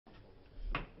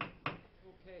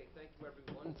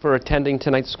everyone for attending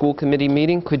tonight's school committee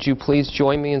meeting. Could you please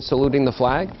join me in saluting the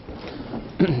flag?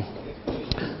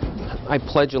 I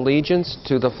pledge allegiance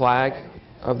to the flag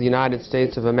of the United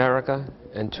States of America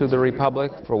and to the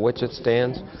republic for which it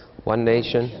stands, one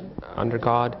nation, under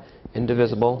God,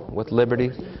 indivisible, with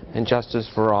liberty and justice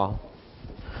for all.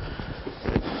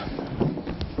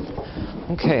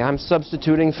 Okay, I'm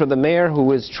substituting for the mayor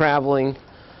who is traveling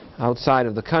outside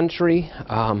of the country.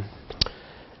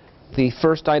 The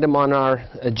first item on our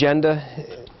agenda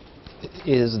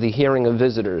is the hearing of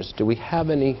visitors. Do we have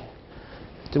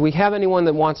anyone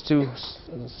that wants to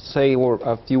say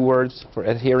a few words for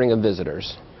a hearing of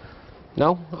visitors?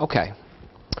 No? Okay.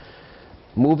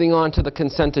 Moving on to the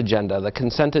consent agenda. The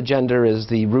consent agenda is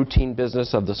the routine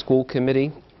business of the school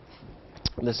committee.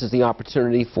 This is the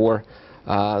opportunity for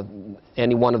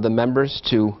any one of the members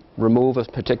to remove a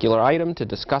particular item, to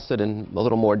discuss it in a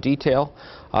little more detail.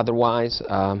 Otherwise,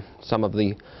 some of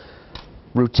the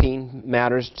routine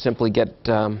matters simply get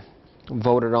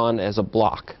voted on as a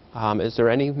block. Is there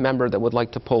any member that would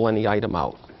like to pull any item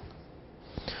out?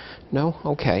 No?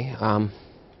 Okay.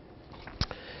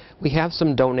 We have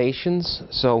some donations,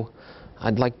 so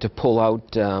I'd like to pull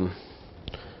out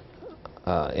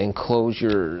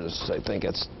enclosures. I think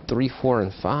it's 3, 4,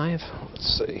 and 5.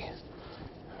 Let's see.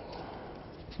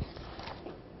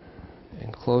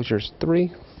 Enclosures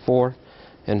 3, 4,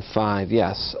 and 5.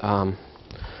 Yes.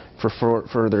 For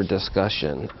further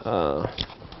discussion.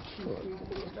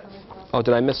 Oh,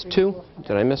 did I miss 2?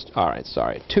 Did I miss? All right.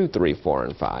 Sorry. 2, 3, 4,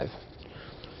 and 5.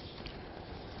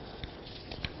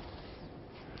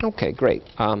 Okay, great.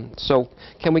 So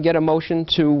can we get a motion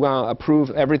to approve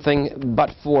everything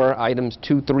but for items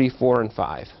 2, 3, 4, and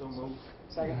 5? So moved.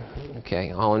 Second.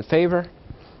 Okay, all in favor?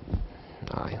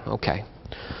 Aye, okay.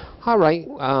 All right.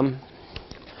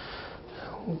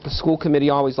 The school committee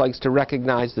always likes to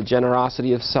recognize the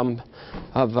generosity of some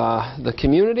of the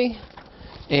community.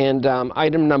 And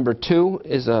item number 2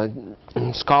 is a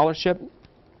scholarship.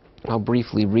 I'll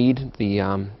briefly read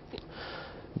the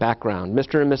background.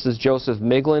 Mr. and Mrs. Joseph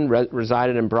Miglin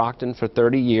resided in Brockton for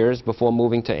 30 years before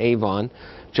moving to Avon.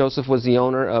 Joseph was the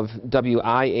owner of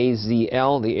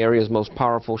WIAZL, the area's most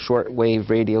powerful shortwave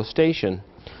radio station.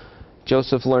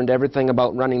 Joseph learned everything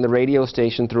about running the radio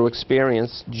station through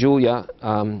experience. Julia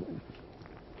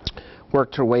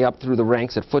worked her way up through the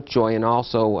ranks at FootJoy and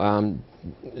also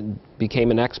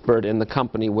became an expert in the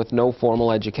company with no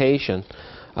formal education.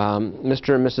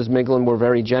 Mr. and Mrs. Miglin were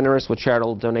very generous with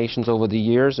charitable donations over the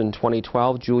years. In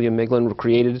 2012, Julia Miglin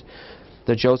created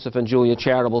the Joseph and Julia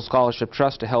Charitable Scholarship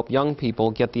Trust to help young people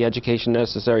get the education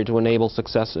necessary to enable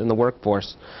success in the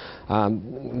workforce.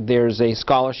 There's a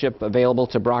scholarship available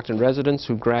to Brockton residents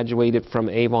who graduated from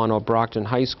Avon or Brockton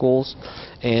high schools,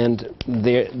 and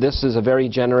this is a very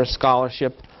generous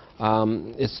scholarship.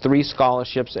 It's 3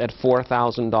 scholarships at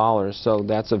 $4,000, so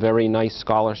that's a very nice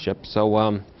scholarship.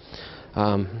 So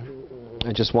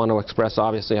I just want to express,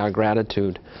 obviously, our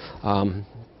gratitude.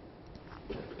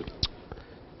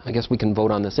 I guess we can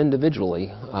vote on this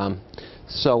individually.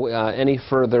 So any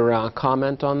further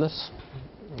comment on this?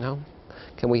 No?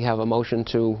 Can we have a motion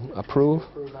to approve?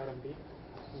 Approve item B.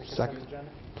 Second.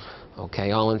 Okay,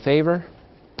 all in favor?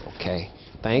 Okay,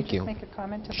 thank you. Make a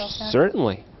comment about that?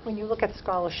 Certainly. When you look at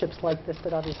scholarships like this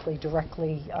that obviously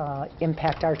directly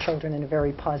impact our children in a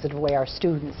very positive way, our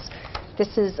students,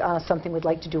 this is something we'd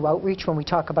like to do outreach when we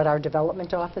talk about our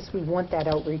development office. We want that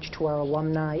outreach to our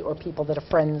alumni or people that are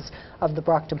friends of the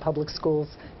Brockton Public Schools,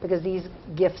 because these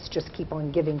gifts just keep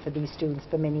on giving for these students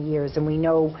for many years. And we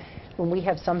know when we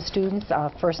have some students,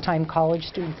 first-time college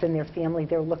students and their family,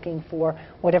 they're looking for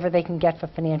whatever they can get for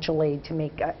financial aid to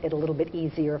make it a little bit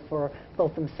easier for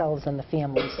both themselves and the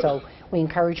family. So we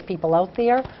encourage people out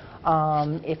there,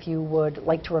 if you would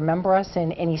like to remember us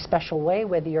in any special way,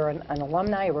 whether you're an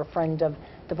alumni or a friend of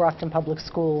the Brockton Public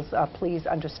Schools, please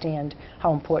understand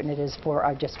how important it is for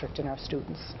our district and our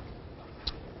students.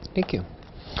 Thank you.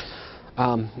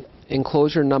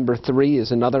 Enclosure number 3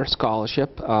 is another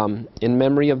scholarship. In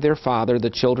memory of their father, the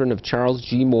children of Charles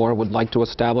G. Moore would like to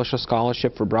establish a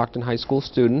scholarship for Brockton High School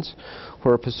students who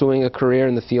are pursuing a career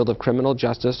in the field of criminal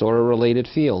justice or a related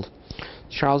field.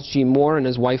 Charles G. Moore and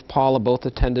his wife Paula both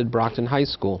attended Brockton High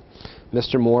School.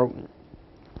 Mr. Moore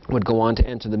would go on to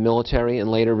enter the military and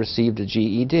later received a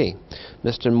GED.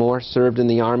 Mr. Moore served in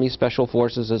the Army Special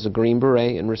Forces as a Green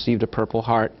Beret and received a Purple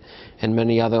Heart and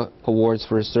many other awards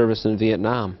for his service in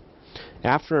Vietnam.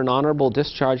 After an honorable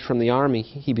discharge from the Army,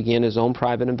 he began his own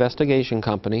private investigation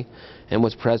company and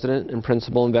was president and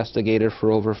principal investigator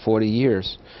for over 40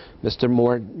 years. Mr.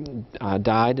 Moore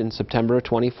died in September of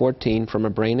 2014 from a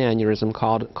brain aneurysm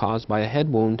caused by a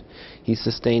head wound he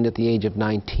sustained at the age of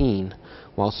 19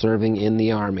 while serving in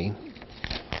the Army.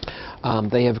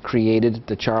 They have created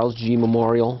the Charles G.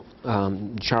 Moore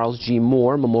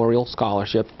Memorial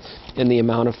Scholarship in the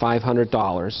amount of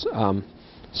 $500.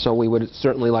 So we would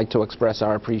certainly like to express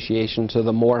our appreciation to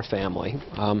the Moore family.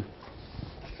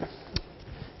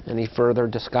 Any further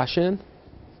discussion?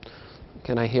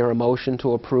 Can I hear a motion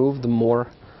to approve the Moore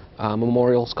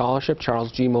Memorial Scholarship,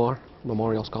 Charles G. Moore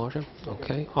Memorial Scholarship?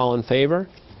 Okay, all in favor?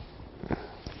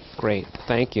 Great,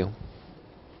 thank you.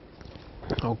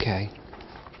 Okay.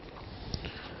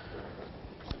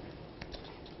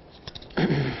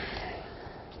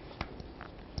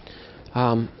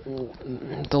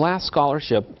 The last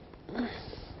scholarship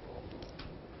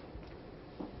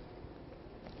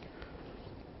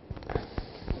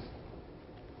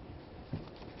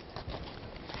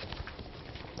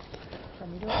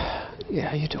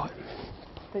yeah, you do it.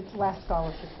 The last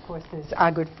scholarship, of course, is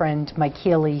our good friend Mike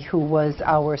Healy, who was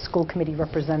our school committee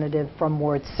representative from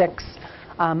Ward 6.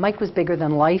 Mike was bigger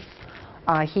than life.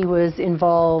 He was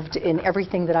involved in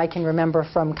everything that I can remember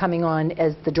from coming on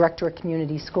as the director of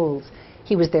community schools.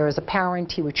 He was there as a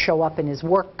parent. He would show up in his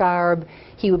work garb.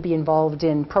 He would be involved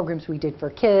in programs we did for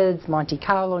kids, Monte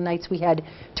Carlo nights we had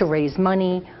to raise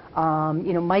money.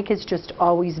 You know, Mike has just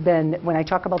always been, when I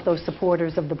talk about those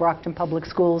supporters of the Brockton Public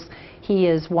Schools, he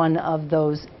is one of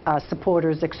those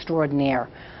supporters extraordinaire.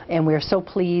 And we're so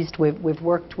pleased. We've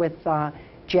worked with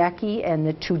Jackie and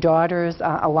the two daughters,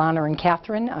 Alana and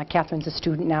Catherine. Catherine's a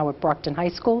student now at Brockton High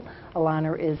School.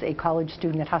 Alana is a college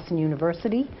student at Husson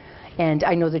University. And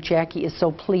I know that Jackie is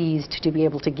so pleased to be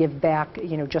able to give back,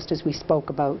 you know, just as we spoke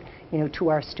about, you know, to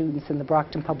our students in the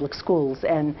Brockton Public Schools.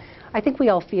 And I think we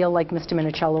all feel like Mr.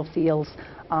 Minicello feels.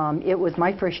 It was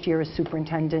my first year as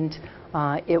superintendent.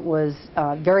 It was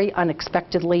very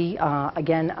unexpectedly,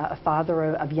 again, a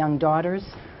father of young daughters.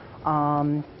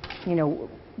 You know,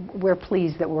 we're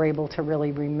pleased that we're able to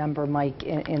really remember Mike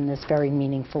in this very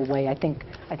meaningful way. I think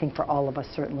for all of us,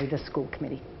 certainly this school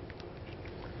committee.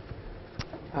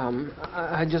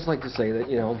 I'd just like to say that,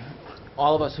 you know,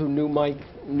 all of us who knew Mike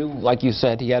knew, like you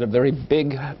said, he had a very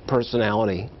big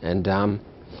personality, and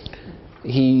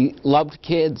he loved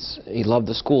kids, he loved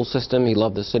the school system, he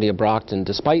loved the city of Brockton,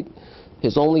 despite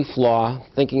his only flaw,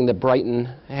 thinking that Brighton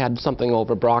had something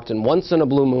over Brockton once in a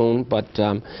blue moon, but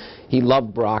he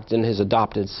loved Brockton, his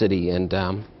adopted city, and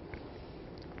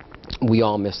we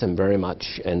all miss him very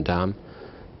much. And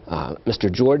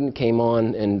Mr. Jordan came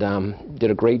on and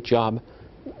did a great job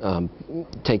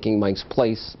taking Mike's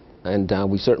place, and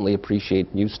we certainly appreciate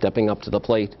you stepping up to the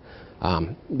plate,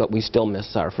 but we still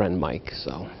miss our friend Mike.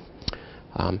 So,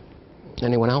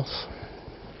 anyone else?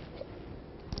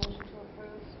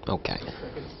 Okay.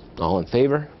 All in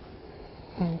favor?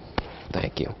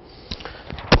 Thank you.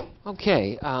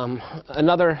 Okay,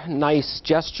 another nice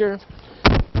gesture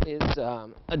is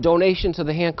a donation to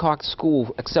the Hancock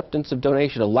School, acceptance of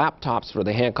donation of laptops for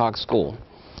the Hancock School.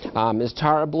 Ms.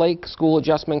 Tara Blake, School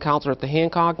Adjustment Counselor at the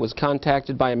Hancock, was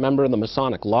contacted by a member of the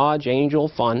Masonic Lodge Angel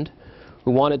Fund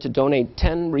who wanted to donate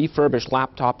 10 refurbished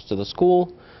laptops to the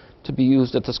school to be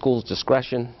used at the school's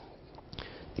discretion.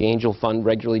 The Angel Fund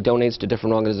regularly donates to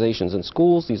different organizations and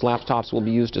schools. These laptops will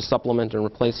be used to supplement and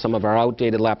replace some of our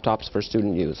outdated laptops for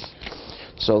student use.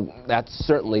 So that's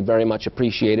certainly very much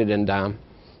appreciated, and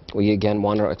we again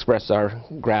want to express our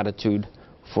gratitude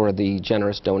for the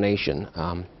generous donation.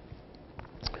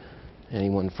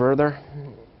 Anyone further?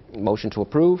 Motion to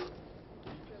approve?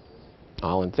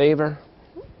 All in favor?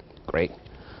 Great.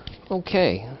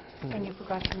 Okay. And you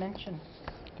forgot to mention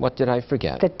What did I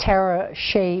forget? that Tara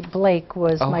Shea Blake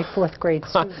was my 4th grade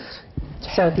student.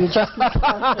 So the adjustment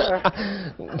counselor,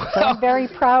 so I'm very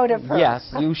proud of her.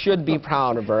 Yes, you should be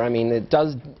proud of her. I mean, it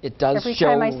does Every show.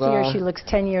 time I see her, she looks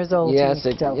 10 years old. Yes, to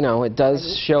me still. you know, it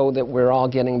does show that we're all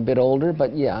getting a bit older,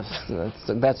 but yes,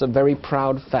 that's a very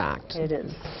proud fact. It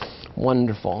is.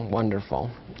 Wonderful, wonderful.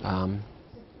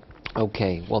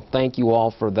 Okay, well, thank you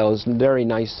all for those very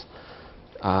nice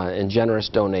and generous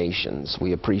donations.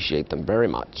 We appreciate them very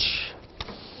much.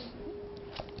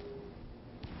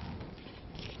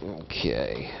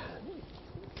 Okay.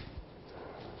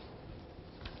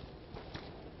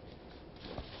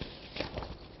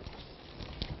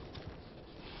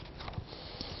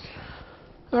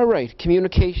 All right,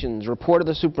 communications, report of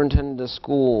the superintendent of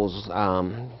schools.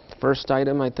 First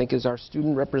item, I think, is our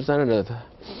student representative,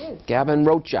 Gavin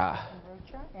Rocha.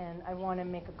 And I want want to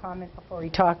make a comment before he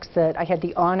talks that I had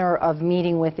the honor of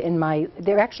meeting with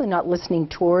they're actually not listening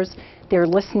tours, they're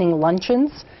listening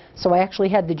luncheons. So I actually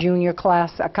had the junior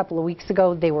class a couple of weeks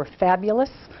ago. They were fabulous.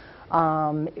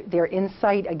 Their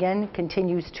insight, again,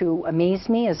 continues to amaze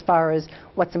me as far as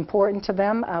what's important to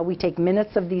them. We take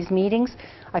minutes of these meetings.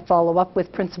 I follow up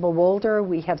with Principal Wolder.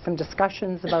 We have some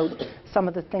discussions about some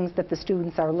of the things that the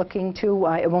students are looking to.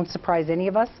 It won't surprise any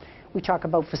of us. We talk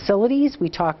about facilities. We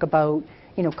talk about,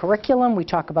 curriculum. We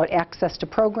talk about access to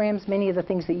programs, many of the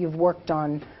things that you've worked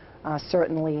on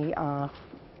certainly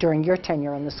during your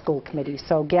tenure on the school committee.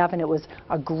 So, Gavin, it was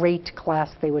a great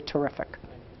class. They were terrific.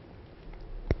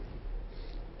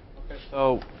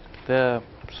 So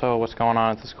what's going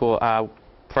on at the school?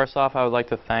 First off, I would like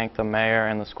to thank the mayor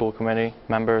and the school committee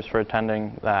members for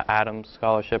attending the Adams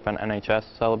Scholarship and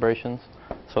NHS celebrations.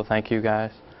 So thank you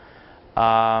guys.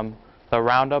 The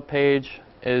roundup page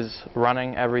is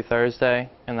running every Thursday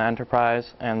in the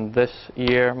Enterprise, and this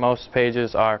year most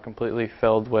pages are completely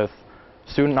filled with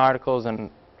student articles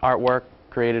and artwork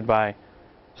created by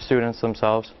students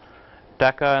themselves.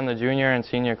 DECA and the junior and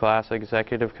senior class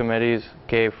executive committees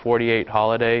gave 48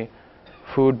 holiday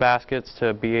food baskets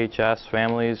to BHS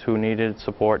families who needed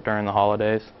support during the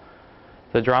holidays.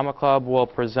 The drama club will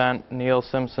present Neil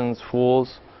Simpson's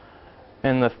Fools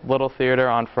in the Little Theater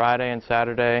on Friday and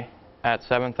Saturday at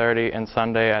 7:30 and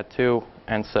Sunday at 2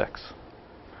 and 6.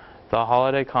 The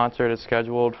holiday concert is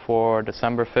scheduled for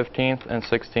December 15th and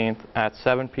 16th at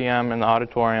 7 p.m. in the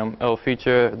auditorium. It will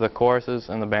feature the choruses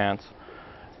and the bands.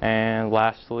 And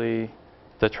lastly,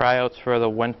 the tryouts for the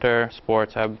winter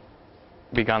sports have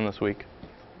begun this week.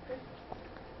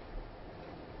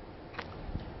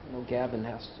 Gavin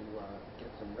has to get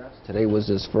some rest. Today was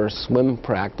his first swim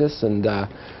practice, and are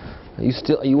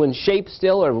you in shape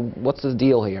still, or what's the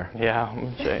deal here? Yeah, I'm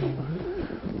in shape.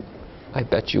 I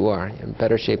bet you are in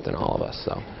better shape than all of us.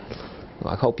 So,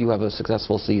 well, I hope you have a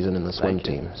successful season in the swim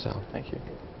team. So, thank you.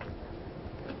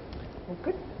 Well,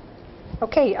 good.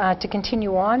 Okay, to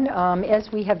continue on,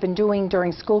 as we have been doing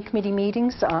during school committee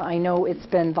meetings, I know it's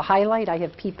been the highlight. I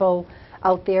have people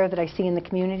out there that I see in the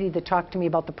community that talk to me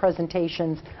about the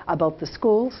presentations about the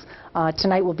schools.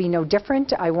 Tonight will be no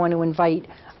different. I want to invite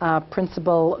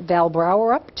Principal Val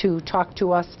Brower up to talk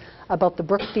to us about the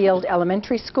Brookfield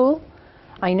Elementary School.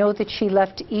 I know that she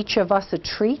left each of us a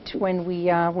treat when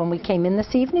we came in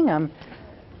this evening. I'm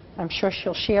sure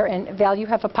she'll share. And Val, you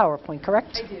have a PowerPoint,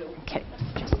 correct? I do. Okay.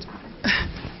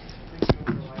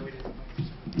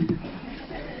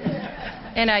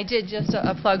 And I did just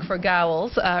a plug for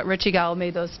Gowls. Richie Gowell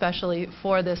made those specially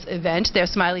for this event. They're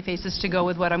smiley faces to go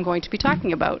with what I'm going to be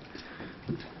talking about.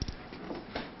 Can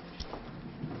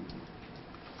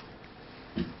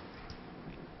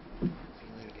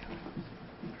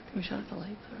we shut off the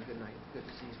lights? Or? Good night. Good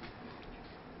to see you.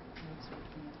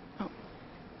 Oh.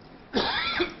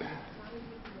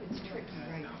 It's tricky,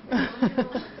 right?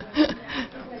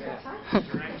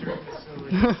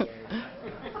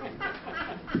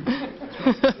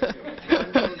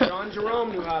 John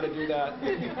Jerome knew how to do that.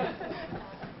 Good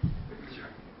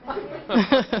job.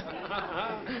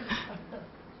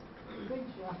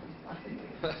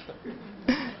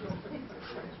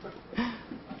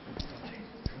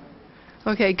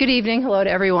 Okay, good evening. Hello to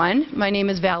everyone. My name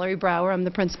is Valerie Brower. I'm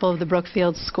the principal of the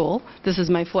Brookfield School. This is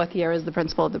my 4th year as the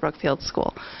principal of the Brookfield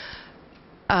School.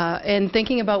 And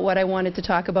thinking about what I wanted to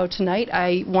talk about tonight,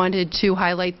 I wanted to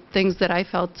highlight things that I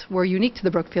felt were unique to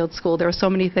the Brookfield School. There are so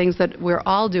many things that we're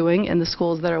all doing in the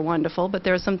schools that are wonderful, but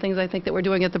there are some things I think that we're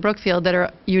doing at the Brookfield that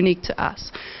are unique to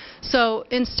us. So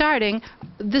in starting,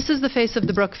 this is the face of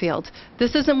the Brookfield.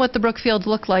 This isn't what the Brookfield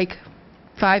looked like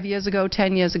 5 years ago,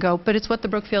 10 years ago, but it's what the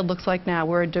Brookfield looks like now.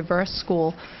 We're a diverse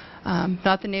school,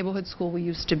 not the neighborhood school we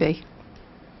used to be.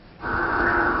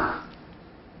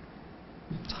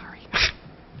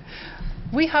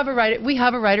 We hover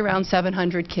right around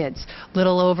 700 kids,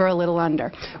 little over, a little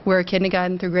under. We're a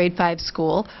kindergarten through grade 5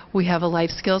 school. We have a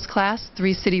life skills class,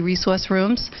 3 city resource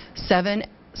rooms, 7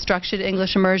 structured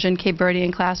English immersion Cape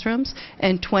Verdean classrooms,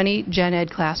 and 20 gen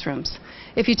ed classrooms.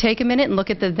 If you take a minute and look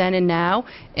at the then and now,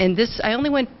 and this, I only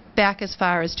went back as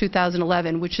far as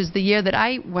 2011, which is the year that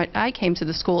I came to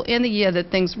the school, and the year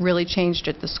that things really changed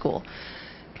at the school.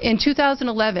 In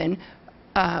 2011,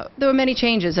 there were many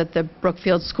changes at the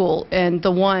Brookfield School, and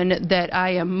the one that I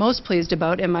am most pleased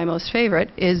about and my most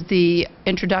favorite is the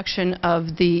introduction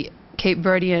of the Cape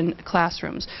Verdean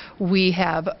classrooms. We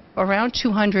have around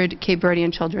 200 Cape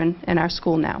Verdean children in our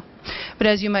school now. But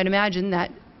as you might imagine,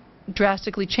 that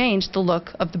drastically changed the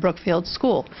look of the Brookfield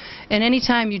School. And any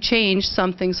time you change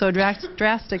something so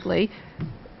drastically,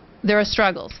 there are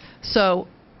struggles. So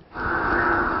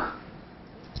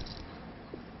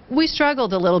we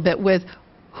struggled a little bit with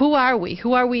who are we?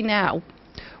 Who are we now?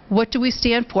 What do we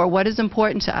stand for? What is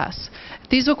important to us?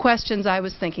 These were questions I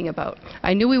was thinking about.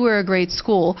 I knew we were a great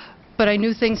school, but I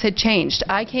knew things had changed.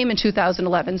 I came in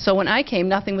 2011, so when I came,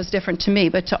 nothing was different to me,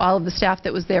 but to all of the staff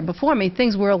that was there before me,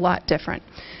 things were a lot different.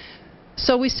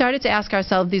 So we started to ask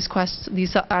ourselves these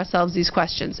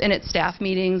questions, and at staff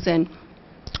meetings, and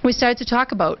we started to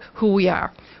talk about who we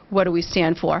are, what do we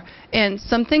stand for, and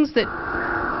some things that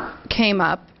came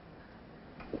up.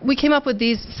 We came up with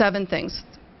these 7 things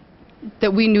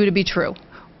that we knew to be true.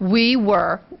 We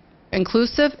were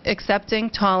inclusive, accepting,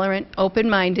 tolerant,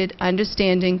 open-minded,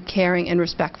 understanding, caring, and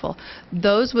respectful.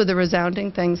 Those were the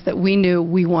resounding things that we knew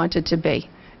we wanted to be,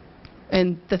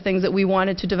 and the things that we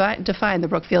wanted to define the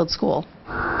Brookfield School.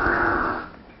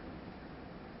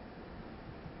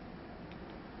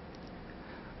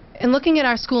 In looking at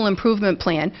our school improvement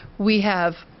plan,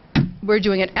 we're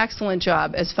doing an excellent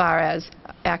job as far as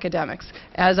academics,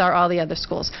 as are all the other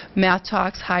schools. Math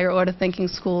talks, higher order thinking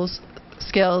skills,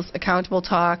 accountable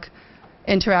talk,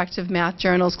 interactive math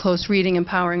journals, close reading,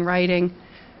 empowering writing,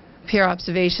 peer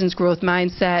observations, growth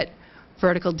mindset,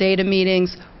 vertical data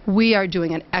meetings. We are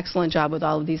doing an excellent job with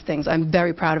all of these things. I'm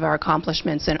very proud of our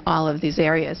accomplishments in all of these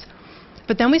areas.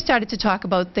 But then we started to talk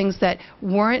about things that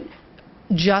weren't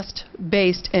just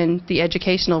based in the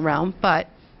educational realm, but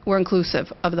were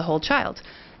inclusive of the whole child.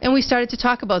 And we started to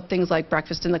talk about things like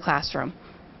breakfast in the classroom.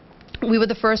 We were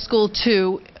the first school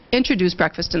to introduce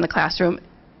breakfast in the classroom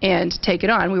and take it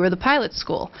on. We were the pilot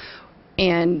school.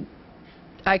 And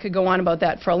I could go on about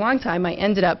that for a long time. I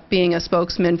ended up being a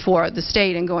spokesman for the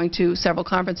state and going to several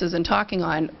conferences and talking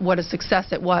on what a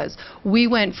success it was. We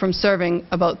went from serving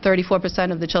about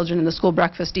 34% of the children in the school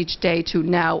breakfast each day to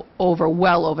now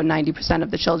well over 90%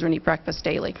 of the children eat breakfast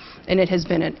daily. And it has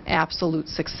been an absolute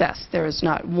success. There is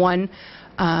not one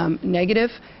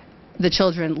negative. The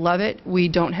children love it. We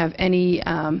don't have any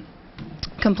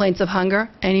complaints of hunger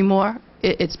anymore.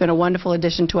 It's been a wonderful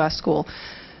addition to our school.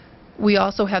 We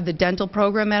also have the dental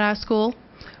program at our school.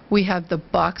 We have the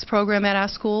box program at our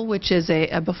school, which is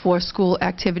a before-school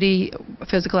activity,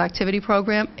 physical activity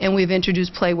program, and we've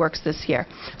introduced Playworks this year.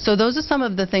 So those are some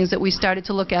of the things that we started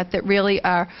to look at that really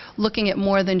are looking at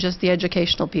more than just the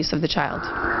educational piece of the child.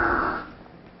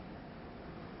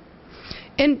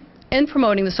 In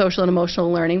promoting the social and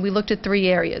emotional learning, we looked at 3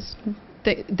 areas.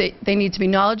 They need to be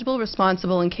knowledgeable,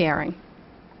 responsible, and caring.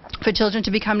 For children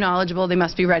to become knowledgeable, they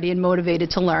must be ready and motivated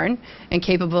to learn and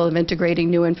capable of integrating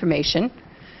new information.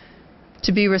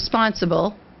 To be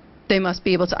responsible, they must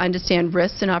be able to understand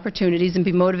risks and opportunities and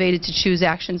be motivated to choose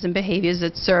actions and behaviors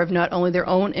that serve not only their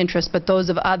own interests but those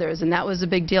of others. And that was a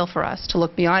big deal for us, to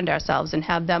look beyond ourselves and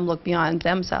have them look beyond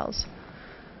themselves.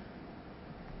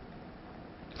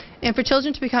 And for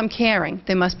children to become caring,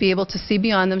 they must be able to see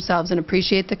beyond themselves and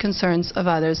appreciate the concerns of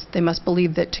others. They must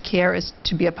believe that to care is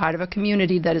to be a part of a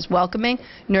community that is welcoming,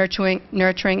 nurturing,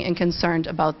 and concerned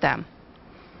about them.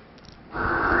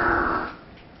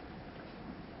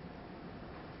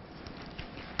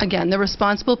 Again, the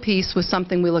responsible piece was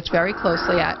something we looked very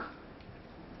closely at.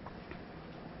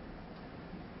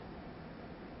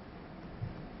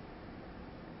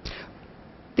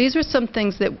 These were some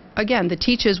things that, again, the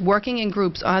teachers working in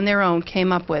groups on their own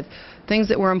came up with, things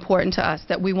that were important to us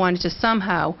that we wanted to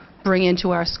somehow bring into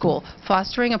our school.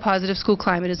 Fostering a positive school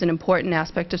climate is an important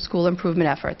aspect of school improvement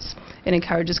efforts. It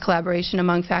encourages collaboration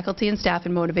among faculty and staff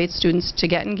and motivates students to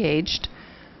get engaged.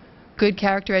 Good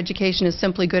character education is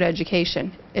simply good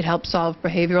education. It helps solve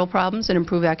behavioral problems and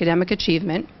improve academic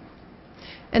achievement.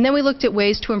 And then we looked at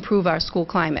ways to improve our school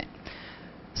climate.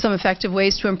 Some effective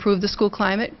ways to improve the school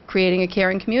climate: creating a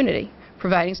caring community,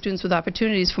 providing students with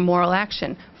opportunities for moral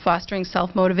action, fostering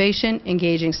self-motivation,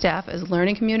 engaging staff as a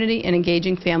learning community, and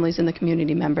engaging families and the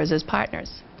community members as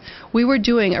partners. We were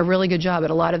doing a really good job at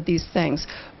a lot of these things,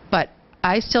 but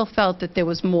I still felt that there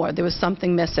was more. There was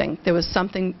something missing. There was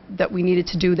something that we needed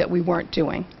to do that we weren't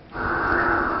doing.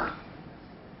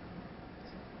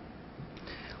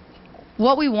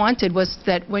 What we wanted was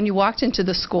that when you walked into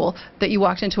the school, that you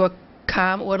walked into a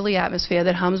calm, orderly atmosphere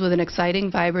that hums with an exciting,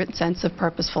 vibrant sense of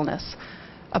purposefulness.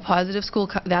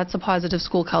 That's a positive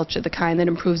school culture, the kind that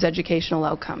improves educational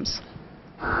outcomes.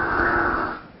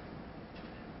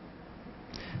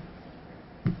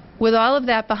 With all of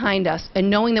that behind us, and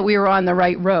knowing that we were on the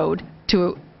right road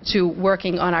to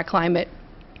working on our climate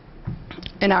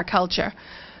and our culture,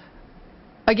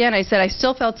 again, I said I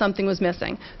still felt something was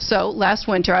missing. So last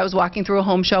winter, I was walking through a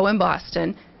home show in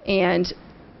Boston, and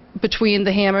between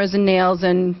the hammers and nails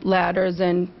and ladders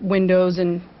and windows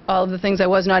and all of the things I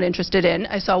was not interested in,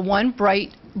 I saw one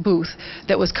bright booth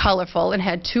that was colorful and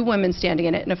had 2 women standing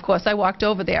in it. And of course, I walked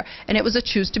over there, and it was a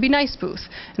Choose to Be Nice booth.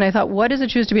 And I thought, what is a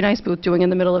Choose to Be Nice booth doing in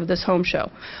the middle of this home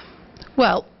show?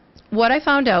 Well, what I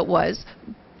found out was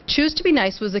Choose to Be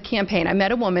Nice was a campaign. I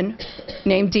met a woman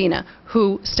named Dina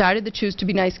who started the Choose to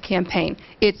Be Nice campaign.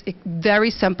 It's very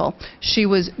simple. She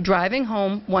was driving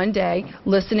home one day,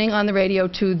 listening on the radio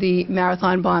to the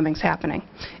marathon bombings happening.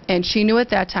 And she knew at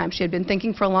that time, she had been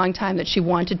thinking for a long time, that she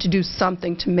wanted to do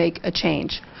something to make a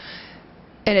change.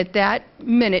 And at that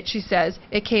minute, she says,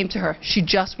 it came to her. She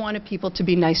just wanted people to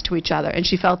be nice to each other. And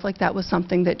she felt like that was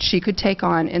something that she could take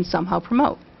on and somehow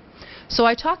promote. So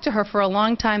I talked to her for a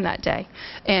long time that day,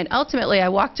 and ultimately I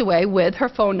walked away with her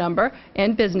phone number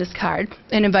and business card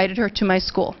and invited her to my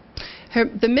school.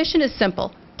 The mission is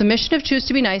simple. The mission of Choose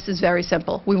to Be Nice is very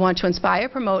simple. We want to inspire,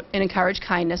 promote, and encourage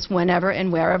kindness whenever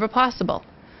and wherever possible.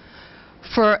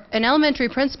 For an elementary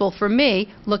principal, for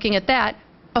me, looking at that,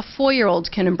 a 4-year-old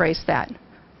can embrace that.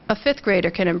 A 5th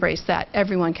grader can embrace that.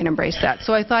 Everyone can embrace that.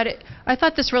 So I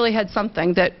thought this really had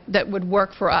something that would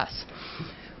work for us.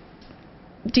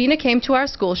 Dina came to our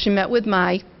school. She met with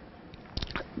my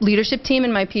leadership team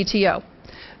and my PTO.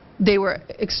 They were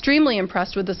extremely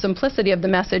impressed with the simplicity of the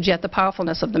message, yet the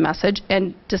powerfulness of the message,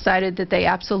 and decided that they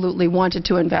absolutely wanted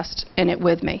to invest in it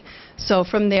with me. So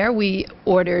from there, we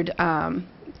ordered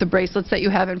the bracelets that you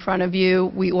have in front of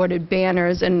you. We ordered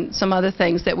banners and some other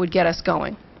things that would get us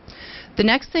going. The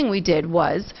next thing we did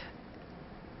was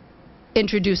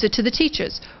introduce it to the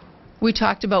teachers. We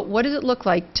talked about, what does it look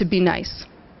like to be nice?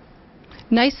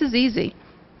 Nice is easy.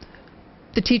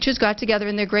 The teachers got together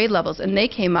in their grade levels and they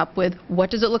came up with, what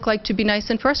does it look like to be nice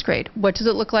in 1st grade? What does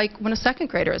it look like when a 2nd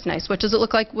grader is nice? What does it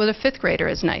look like when a 5th grader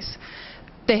is nice?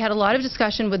 They had a lot of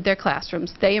discussion with their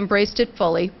classrooms. They embraced it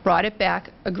fully, brought it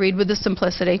back, agreed with the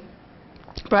simplicity,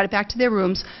 brought it back to their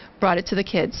rooms, brought it to the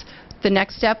kids. The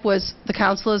next step was the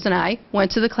counselors and I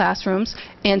went to the classrooms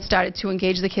and started to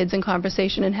engage the kids in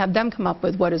conversation and have them come up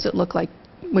with, what does it look like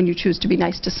when you choose to be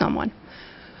nice to someone?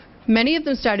 Many of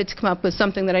them started to come up with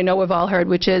something that I know we've all heard,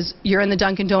 which is, you're in the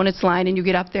Dunkin' Donuts line and you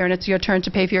get up there and it's your turn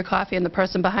to pay for your coffee and the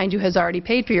person behind you has already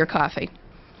paid for your coffee.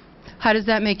 How does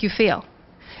that make you feel?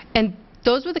 And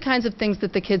those were the kinds of things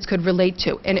that the kids could relate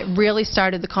to, and it really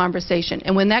started the conversation.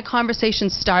 And when that conversation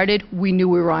started, we knew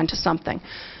we were onto something.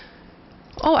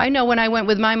 Oh, I know when I went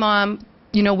with my mom,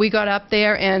 you know, we got up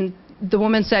there and the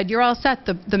woman said, you're all set,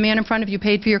 the man in front of you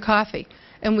paid for your coffee.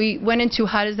 And we went into,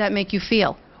 how does that make you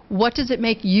feel? What does it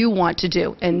make you want to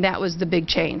do? And that was the big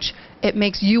change. It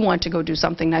makes you want to go do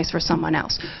something nice for someone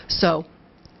else. So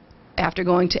after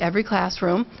going to every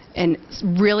classroom and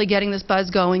really getting this buzz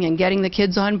going and getting the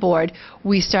kids on board,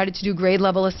 we started to do grade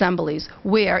level assemblies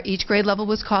where each grade level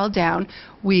was called down.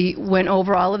 We went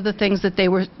over all of the things that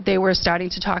they were starting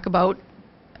to talk about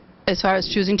as far as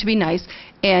choosing to be nice.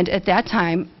 And at that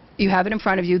time, you have it in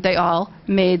front of you, they all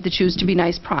made the Choose to Be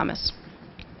Nice promise.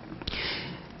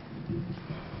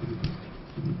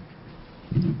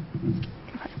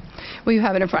 Well, you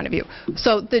have it in front of you.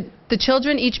 So the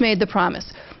children each made the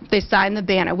promise. They signed the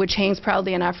banner, which hangs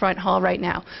proudly in our front hall right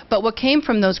now. But what came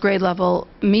from those grade level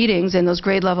meetings and those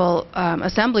grade level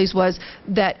assemblies was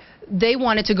that they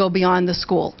wanted to go beyond the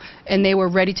school, and they were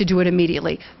ready to do it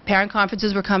immediately. Parent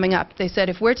conferences were coming up. They said,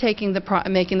 if we're making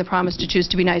the promise to choose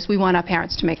to be nice, we want our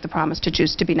parents to make the promise to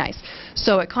choose to be nice.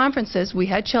 So at conferences, we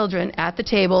had children at the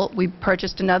table. We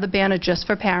purchased another banner just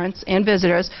for parents and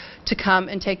visitors to come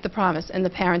and take the promise, and the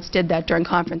parents did that during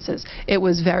conferences. It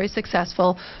was very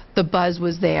successful. The buzz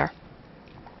was there.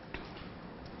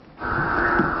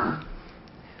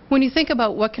 When you think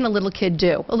about what can a little kid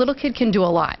do, a little kid can do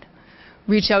a lot.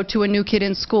 Reach out to a new kid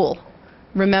in school.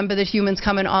 Remember that humans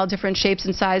come in all different shapes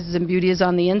and sizes, and beauty is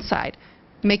on the inside.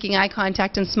 Making eye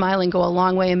contact and smiling go a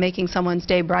long way in making someone's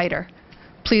day brighter.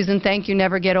 Please and thank you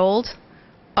never get old.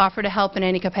 Offer to help in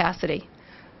any capacity.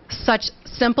 Such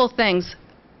simple things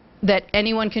that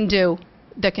anyone can do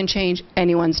that can change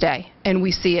anyone's day, and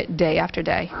we see it day after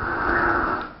day.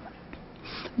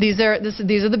 These are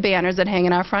the banners that hang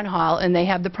in our front hall, and they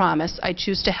have the promise, I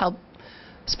choose to help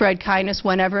spread kindness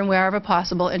whenever and wherever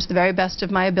possible, and to the very best of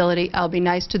my ability, I'll be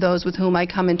nice to those with whom I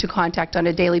come into contact on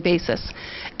a daily basis.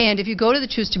 And if you go to the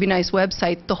Choose to Be Nice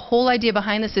website, the whole idea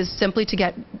behind this is simply to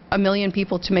get 1 million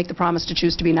people to make the promise to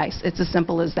choose to be nice. It's as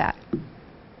simple as that.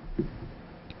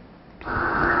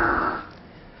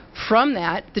 From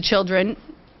that, the children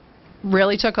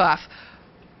really took off.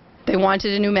 They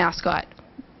wanted a new mascot.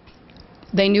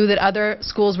 They knew that other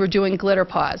schools were doing glitter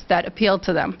paws. That appealed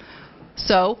to them.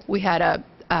 So we had a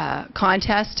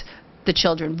contest. The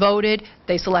children voted.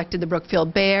 They selected the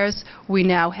Brookfield Bears. We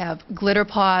now have glitter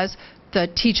paws. The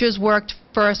teachers worked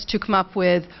first to come up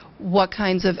with what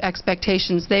kinds of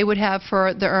expectations they would have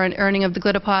for the earning of the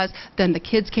glitter paws. Then the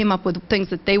kids came up with things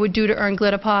that they would do to earn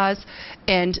glitter paws.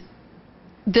 And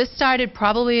this started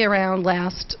probably around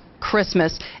last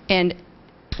Christmas. And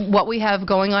what we have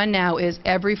going on now is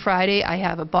every Friday I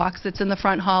have a box that's in the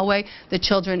front hallway. The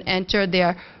children enter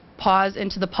their paws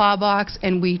into the paw box,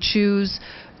 and we choose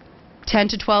 10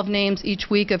 to 12 names each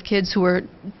week of kids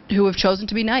who have chosen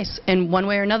to be nice in one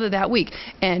way or another that week.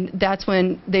 And that's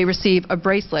when they receive a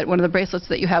bracelet, one of the bracelets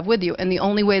that you have with you. And the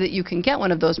only way that you can get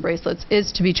one of those bracelets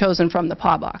is to be chosen from the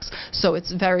paw box. So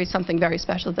it's something very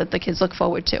special that the kids look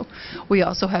forward to. We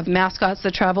also have mascots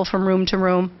that travel from room to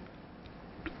room.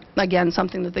 Again,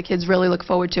 something that the kids really look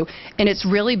forward to. And it's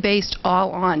really based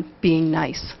all on being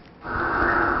nice.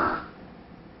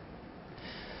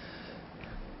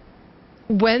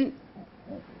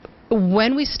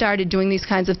 When we started doing these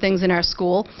kinds of things in our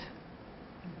school,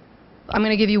 I'm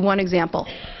going to give you one example.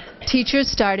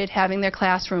 Teachers started having their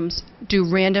classrooms do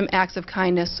random acts of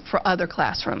kindness for other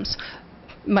classrooms.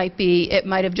 It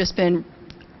might have just been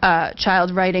a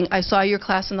child writing, "I saw your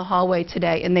class in the hallway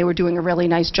today and they were doing a really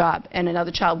nice job," and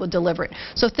another child would deliver it.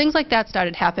 So things like that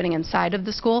started happening inside of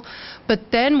the school.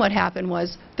 But then what happened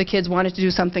was the kids wanted to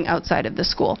do something outside of the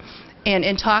school. And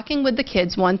in talking with the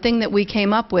kids, one thing that we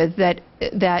came up with that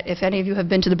if any of you have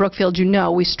been to the Brookfield, you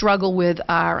know, we struggle with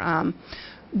our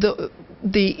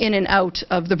the in and out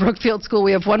of the Brookfield School.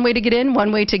 We have one way to get in,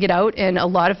 one way to get out, and a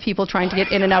lot of people trying to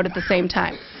get in and out at the same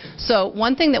time. So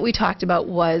one thing that we talked about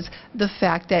was the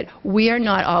fact that we are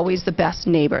not always the best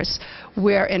neighbors.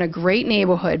 We're in a great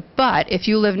neighborhood, but if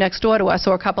you live next door to us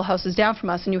or a couple houses down from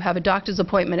us and you have a doctor's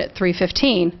appointment at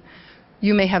 3:15,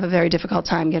 you may have a very difficult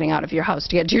time getting out of your house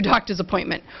to get to your doctor's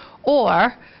appointment.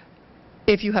 Or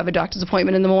if you have a doctor's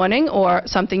appointment in the morning or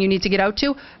something you need to get out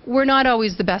to, we're not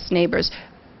always the best neighbors.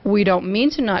 We don't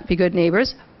mean to not be good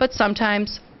neighbors, but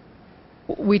sometimes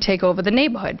we take over the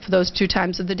neighborhood for those 2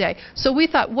 times of the day. So we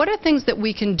thought, what are things that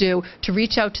we can do to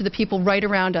reach out to the people right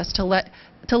around us to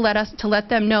let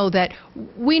them know that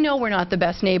we know we're not the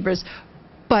best neighbors,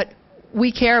 but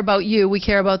we care about you, we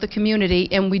care about the community,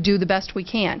 and we do the best we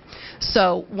can.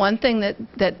 So one thing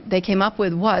that they came up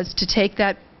with was to take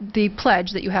the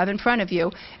pledge that you have in front of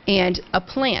you and a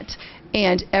plant.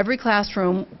 And every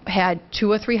classroom had 2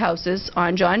 or 3 houses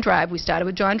on John Drive. We started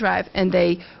with John Drive, and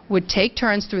they would take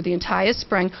turns through the entire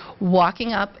spring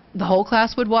walking up. The whole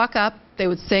class would walk up. They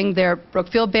would sing their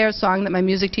Brookfield Bears song that my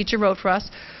music teacher wrote for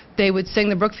us. They would sing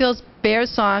the Brookfield Bears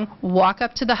song, walk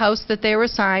up to the house that they were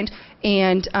assigned,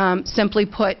 and simply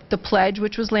put the pledge,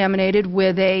 which was laminated,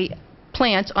 with a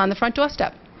plant on the front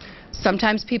doorstep.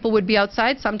 Sometimes people would be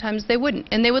outside, sometimes they wouldn't,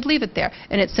 and they would leave it there.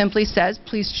 And it simply says,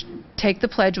 please take the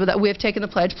pledge with us. We have taken the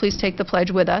pledge, please take the pledge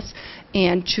with us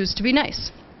and choose to be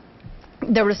nice.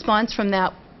 The response from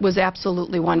that was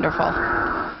absolutely wonderful.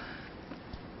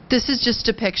 This is just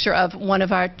a picture of one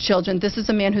of our children. This is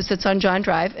a man who sits on John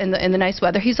Drive in the nice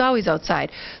weather. He's always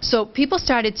outside. So people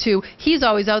started he's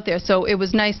always out there, so it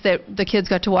was nice that the kids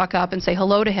got to walk up and say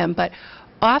hello to him. But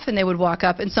often they would walk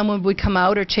up and someone would come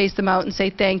out or chase them out and say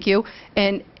thank you.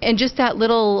 And just that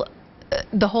little,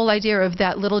 the whole idea of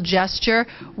that little gesture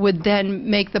would then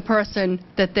make the person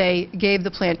that they gave the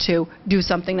plant to do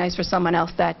something nice for someone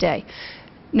else that day.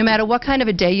 No matter what kind of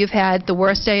a day you've had, the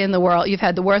worst day in the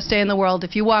world,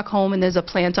 if you walk home and there's a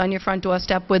plant on your front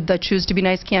doorstep with the Choose to Be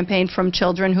Nice campaign from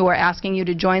children who are asking you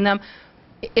to join them,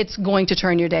 it's going to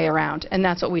turn your day around, and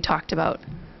that's what we talked about.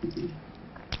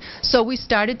 So we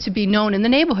started to be known in the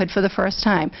neighborhood for the first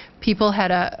time. People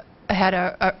started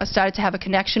to have a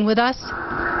connection with us.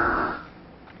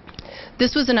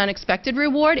 This was an unexpected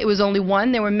reward. It was only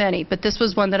one. There were many, but this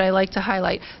was one that I like to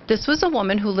highlight. This was a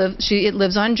woman who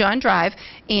lives on John Drive,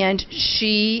 and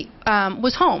she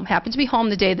was home, happened to be home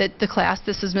the day that the class,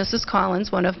 this is Mrs. Collins,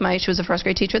 she was a first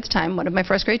grade teacher at the time, one of my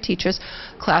first grade teachers.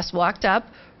 Class walked up,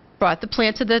 brought the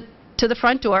plant to the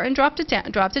front door and dropped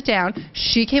it down.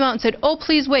 She came out and said, "Oh,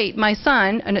 please wait, my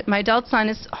adult son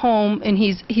is home and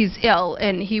he's ill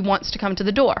and he wants to come to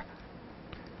the door."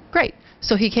 Great.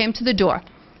 So he came to the door.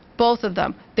 Both of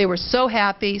them. They were so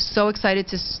happy, so excited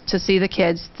to see the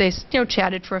kids. They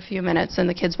chatted for a few minutes and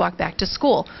the kids walked back to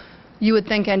school. You would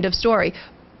think end of story.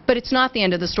 But it's not the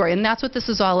end of the story, and that's what this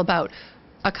is all about.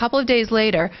 A couple of days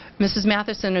later, Mrs.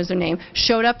 Matheson is her name,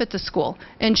 showed up at the school,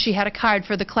 and she had a card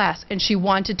for the class, and she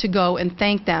wanted to go and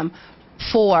thank them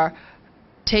for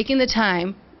taking the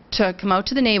time to come out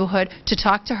to the neighborhood, to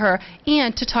talk to her,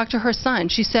 and to talk to her son.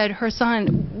 She said her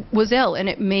son was ill, and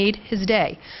it made his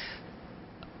day.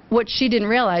 What she didn't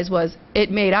realize was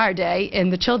it made our day and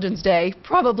the children's day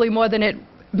probably more than it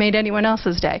made anyone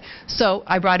else's day. So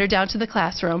I brought her down to the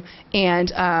classroom,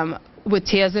 and with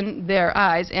tears in their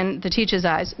eyes and the teacher's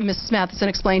eyes, Mrs. Matheson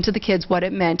explained to the kids what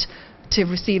it meant to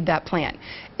receive that plant.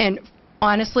 And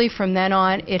honestly, from then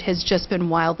on, it has just been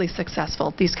wildly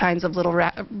successful, these kinds of little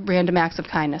random acts of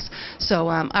kindness. So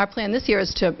our plan this year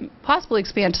is to possibly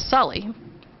expand to Sully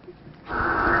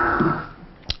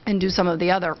and do some of the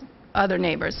other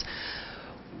neighbors.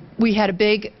 We had a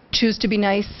big Choose to Be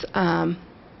Nice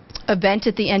event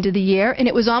at the end of the year, and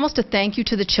it was almost a thank you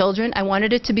to the children. I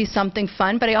wanted it to be something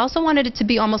fun, but I also wanted it to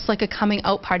be almost like a coming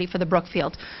out party for the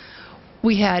Brookfield.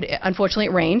 We had, unfortunately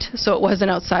it rained, so it wasn't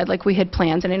outside like we had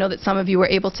planned, and I know that some of you were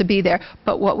able to be there,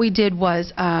 but what we did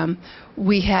was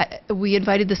we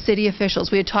invited the city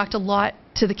officials. We had talked a lot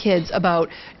to the kids about,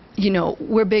 you know,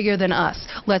 we're bigger than us.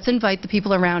 Let's invite the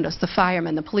people around us, the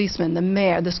firemen, the policemen, the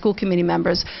mayor, the school committee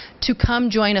members, to come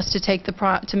join us to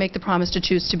make the promise to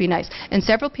choose to be nice. And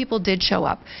several people did show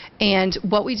up. And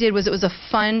what we did was, it was a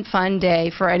fun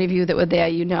day for any of you that were there,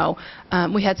 you know.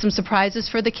 We had some surprises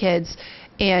for the kids,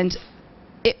 and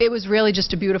it was really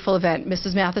just a beautiful event.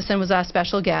 Mrs. Matheson was our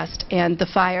special guest, and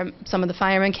some of the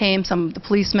firemen came, some of the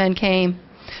policemen came,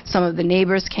 some of the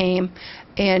neighbors came,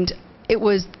 and it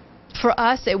was, for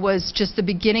us, it was just the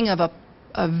beginning of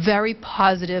a very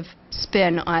positive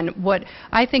spin on what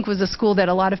I think was a school that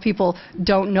a lot of people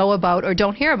don't know about or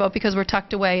don't hear about because we're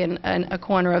tucked away in a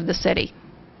corner of the city.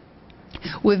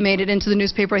 We've made it into the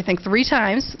newspaper, I think, 3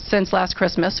 times since last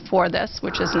Christmas for this,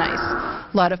 which is nice.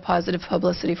 A lot of positive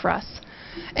publicity for us.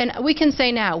 And we can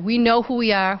say now, we know who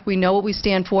we are, we know what we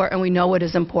stand for, and we know what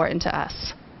is important to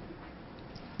us.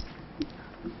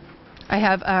 I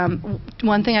have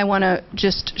one thing I want to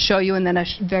just show you, and then a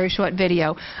very short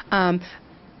video.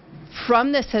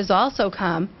 From this has also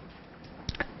come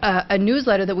a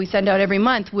newsletter that we send out every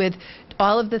month with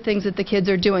all of the things that the kids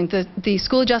are doing. The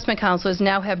school adjustment counselors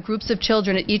now have groups of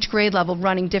children at each grade level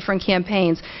running different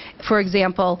campaigns. For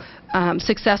example,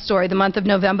 success story, the month of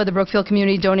November, the Brookfield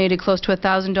community donated close to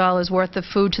 $1,000 worth of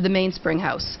food to the Mainspring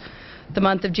House. The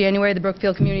month of January, the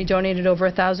Brookfield community donated over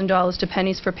 $1,000 to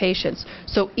Pennies for Patients.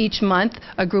 So each month,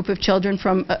 a group of children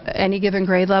from any given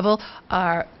grade level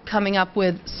are coming up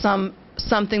with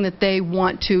something that they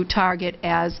want to target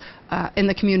as in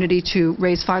the community to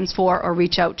raise funds for or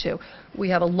reach out to. We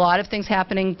have a lot of things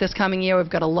happening this coming year. We've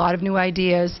got a lot of new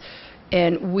ideas,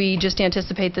 and we just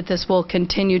anticipate that this will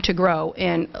continue to grow.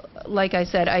 And like I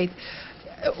said,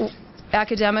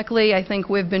 academically, I think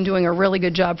we've been doing a really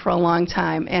good job for a long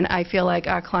time, and I feel like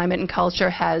our climate and culture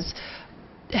has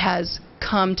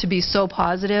come to be so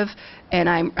positive, and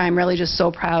I'm really just so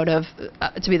proud of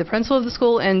to be the principal of the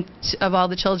school and of all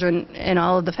the children and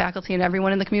all of the faculty and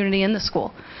everyone in the community in the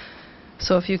school.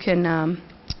 So if you can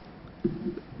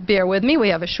bear with me, we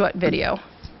have a short video.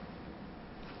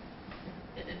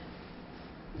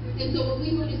 And so what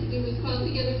we wanted to do was call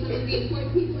together some of the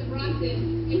important people in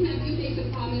Brockton and have you take the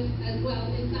promise as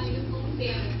well and sign your own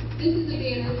banner. This is a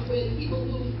banner with people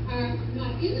who are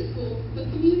not in the school, but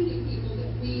community people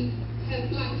that we have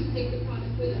gotten to take the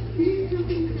promise with us.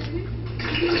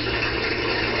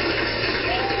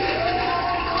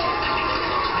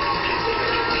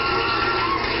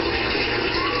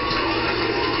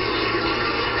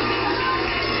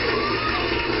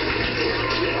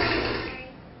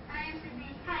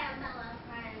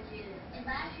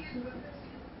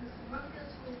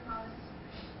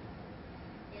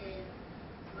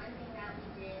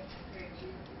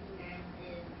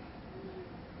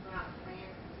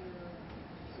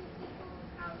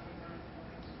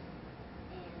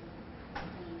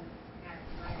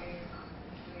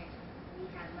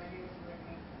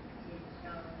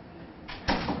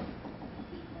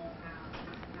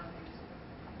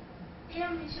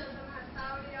 We show them how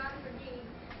sorry we are for being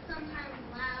sometimes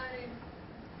loud and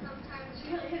sometimes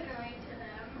really annoying to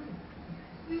them.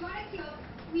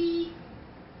 We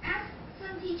asked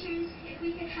some teachers if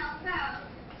we could help out,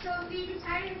 so we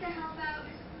decided to help out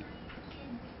with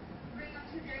kids, bring them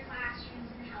to their classrooms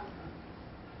and help them.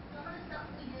 Some of the stuff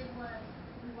we did was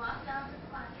we walked down to the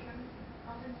classroom,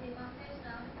 help them take off their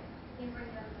stuff, and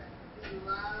bring them there. We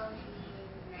love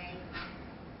being nice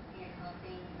and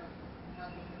helping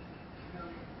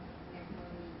those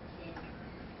mentally kids,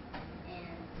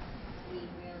 and we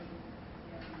really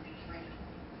like it.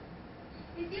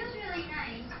 It feels really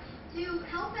nice to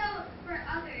help out for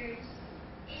others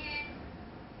and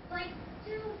like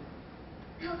to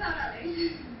help out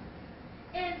others.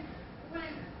 And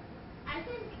I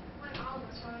think when all of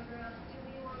us want to grow up, do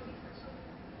we want to be principal?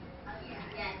 Oh yeah.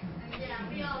 Yes. Yeah,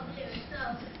 we all do. So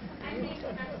I think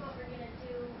that's what we're gonna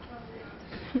do probably.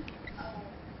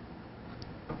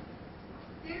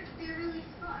 They're really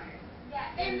smart.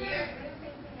 Yeah, and they're the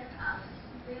same thing as us.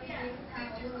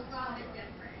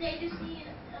 They just need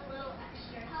a little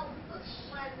extra help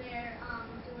when they're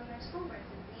doing their schoolwork.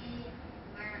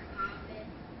 We're confident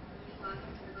when we walk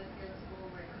into the Brookfield School.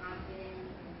 We're confident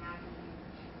and happy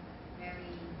and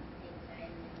very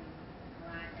excited and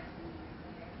glad that we are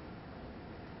here.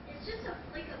 It's just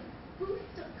like a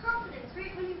boost of confidence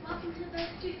right when you walk into those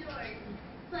two doors.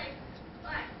 It's like,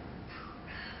 what?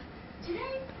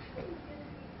 Today, I think it's going to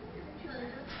be good.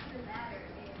 It doesn't feel bad or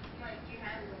it's like you're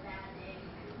having a bad day.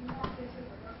 And you walk into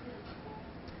the Brookfield School,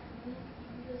 you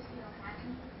just feel happy.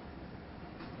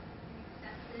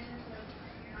 Accepted, like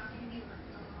you're not going to be left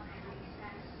alone at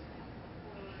recess,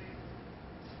 or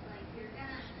like you're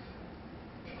gonna,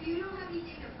 if you don't have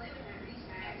anything to play with at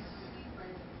recess, you play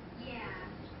with, yeah,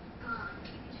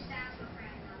 you can just ask a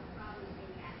friend and they'll probably say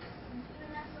yes.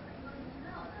 That's something you want to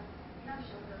know, and I'm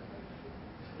sure they'll play with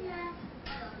you. Yeah,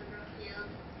 I love the Brookfield.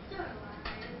 So do I.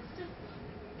 It's just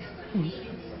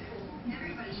amazing.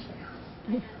 Everybody should go.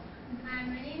 Hi,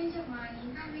 my name is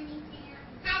Giovanni. Hi, my name's Anna.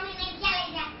 Hi, my name's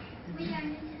Yelena. We got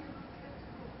into the Brookfield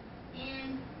School.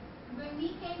 And when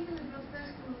we came to the Brookfield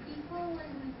School, people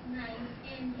was nice,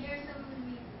 and here are some of the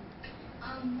reasons.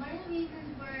 One of the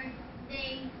reasons were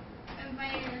they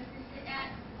invited us to sit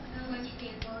at the lunch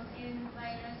tables and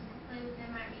invited us to play with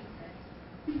them at recess.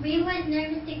 We weren't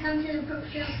nervous to come to the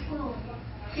Brookfield School.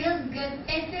 Feels good.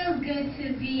 It feels good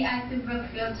to be at the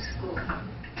Brookfield School.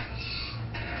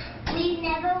 We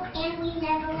never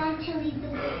want to leave the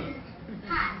building.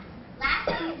 Hi. Last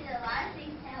time we did a lot of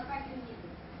things to help our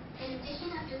community, in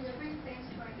addition of delivering things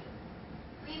for you.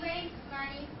 We raised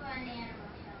money for an animal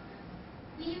shelter.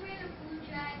 We ran a food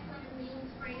drive for the Lean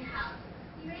Spring House.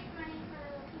 We raised money for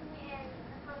the leukemia and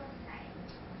the Photo Society.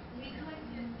 We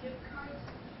collected gift cards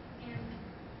and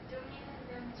donated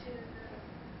them to the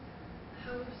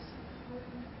host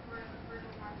home for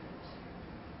the markers.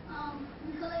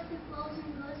 We collected clothes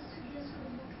and goods to give to the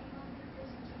volcano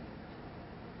because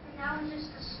and now is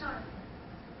just the start.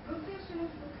 Brookfield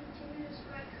students will continue to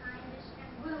spread kindness and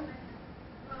will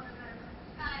grow the better.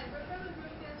 Hi, we're from the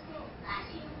Brookfield School.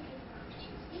 Last year we gave from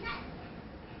Tuesday night.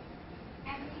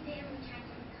 Every day we try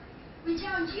to be kind. We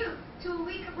challenge you to a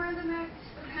week of random acts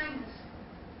of kindness.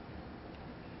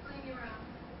 Clean your room.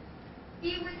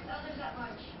 Be with others at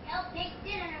lunch. Help make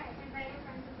dinner. Invite your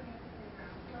friends to play in the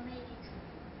room. Don't make it too.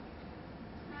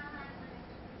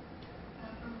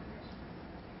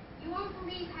 You won't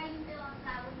believe how you feel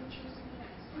inside when you choose to be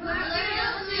nice.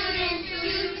 Brookfield students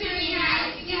choose to be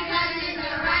nice because it's the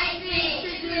right thing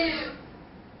to do.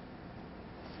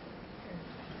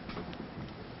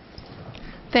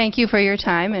 Thank you for your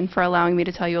time and for allowing me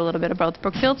to tell you a little bit about the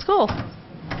Brookfield School.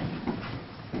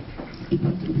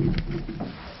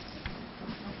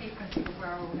 Okay, Principal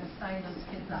Brower, we're going to sign those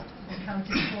kids up. We're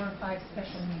counting 4 or 5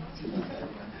 special needs.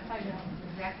 I know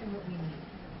exactly what we need.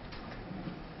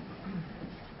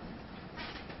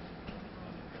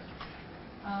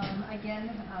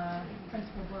 Again,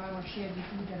 Principal Brower shared with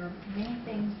you there are many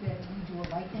things that we do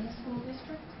alike in the school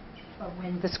district. But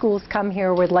when the schools come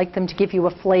here, we'd like them to give you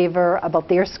a flavor about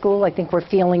their school. I think we're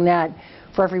feeling that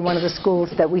for every one of the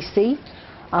schools that we see.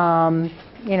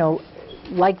 You know,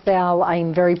 like Val,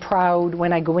 I'm very proud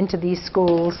when I go into these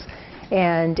schools,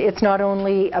 and it's not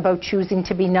only about choosing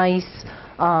to be nice,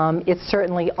 it's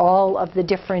certainly all of the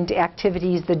different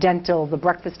activities, the dental, the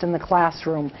breakfast in the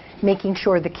classroom, making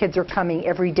sure the kids are coming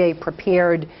every day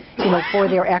prepared, you know, for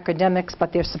their academics,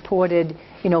 but they're supported,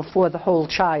 you know, for the whole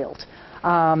child.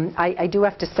 I do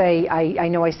have to say, I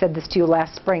know I said this to you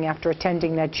last spring after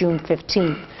attending that June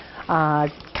 15th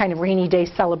kind of rainy day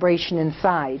celebration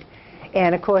inside.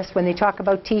 And of course, when they talk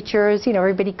about teachers, you know,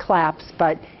 everybody claps,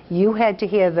 but you had to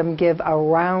hear them give a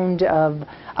round of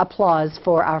applause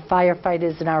for our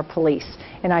firefighters and our police.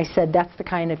 And I said, that's the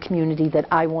kind of community that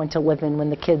I want to live in, when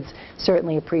the kids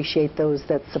certainly appreciate those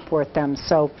that support them.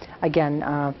 So again,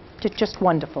 just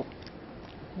wonderful.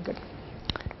 Good.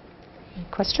 Any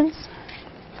questions?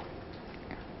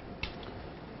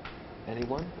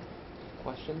 Anyone?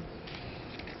 Questions?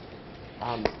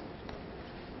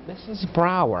 Mrs.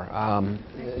 Brower,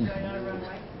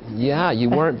 yeah, you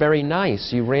weren't very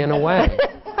nice. You ran away.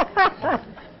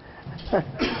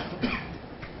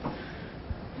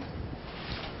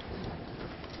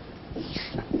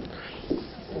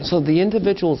 So the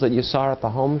individuals that you saw at the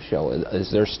home show,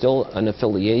 is there still an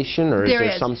affiliation, or is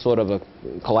there some sort of a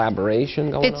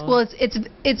collaboration going on? Well,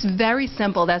 it's very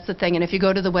simple. That's the thing. And if you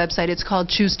go to the website, it's called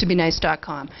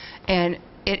ChooseToBeNice.com, and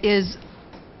it is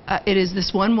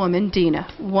this one woman, Dina,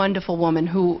 wonderful woman,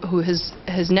 who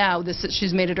has now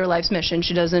she's made it her life's mission.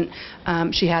 She doesn't.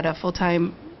 She had a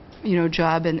full-time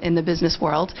job in the business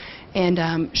world,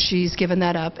 and she's given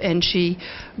that up, and she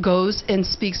goes and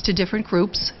speaks to different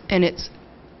groups, and it's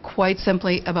quite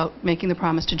simply about making the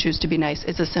promise to choose to be nice.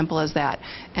 It's as simple as that.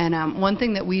 And one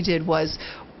thing that we did was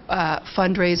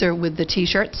fundraiser with the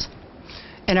T-shirts.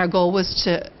 And our goal was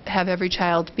to have every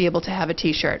child be able to have a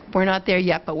T-shirt. We're not there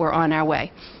yet, but we're on our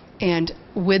way. And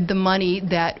with the money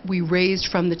that we raised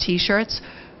from the T-shirts,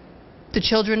 the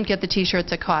children get the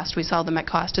T-shirts at cost. We sell them at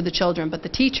cost to the children, but the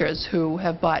teachers, who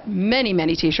have bought many,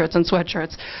 many T-shirts and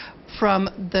sweatshirts, from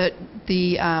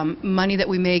the money that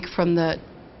we make from the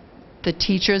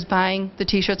teachers buying the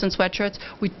T-shirts and sweatshirts,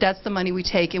 that's the money we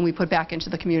take and we put back into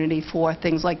the community for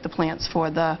things like the plants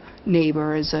for the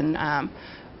neighbors and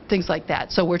things like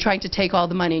that. So we're trying to take all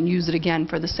the money and use it again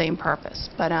for the same purpose.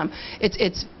 But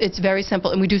it's very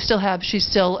simple, and we do still have. She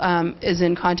still is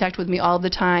in contact with me all the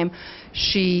time.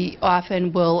 She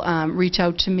often will reach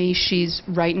out to me. She's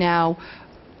right now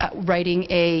writing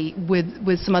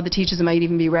with some other teachers that might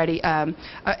even be ready an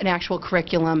actual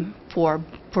curriculum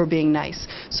for being nice.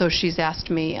 So she's asked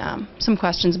me some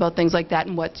questions about things like that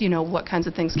and what kinds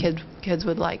of things kids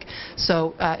would like.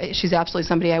 So she's absolutely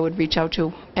somebody I would reach out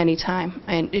to anytime,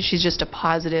 and she's just a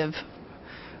positive,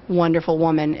 wonderful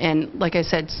woman, and like I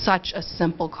said, such a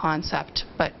simple concept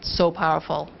but so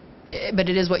powerful. But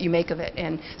it is what you make of it,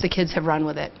 and the kids have run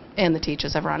with it and the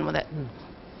teachers have run with it.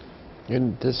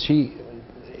 And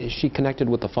is she connected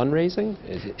with the fundraising?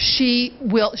 She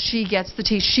gets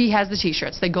she has the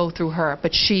T-shirts. They go through her,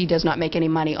 but she does not make any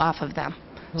money off of them.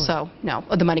 Oh. So no,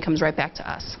 the money comes right back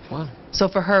to us. Wow. So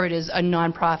for her, it is a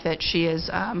nonprofit. She is,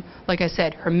 like I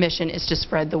said, her mission is to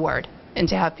spread the word and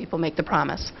to have people make the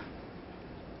promise.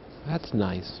 That's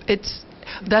nice.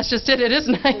 That's just it. It is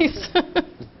nice.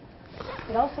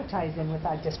 It also ties in with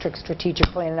our district strategic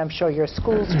plan, and I'm sure your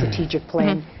school's strategic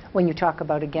plan, when you talk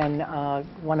about, again,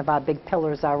 one of our big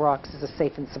pillars, our rocks, is a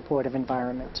safe and supportive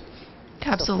environment.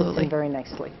 Absolutely. So it fits in very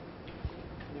nicely.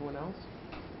 Anyone else?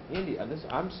 Andy,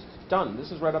 I'm stunned.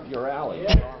 This is right up your alley.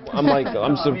 Yeah. I'm like,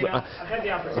 I've had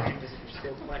the opportunity to teach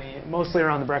schools plenty, mostly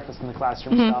around the breakfast in the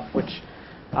classroom stuff, which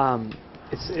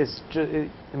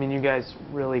you guys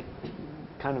really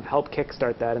kind of helped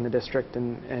kickstart that in the district,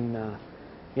 and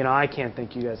I can't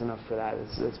thank you guys enough for that.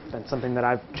 It's been something that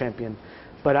I've championed.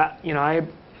 But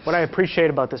what I appreciate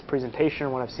about this presentation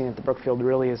and what I've seen at the Brookfield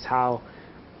really is how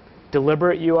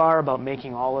deliberate you are about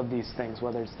making all of these things,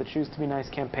 whether it's the Choose to Be Nice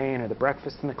campaign or the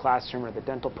breakfast in the classroom or the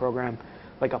dental program,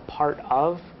 like a part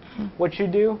of what you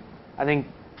do. I think,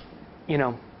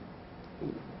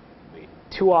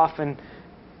 too often,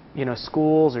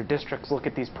 schools or districts look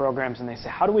at these programs and they say,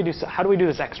 how do we do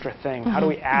this extra thing? How do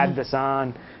we add this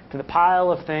on to the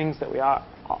pile of things that we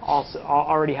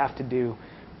already have to do?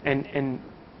 And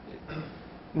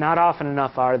not often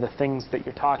enough are the things that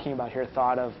you're talking about here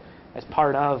thought of as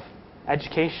part of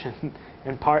education.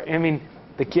 And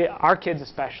our kids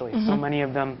especially, so many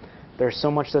of them, there's so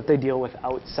much that they deal with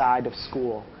outside of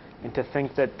school. And to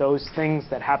think that those things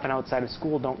that happen outside of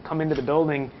school don't come into the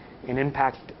building and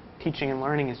impact teaching and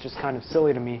learning is just kind of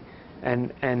silly to me.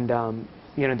 And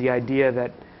the idea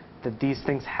that these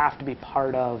things have to be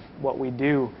part of what we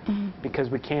do because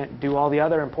we can't do all the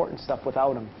other important stuff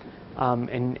without them.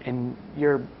 And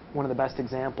you're one of the best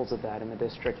examples of that in the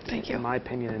district, in my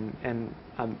opinion. And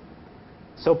I'm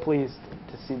so pleased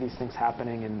to see these things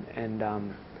happening. And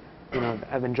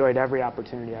I've enjoyed every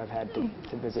opportunity I've had to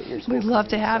visit your school. We'd love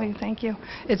to have you. Thank you.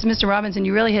 It's Mr. Robinson.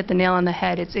 You really hit the nail on the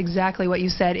head. It's exactly what you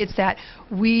said. It's that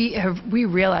we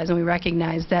realize and we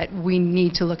recognize that we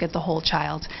need to look at the whole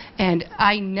child. And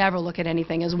I never look at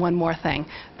anything as one more thing.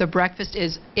 The breakfast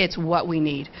it's what we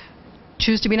need.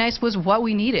 Choose to Be Nice was what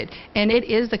we needed. And it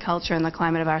is the culture and the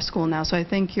climate of our school now. So I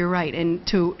think you're right. And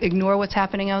to ignore what's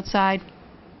happening outside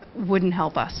wouldn't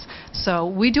help us. So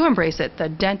we do embrace it. The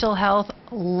dental health,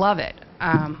 love it.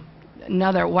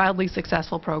 Another wildly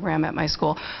successful program at my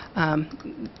school.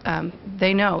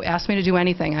 They know, ask me to do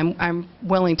anything. I'm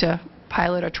willing to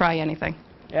pilot or try anything.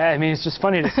 Yeah, it's just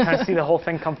funny to kind of see the whole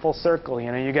thing come full circle.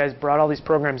 You guys brought all these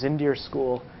programs into your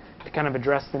school to kind of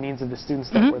address the needs of the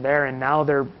students that were there, and now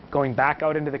they're going back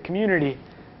out into the community.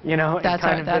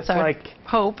 That's our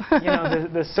hope.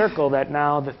 The circle that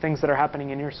now the things that are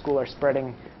happening in your school are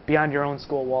spreading beyond your own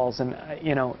school walls, and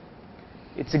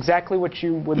it's exactly what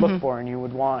you would look for and you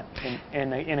would want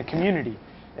in a community,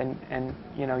 and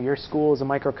your school is a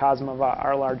microcosm of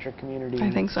our larger community.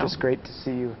 I think so. It's just great to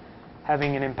see you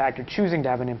having an impact or choosing to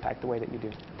have an impact the way that you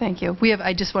do. Thank you.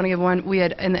 I just want to give one. We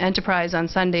had in the Enterprise on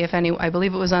Sunday, I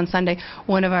believe it was on Sunday,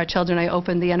 one of our children, I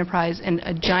opened the Enterprise and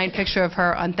a giant picture of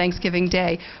her on Thanksgiving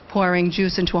Day pouring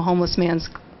juice into a homeless man's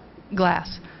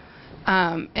glass.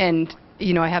 And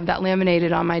you know, I have that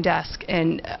laminated on my desk,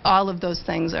 and all of those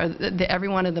things are, every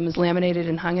one of them is laminated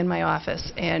and hung in my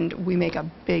office, and we make a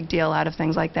big deal out of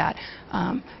things like that.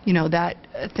 You know, that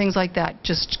things like that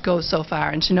just go so far,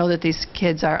 and to know that these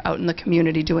kids are out in the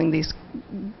community doing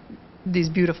these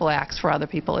beautiful acts for other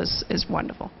people is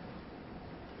wonderful.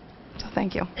 So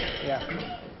thank you.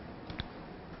 Yeah.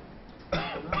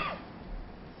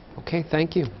 Okay,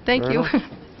 thank you. Thank very you. much.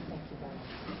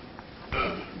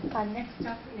 Next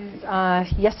up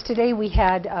is, yesterday we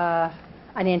had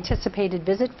an anticipated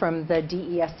visit from the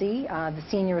DESE. The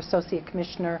Senior Associate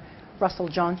Commissioner Russell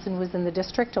Johnson was in the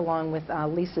district, along with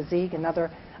Lisa Zieg,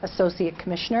 another Associate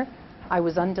Commissioner. I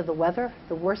was under the weather,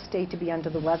 the worst day to be under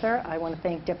the weather. I want to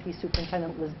thank Deputy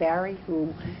Superintendent Liz Barry,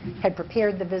 who had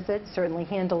prepared the visit, certainly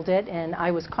handled it, and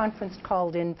I was conference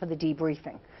called in for the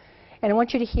debriefing. And I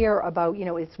want you to hear about, you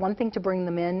know, it's one thing to bring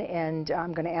them in, and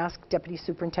I'm going to ask Deputy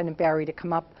Superintendent Barry to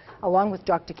come up along with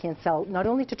Dr. Cancel, not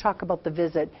only to talk about the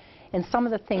visit and some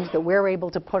of the things that we're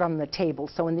able to put on the table.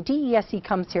 So when the DESE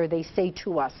comes here, they say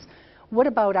to us, what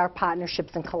about our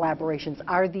partnerships and collaborations?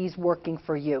 Are these working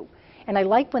for you? And I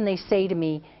like when they say to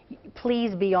me,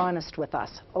 please be honest with us.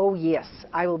 Oh yes,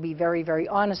 I will be very, very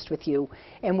honest with you.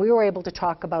 And we were able to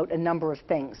talk about a number of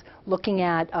things, looking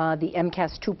at the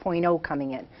MCAS 2.0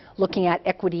 coming in, looking at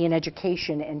equity in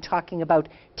education and talking about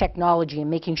technology and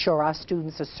making sure our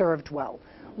students are served well,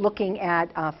 looking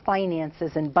at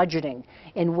finances and budgeting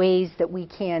in ways that we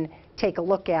can take a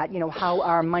look at, you know, how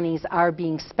our monies are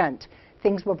being spent.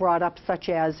 Things were brought up such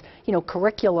as, you know,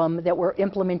 curriculum that we're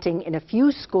implementing in a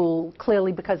few schools,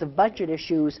 clearly because of budget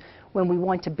issues, when we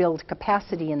want to build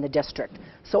capacity in the district.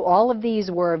 So all of these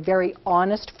were very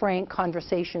honest, frank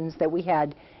conversations that we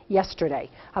had yesterday.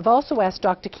 I've also asked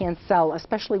Dr. Cancel,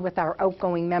 especially with our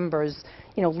outgoing members,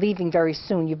 you know, leaving very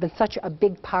soon. You've been such a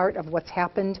big part of what's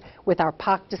happened with our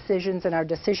POC decisions and our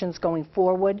decisions going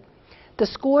forward. The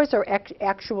scores are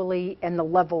actually, and the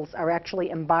levels are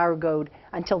actually embargoed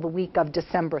until the week of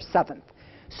December 7th.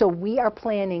 So we are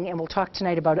planning, and we'll talk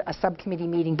tonight about a subcommittee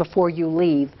meeting before you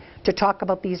leave, to talk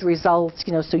about these results,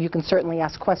 you know, so you can certainly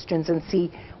ask questions and see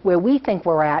where we think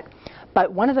we're at.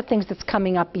 But one of the things that's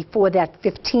coming up before that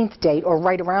 15th date, or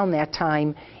right around that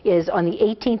time, is on the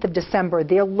 18th of December,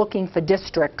 they're looking for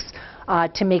districts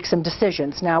to make some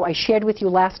decisions. Now, I shared with you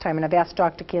last time, and I've asked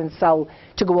Dr. Cancel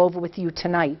to go over with you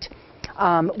tonight.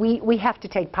 We have to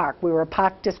take park. We were a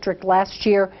park district last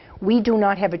year. We do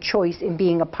not have a choice in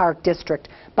being a park district,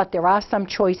 but there are some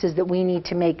choices that we need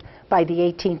to make by the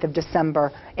 18th of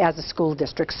December as a school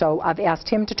district. So I've asked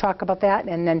him to talk about that,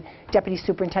 and then Deputy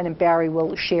Superintendent Barry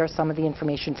will share some of the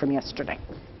information from yesterday.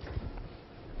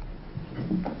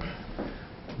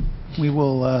 We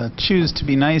will choose to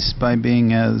be nice by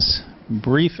being as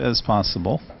brief as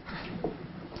possible.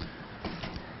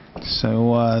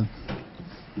 So,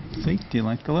 see, do you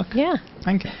like the look? Yeah.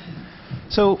 Thank you.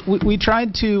 So we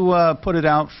tried to put it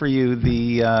out for you,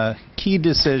 the key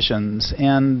decisions,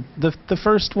 and the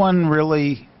first one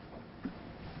really,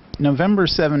 November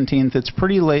 17th, it's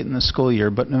pretty late in the school year,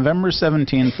 but November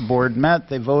 17th the board met,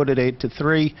 they voted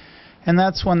 8-3, and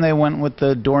that's when they went with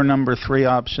the door number 3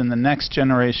 option, the next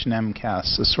generation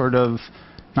MCAS, a sort of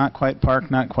not quite PARC,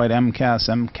 not quite MCAS,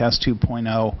 MCAS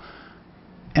 2.0.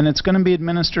 And it's going to be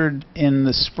administered in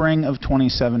the spring of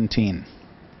 2017.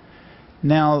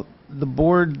 Now, the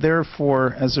board,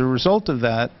 therefore, as a result of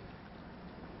that,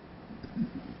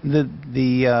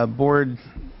 the board,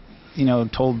 you know,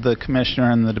 told the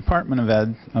commissioner and the Department of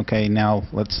Ed, okay, now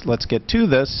let's get to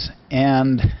this.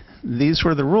 And these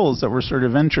were the rules that were sort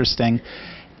of interesting.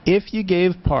 If you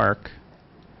gave PARC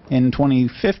in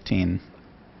 2015,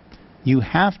 you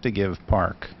have to give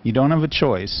PARC. You don't have a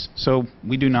choice. So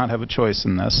we do not have a choice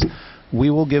in this. We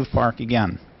will give PARC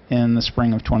again in the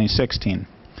spring of 2016.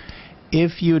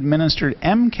 If you administered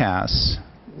MCAS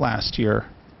last year,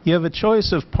 you have a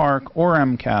choice of PARC or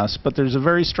MCAS, but there's a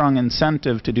very strong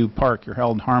incentive to do PARC. You're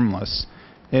held harmless.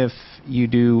 If you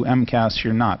do MCAS,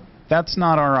 you're not. That's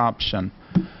not our option.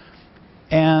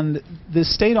 And the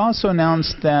state also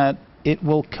announced that it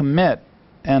will commit,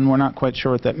 and we're not quite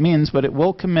sure what that means, but it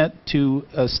will commit to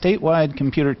a statewide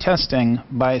computer testing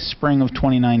by spring of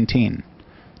 2019.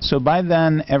 So by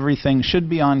then, everything should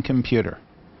be on computer.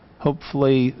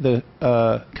 Hopefully, the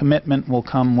commitment will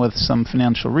come with some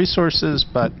financial resources,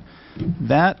 but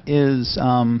that is,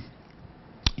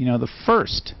 you know, the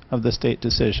first of the state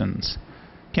decisions.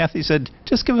 Kathy said,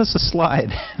 just give us a slide.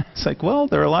 It's like, well,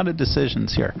 there are a lot of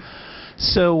decisions here.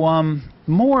 So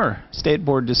more state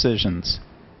board decisions.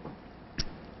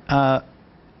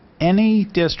 Any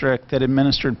district that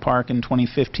administered PARC in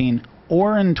 2015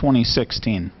 or in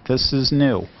 2016, this is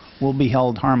new, will be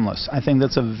held harmless. I think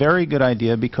that's a very good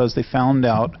idea because they found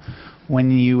out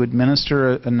when you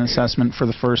administer an assessment for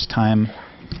the first time,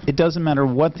 it doesn't matter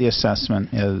what the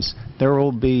assessment is, there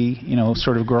will be,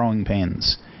 sort of growing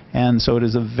pains. And so it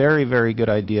is a very, very good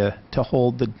idea to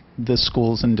hold the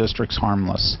schools and districts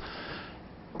harmless.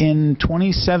 In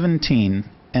 2017,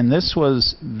 and this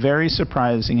was very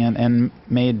surprising and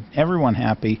made everyone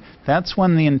happy, that's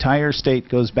when the entire state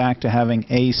goes back to having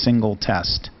a single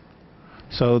test.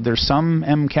 So there's some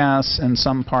MCAS and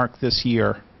some PARC this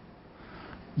year,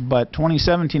 but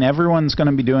 2017, everyone's going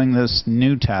to be doing this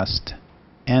new test,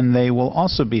 and they will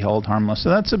also be held harmless. So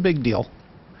that's a big deal.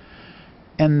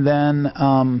 And then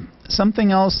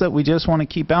something else that we just want to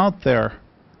keep out there,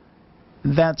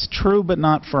 that's true but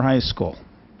not for high school.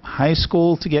 High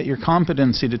school, to get your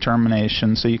competency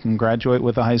determination so you can graduate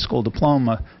with a high school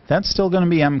diploma, that's still going to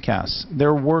be MCAS.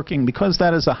 They're working, because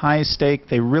that is a high stake,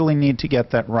 they really need to get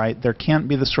that right. There can't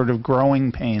be the sort of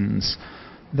growing pains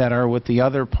that are with the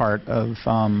other part of,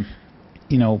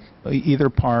 either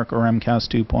PARC or MCAS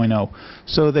 2.0.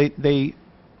 So they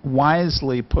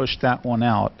wisely pushed that one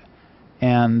out.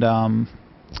 And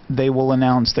they will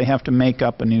announce, they have to make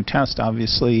up a new test,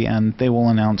 obviously, and they will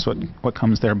announce what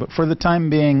comes there. But for the time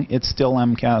being, it's still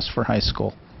MCAS for high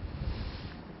school.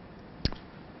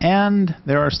 And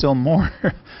there are still more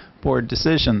board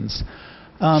decisions.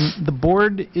 The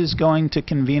board is going to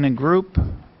convene a group,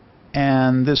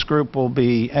 and this group will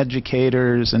be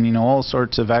educators and all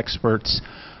sorts of experts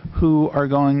who are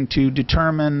going to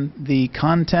determine the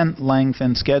content, length,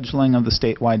 and scheduling of the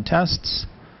statewide tests,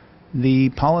 the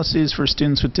policies for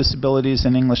students with disabilities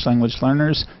and English language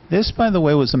learners. This, by the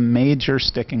way, was a major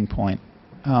sticking point.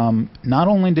 Not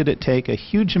only did it take a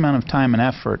huge amount of time and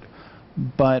effort,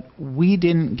 but we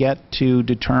didn't get to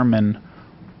determine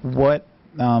what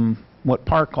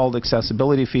PARC called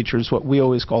accessibility features, what we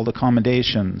always called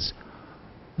accommodations.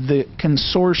 The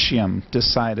consortium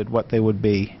decided what they would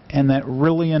be, and that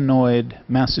really annoyed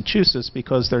Massachusetts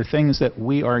because they're things that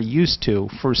we are used to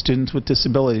for students with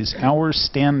disabilities. Our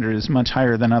standard is much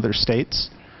higher than other states.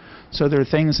 So there are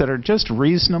things that are just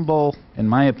reasonable, in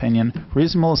my opinion,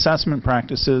 reasonable assessment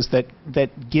practices that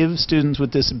give students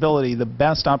with disability the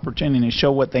best opportunity to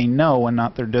show what they know and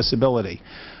not their disability.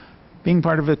 Being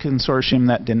part of a consortium,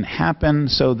 that didn't happen,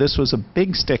 so this was a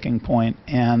big sticking point,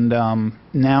 and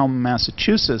now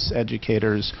Massachusetts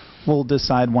educators will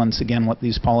decide once again what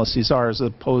these policies are as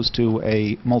opposed to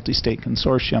a multi-state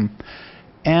consortium.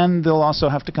 And they'll also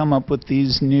have to come up with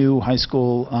these new high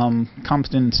school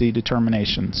competency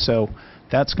determinations, so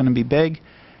that's going to be big.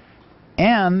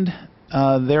 And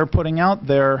they're putting out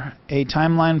there a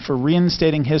timeline for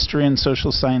reinstating history and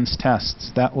social science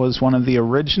tests. That was one of the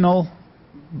original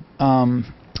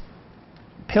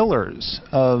pillars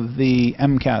of the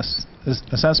MCAS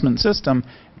assessment system,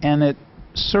 and it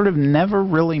sort of never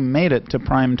really made it to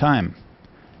prime time.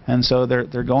 And so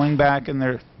they're going back and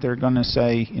they're going to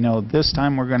say, this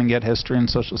time we're going to get history and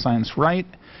social science right.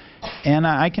 And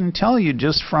I can tell you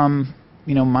just from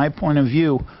my point of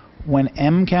view, when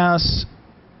MCAS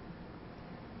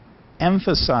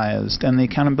emphasized and the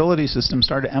accountability system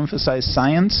started to emphasize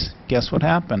science, guess what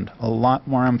happened? A lot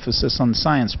more emphasis on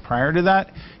science. Prior to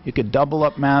that, you could double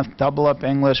up math, double up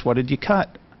English. What did you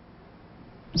cut?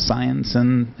 Science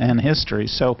and history.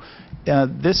 So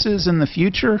this is in the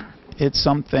future. It's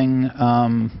something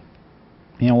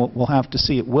we'll have to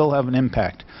see. It will have an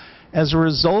impact. As a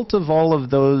result of all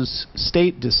of those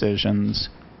state decisions,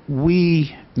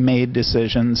 we made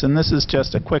decisions, and this is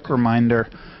just a quick reminder.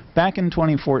 Back in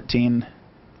 2014,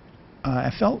 I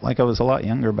felt like I was a lot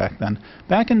younger back then.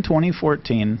 Back in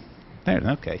 2014,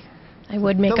 okay. I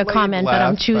would make a comment, but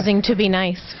I'm choosing to be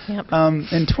nice. Yep.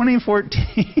 In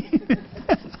 2014,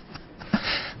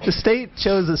 the state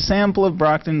chose a sample of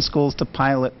Brockton schools to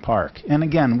pilot PARC. And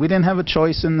again, we didn't have a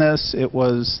choice in this. It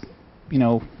was,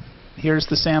 here's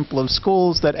the sample of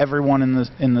schools that everyone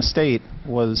in the state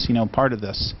was, part of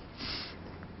this.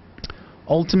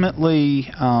 Ultimately,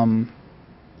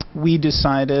 we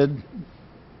decided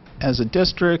as a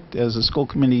district, as a school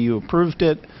committee, you approved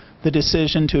it. The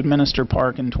decision to administer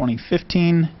PARC in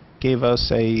 2015 gave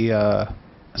us a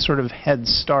sort of head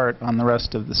start on the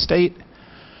rest of the state.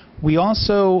 We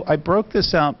also, I broke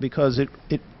this out because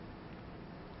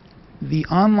the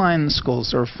online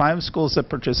schools, there are 5 schools that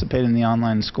participate in the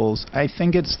online schools. I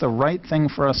think it's the right thing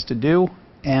for us to do,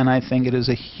 and I think it is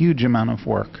a huge amount of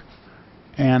work.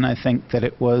 And I think that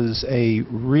it was a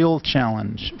real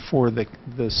challenge for the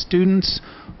students.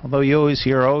 Although you always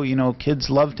hear, kids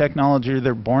love technology,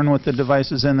 they're born with the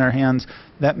devices in their hands.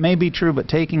 That may be true, but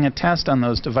taking a test on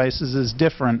those devices is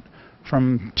different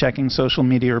from checking social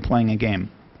media or playing a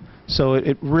game. So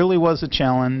it really was a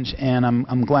challenge, and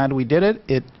I'm glad we did it.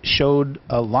 It showed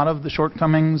a lot of the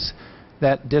shortcomings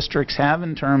that districts have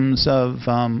in terms of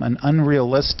an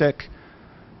unrealistic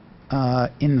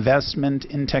investment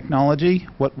in technology.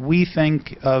 What we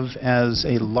think of as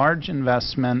a large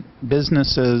investment,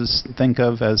 businesses think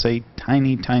of as a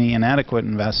tiny, tiny inadequate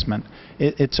investment.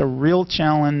 It's a real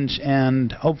challenge,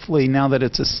 and hopefully now that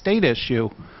it's a state issue,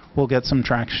 we'll get some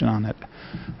traction on it.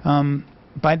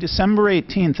 By December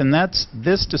 18th, and that's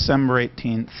this December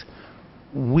 18th,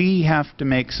 we have to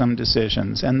make some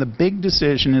decisions. And the big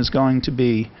decision is going to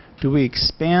be, do we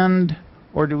expand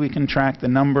or do we contract the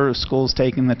number of schools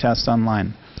taking the test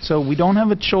online? So we don't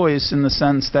have a choice in the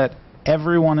sense that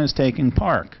everyone is taking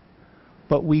PARCC.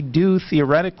 But we do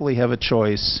theoretically have a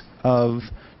choice of,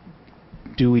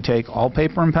 do we take all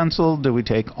paper and pencil? Do we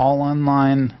take all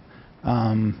online?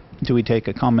 Do we take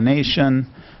a combination?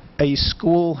 A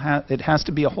school, it has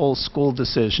to be a whole school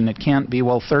decision. It can't be,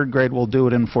 well, third grade will do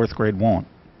it and fourth grade won't.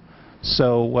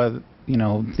 So, you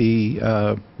know,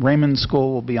 the Raymond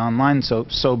School will be online,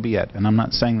 so be it. And I'm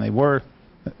not saying they were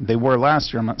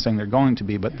last year. I'm not saying they're going to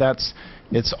be, but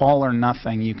it's all or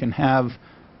nothing. You can have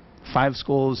 5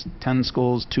 schools, 10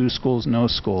 schools, 2 schools, no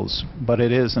schools, but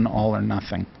it is an all or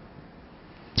nothing.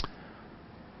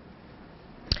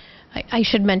 I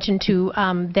should mention too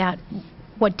that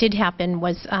what did happen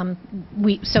was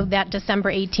so that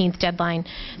December 18th deadline,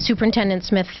 Superintendent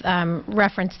Smith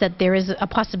referenced that there is a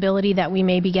possibility that we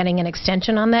may be getting an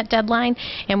extension on that deadline,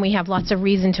 and we have lots of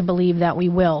reason to believe that we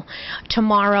will.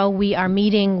 Tomorrow we are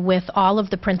meeting with all of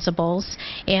the principals,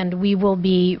 and we will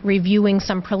be reviewing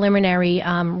some preliminary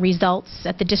results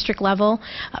at the district level.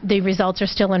 The results are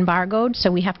still embargoed,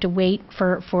 so we have to wait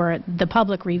for the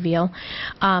public reveal.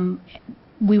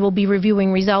 We will be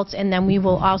reviewing results, and then we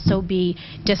will also be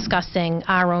discussing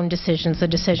our own decisions, the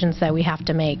decisions that we have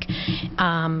to make.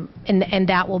 And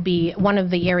that will be one of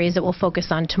the areas that we'll focus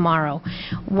on tomorrow.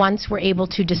 Once we're able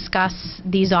to discuss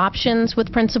these options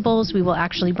with principals, we will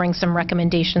actually bring some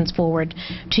recommendations forward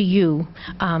to you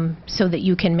so that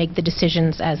you can make the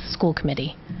decisions as a school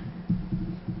committee.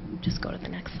 Just go to the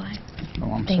next slide.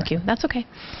 Oh, Thank you. That's okay.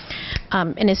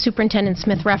 And as Superintendent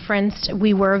Smith referenced,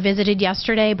 we were visited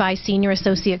yesterday by Senior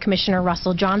Associate Commissioner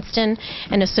Russell Johnston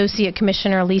and Associate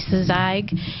Commissioner Lisa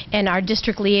Zeig, and our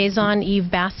district liaison, Eve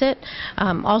Bassett,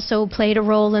 also played a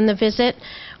role in the visit.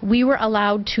 We were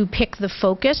allowed to pick the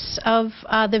focus of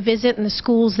the visit and the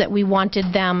schools that we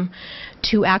wanted them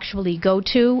to actually go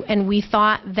to, and we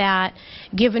thought that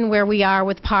given where we are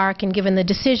with PARCC and given the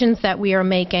decisions that we are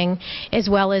making, as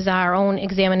well as our own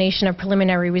examination of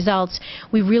preliminary results,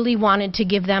 we really wanted to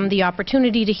give them the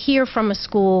opportunity to hear from a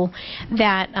school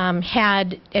that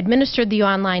had administered the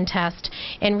online test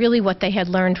and really what they had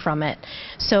learned from it.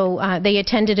 So they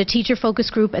attended a teacher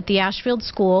focus group at the Ashfield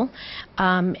School,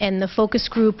 and the focus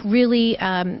group really,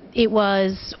 it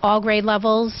was all grade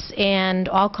levels and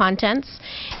all contents,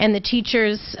 and the teachers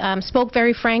spoke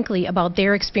very frankly about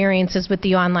their experiences with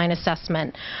the online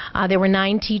assessment. There were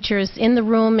 9 teachers in the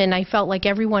room, and I felt like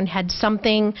everyone had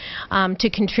something to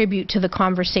contribute to the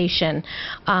conversation.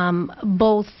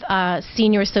 Both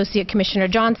Senior Associate Commissioner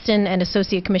Johnston and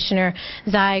Associate Commissioner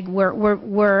Zeig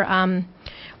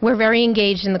were very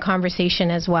engaged in the conversation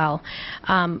as well.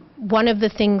 One of the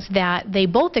things that they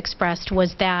both expressed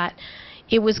was that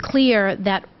it was clear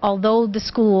that although the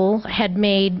school had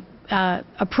made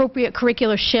appropriate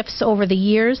curricular shifts over the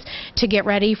years to get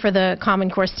ready for the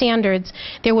Common Core standards,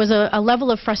 there was a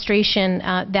level of frustration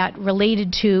that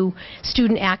related to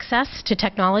student access to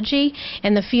technology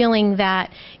and the feeling that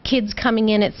kids coming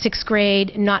in at 6th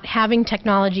grade not having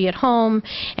technology at home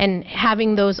and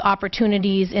having those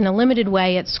opportunities in a limited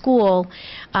way at school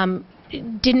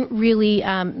didn't really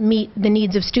meet the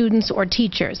needs of students or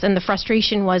teachers. And the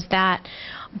frustration was that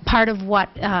part of what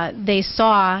they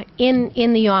saw in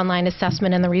the online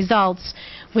assessment and the results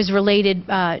was related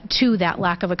to that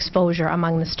lack of exposure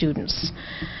among the students.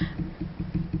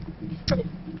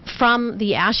 From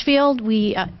the Ashfield,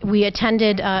 we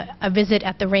attended a visit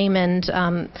at the Raymond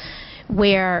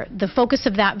where the focus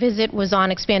of that visit was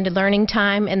on expanded learning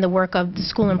time and the work of the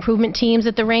school improvement teams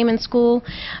at the Raymond School.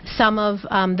 Some of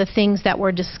the things that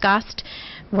were discussed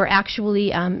were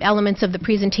actually elements of the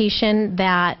presentation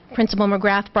that Principal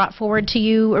McGrath brought forward to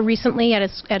you recently at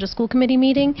a school committee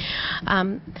meeting.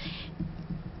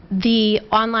 The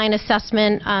online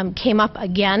assessment came up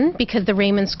again because the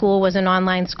Raymond School was an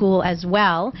online school as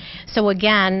well. So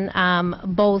again,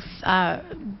 both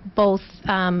both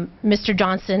Mr.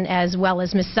 Johnson as well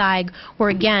as Ms. Zeig were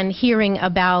again hearing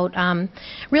about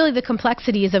really the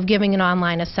complexities of giving an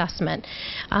online assessment.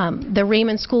 The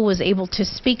Raymond School was able to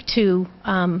speak to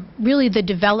really the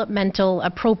developmental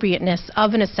appropriateness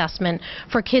of an assessment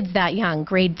for kids that young,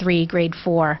 grade 3, grade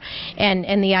 4,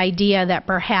 and the idea that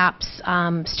perhaps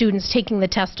students taking the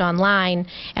test online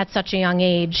at such a young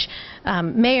age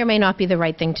may or may not be the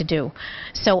right thing to do.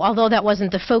 So although that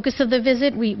wasn't the focus of the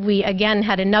visit, we again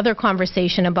had another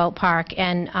conversation about Park,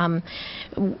 and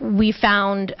we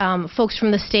found folks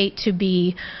from the state to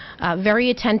be very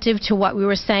attentive to what we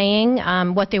were saying,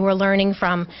 what they were learning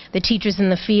from the teachers in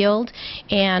the field,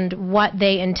 and what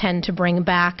they intend to bring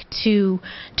back to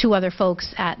other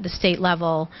folks at the state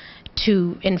level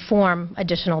to inform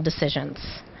additional decisions.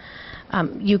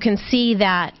 You can see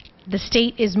that the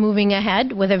state is moving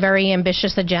ahead with a very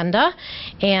ambitious agenda,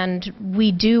 and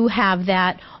we do have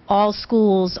that all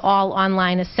schools, all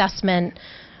online assessment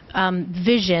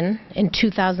vision in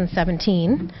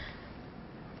 2017.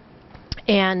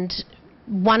 And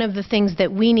one of the things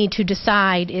that we need to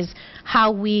decide is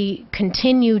how we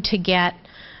continue to get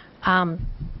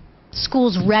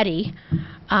schools ready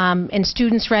and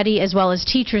students ready as well as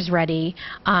teachers ready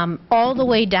all the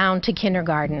way down to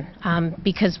kindergarten,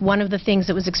 because one of the things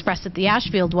that was expressed at the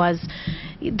Ashfield was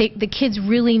the kids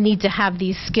really need to have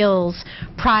these skills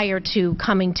prior to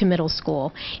coming to middle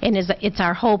school, and it's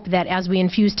our hope that as we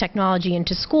infuse technology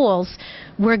into schools,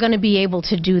 we're going to be able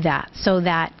to do that so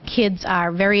that kids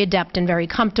are very adept and very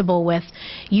comfortable with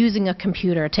using a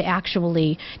computer to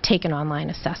actually take an online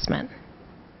assessment.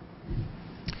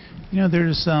 You know,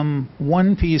 there's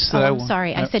one piece that I'm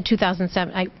sorry, I said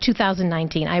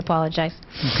 2019. I apologize.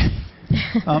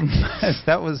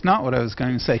 That was not what I was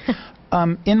going to say.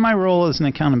 In my role as an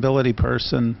accountability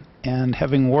person, and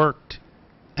having worked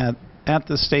at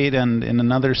the state and in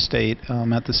another state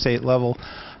at the state level,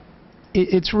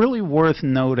 it's really worth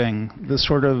noting the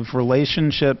sort of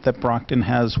relationship that Brockton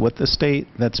has with the state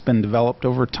that's been developed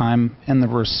over time, and the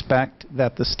respect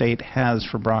that the state has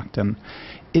for Brockton.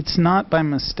 It's not by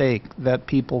mistake that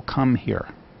people come here.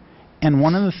 And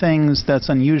one of the things that's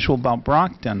unusual about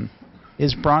Brockton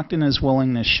is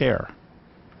willing to share.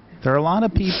 There are a lot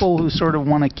of people who sort of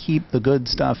want to keep the good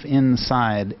stuff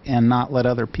inside and not let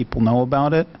other people know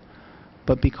about it.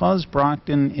 But because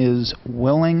Brockton is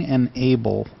willing and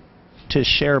able to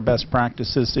share best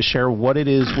practices, to share what it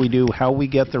is we do, how we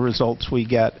get the results we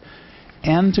get,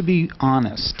 and to be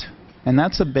honest. And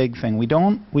that's a big thing. We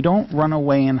don't run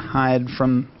away and hide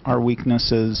from our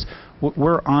weaknesses.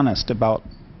 We're honest about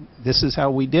this is how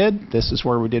we did, this is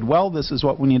where we did well, this is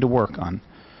what we need to work on.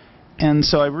 And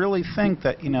so I really think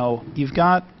that, you know, you've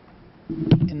got,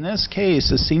 in this case,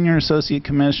 a Senior Associate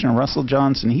Commissioner, Russell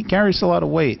Johnson. He carries a lot of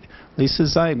weight. Lisa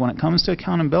Zeig, when it comes to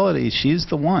accountability, she's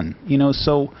the one. You know,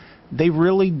 so they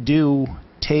really do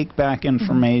take back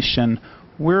information.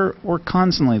 We're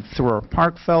constantly, through our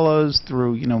Park Fellows,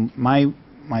 through, you know, my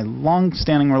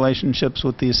long-standing relationships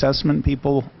with the assessment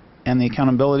people and the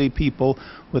accountability people,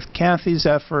 with Kathy's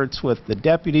efforts, with the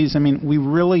deputies. I mean, we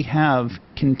really have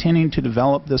continued to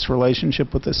develop this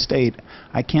relationship with the state.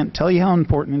 I can't tell you how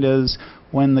important it is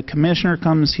when the commissioner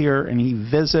comes here and he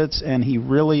visits and he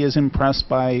really is impressed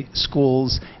by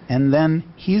schools, and then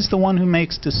he's the one who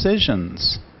makes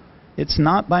decisions. It's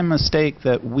not by mistake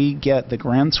that we get the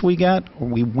grants we get, or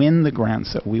we win the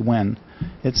grants that we win.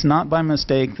 It's not by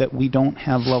mistake that we don't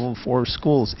have level 4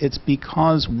 schools. It's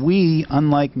because we,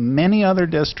 unlike many other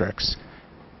districts,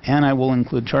 and I will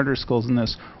include charter schools in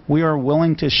this, we are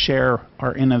willing to share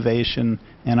our innovation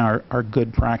and our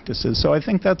good practices. So I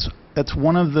think that's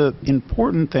one of the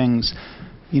important things,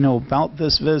 you know, about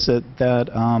this visit that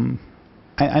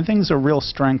I think is a real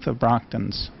strength of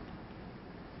Brockton's.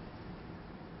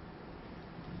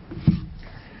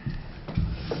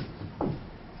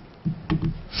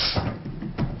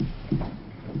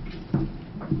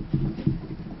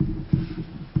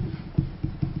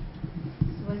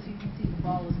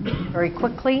 Very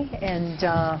quickly, and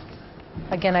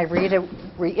again, I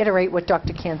reiterate what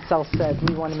Dr. Cancel said.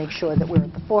 We want to make sure that we're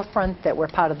at the forefront, that we're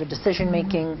part of the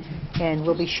decision-making, and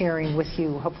we'll be sharing with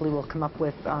you. Hopefully we'll come up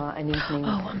with an evening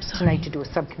tonight to do a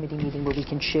subcommittee meeting where we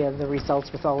can share the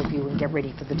results with all of you and get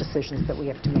ready for the decisions that we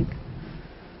have to make.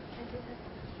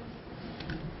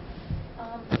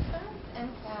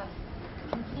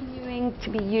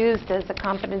 To be used as a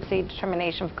competency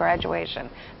determination for graduation.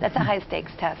 That's a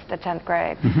high-stakes test at 10th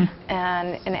grade,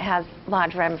 and it has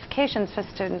large ramifications for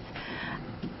students.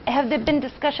 Have there been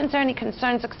discussions or any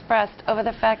concerns expressed over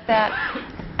the fact that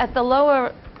at the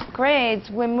lower grades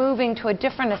we're moving to a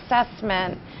different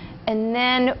assessment, and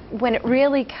then when it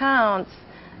really counts,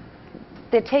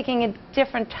 they're taking a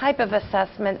different type of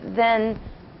assessment than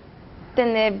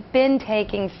they've been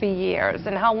taking for years,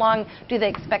 and how long do they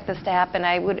expect this to happen?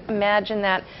 I would imagine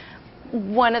that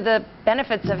one of the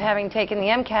benefits of having taken the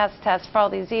MCAS test for all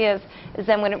these years is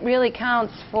then when it really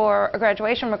counts for a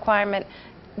graduation requirement,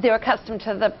 they're accustomed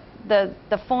to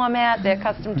the format, they're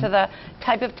accustomed to the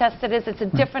type of test it is. It's a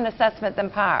different assessment than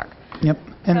PARC. Yep.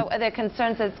 And so are there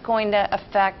concerns that it's going to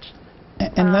affect?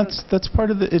 And that's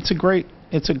part of the. It's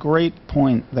a great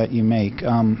point that you make.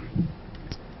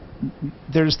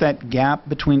 There's that gap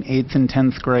between 8th and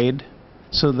 10th grade.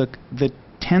 So the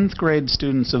 10th grade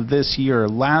students of this year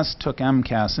last took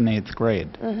MCAS in 8th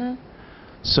grade.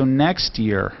 So next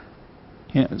year,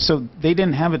 so they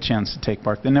didn't have a chance to take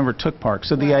PARC. They never took PARC.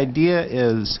 So the idea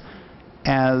is,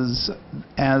 as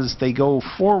they go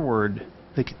forward,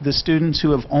 the students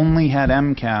who have only had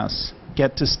MCAS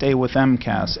get to stay with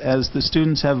MCAS. As the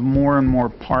students have more and more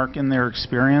PARC in their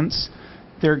experience,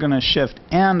 they're going to shift.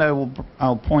 And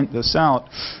I'll point this out.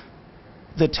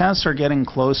 The tests are getting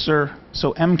closer,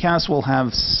 so MCAS will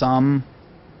have some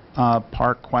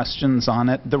PARC questions on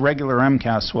it. The regular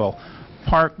MCAS will.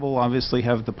 PARC will obviously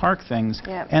have the PARC things.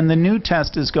 And the new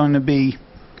test is going to be,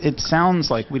 it sounds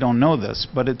like, we don't know this,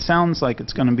 but it sounds like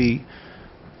it's going to be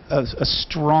a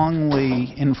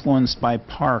strongly influenced by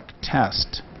PARC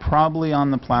test, probably on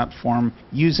the platform,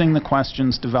 using the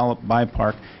questions developed by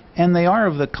PARC. And they are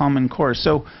of the Common Core.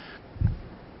 So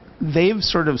they've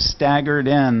sort of staggered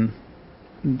in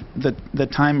the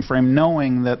time frame,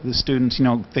 knowing that the students,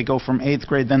 they go from 8th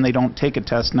grade, then they don't take a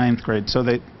test 9th grade. So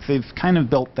they've kind of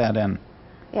built that in.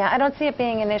 Yeah, I don't see it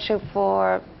being an issue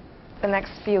for the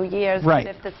next few years. Right.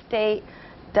 But if the state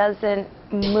doesn't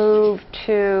move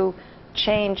to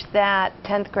change that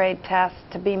 10th grade test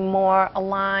to be more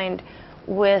aligned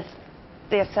with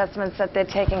the assessments that they're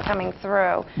taking coming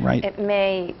through, it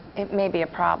may be a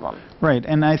problem. Right,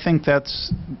 and I think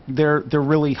they're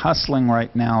really hustling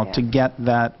right now to get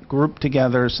that group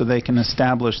together so they can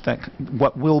establish that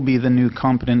what will be the new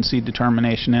competency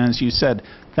determination. And as you said,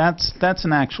 that's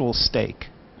an actual stake.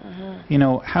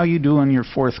 How you do in your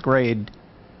 4th grade,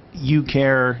 you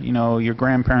care, your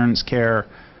grandparents care,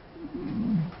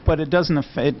 but it doesn't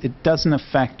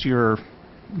affect your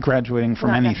graduating from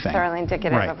anything. Not necessarily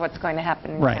indicative of what's going to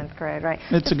happen in 10th grade, right?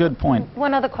 It's a good point.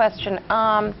 One other question.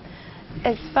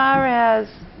 As far as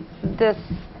this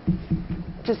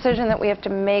decision that we have to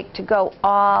make to go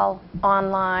all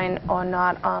online or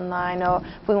not online, or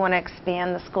if we want to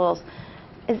expand the schools,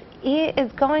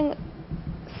 is going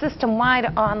system-wide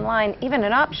online even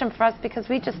an option for us, because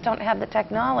we just don't have the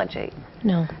technology?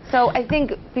 No. So I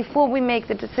think before we make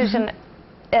the decision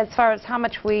as far as how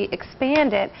much we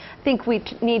expand it, I think we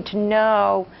need to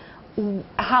know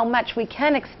how much we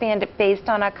can expand it based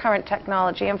on our current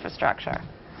technology infrastructure.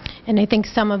 And I think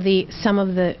some of the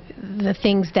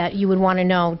things that you would want to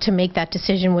know to make that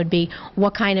decision would be,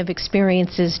 what kind of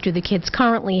experiences do the kids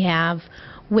currently have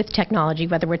with technology,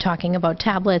 whether we're talking about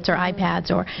tablets or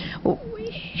iPads,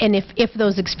 and if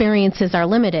those experiences are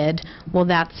limited, well,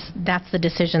 that's the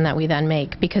decision that we then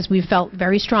make, because we felt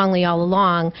very strongly all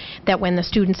along that when the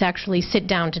students actually sit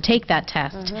down to take that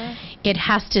test, it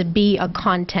has to be a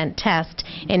content test,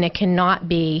 and it cannot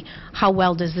be how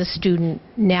well does this student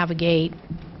navigate,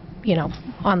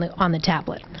 on the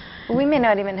tablet. We may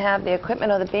not even have the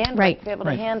equipment or the bandwidth to be able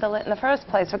to handle it in the first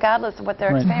place, regardless of what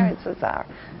their experiences are.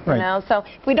 So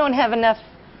if we don't have enough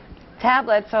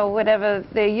tablets or whatever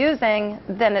they're using,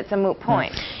 then it's a moot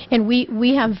point. And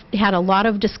we have had a lot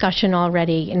of discussion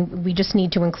already, and we just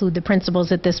need to include the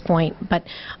principals at this point, but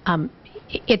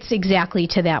it's exactly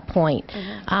to that point.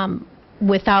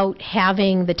 Without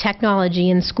having the technology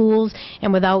in schools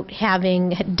and without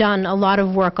having done a lot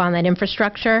of work on that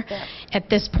infrastructure, at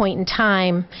this point in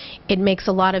time, it makes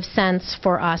a lot of sense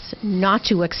for us not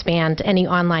to expand any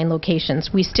online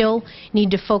locations. We still need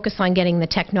to focus on getting the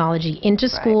technology into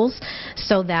schools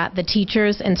so that the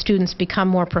teachers and students become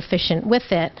more proficient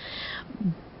with it.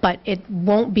 But it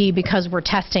won't be because we're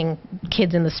testing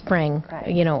kids in the spring,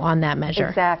 on that measure.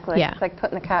 Exactly. Yeah. It's like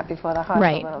putting the cart before the horse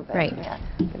a little bit. Yeah.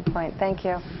 Good point. Thank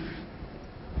you. A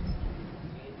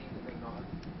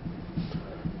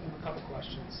couple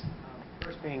questions.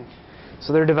 First being,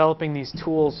 so they're developing these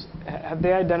tools. Have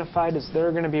they identified, is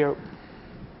there going to be a,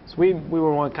 so we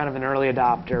were kind of an early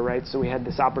adopter, right? So we had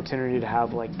this opportunity to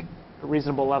have like a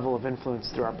reasonable level of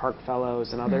influence through our PARC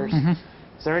fellows and others.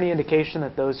 Is there any indication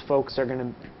that those folks are going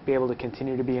to be able to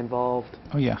continue to be involved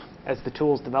as the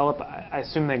tools develop? I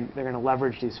assume they're going to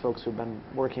leverage these folks who've been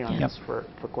working on this for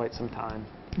quite some time.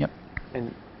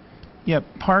 And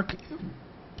PARC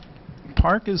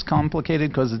is complicated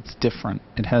because it's different.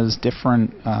 It has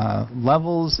different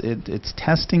levels. It's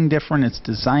testing different. It's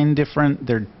designed different.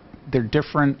 They're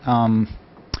different.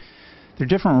 There are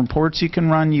different reports you can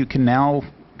run. You can now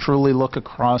truly look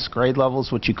across grade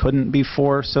levels, which you couldn't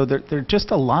before. So there are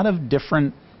just a lot of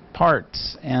different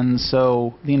parts. And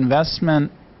so the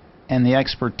investment and the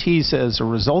expertise as a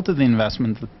result of the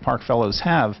investment that the Park Fellows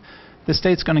have, the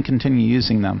state's going to continue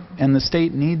using them. And the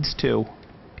state needs to,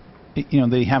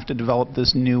 they have to develop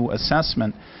this new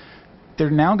assessment. There are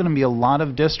now going to be a lot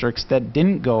of districts that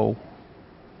didn't go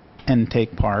and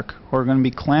take Park who are going to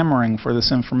be clamoring for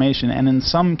this information. And in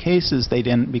some cases they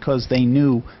didn't because they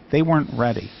knew they weren't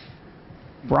ready.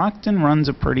 Brockton runs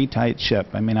a pretty tight ship.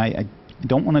 I mean, I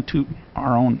don't want to toot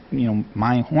our own,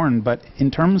 my horn, but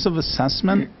in terms of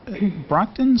assessment,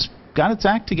 Brockton's got its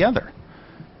act together.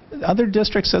 Other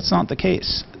districts, that's not the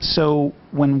case. So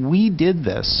when we did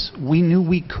this, we knew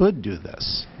we could do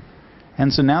this.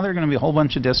 And so now there are going to be a whole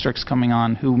bunch of districts coming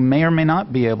on who may or may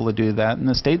not be able to do that, and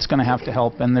the state's going to have to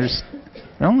help, and there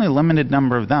are only a limited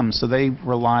number of them, so they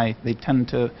tend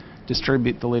to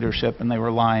distribute the leadership, and they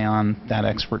rely on that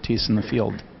expertise in the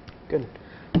field. Good.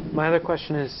 My other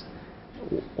question is,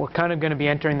 we're kind of going to be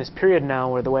entering this period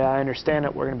now where, the way I understand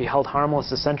it, we're going to be held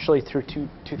harmless essentially through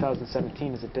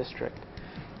 2017 as a district.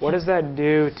 What does that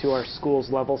do to our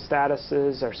schools' level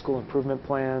statuses, our school improvement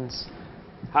plans?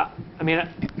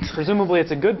 Presumably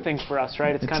it's a good thing for us,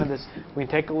 right? It's kind of this, we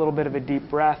can take a little bit of a deep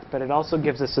breath, but it also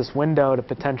gives us this window to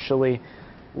potentially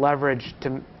leverage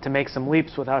to make some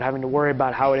leaps without having to worry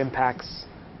about how it impacts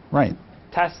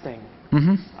testing.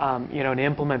 To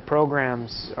implement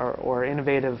programs or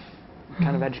innovative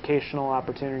kind of educational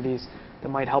opportunities that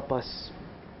might help us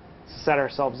set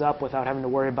ourselves up without having to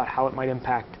worry about how it might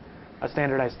impact a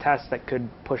standardized test that could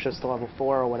push us to level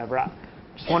 4 or whatever.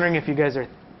 Just wondering if you guys are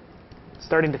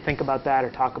starting to think about that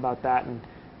or talk about that, and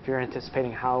if you're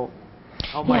anticipating how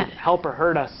it might help or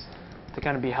hurt us to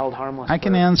kind of be held harmless. I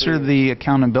can answer the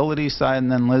accountability side,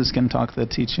 and then Liz can talk the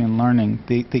teaching and learning.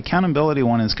 The accountability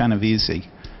one is kind of easy.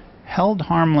 Held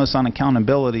harmless on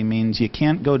accountability means you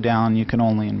can't go down, you can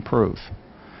only improve.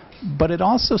 But it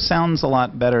also sounds a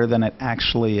lot better than it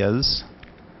actually is.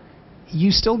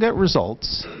 You still get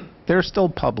results. They're still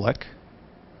public.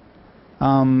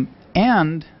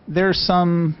 And there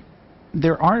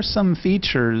are some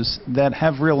features that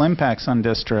have real impacts on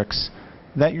districts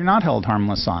that you're not held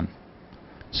harmless on.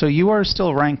 So you are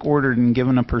still rank ordered and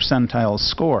given a percentile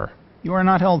score. You are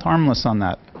not held harmless on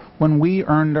that. When we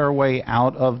earned our way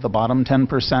out of the bottom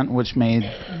 10%, which made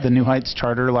the New Heights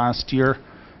Charter last year,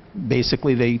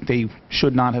 basically they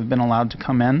should not have been allowed to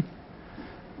come in,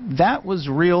 that was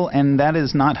real, and that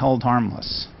is not held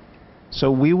harmless.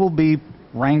 So we will be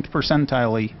ranked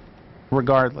percentile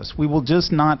regardless. We will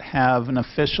just not have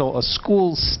a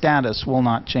school status will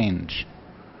not change.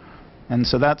 And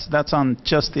so that's on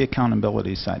just the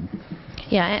accountability side.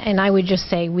 Yeah, and I would just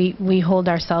say we hold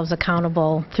ourselves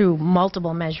accountable through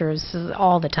multiple measures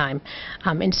all the time.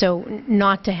 And so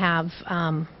not to have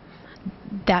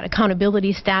that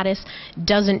accountability status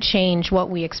doesn't change what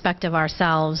we expect of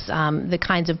ourselves, the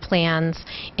kinds of plans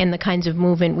and the kinds of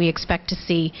movement we expect to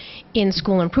see in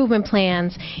school improvement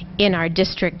plans, in our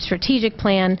district strategic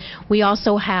plan. We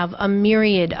also have a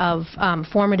myriad of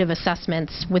formative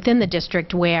assessments within the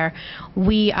district where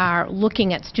we are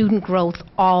looking at student growth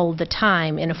all the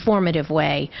time in a formative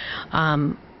way.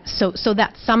 So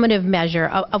that summative measure,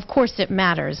 of course it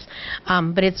matters,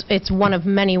 but it's one of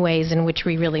many ways in which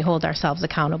we really hold ourselves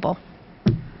accountable.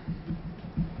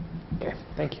 Okay,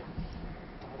 thank you.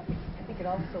 I think it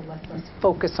also lets us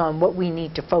focus on what we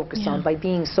need to focus on by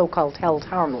being so-called held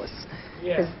harmless.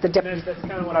 Yeah, that's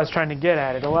kind of what I was trying to get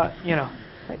at. I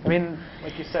mean,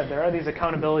 like you said, there are these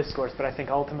accountability scores, but I think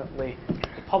ultimately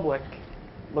the public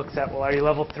looks at, well, are you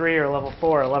level 3 or level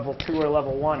 4 or level 2 or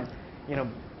level 1?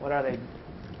 What are they?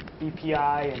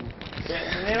 BPI, and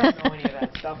they don't know any of that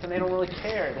stuff, and they don't really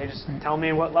care. They just tell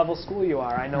me what level school you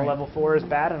are. I know level 4 is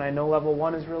bad, and I know level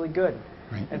 1 is really good.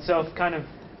 And so if kind of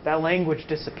that language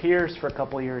disappears for a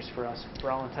couple of years for us, for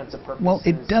all intents and purposes. Well,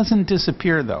 it doesn't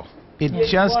disappear, though.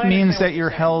 It just means that you're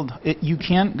held. You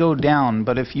can't go down,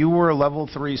 but if you were a level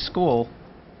 3 school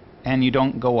and you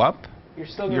don't go up, you're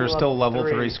still level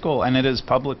 3 school, and it is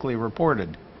publicly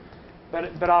reported.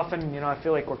 But often, I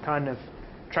feel like we're kind of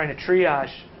trying to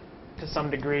triage to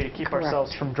some degree to keep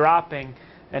ourselves from dropping,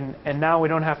 and now we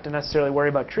don't have to necessarily worry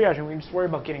about triaging. We just worry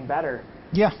about getting better.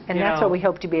 Yeah. And that's what we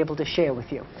hope to be able to share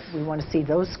with you. We want to see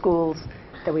those schools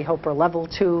that we hope are level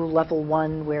 2, level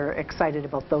 1. We're excited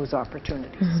about those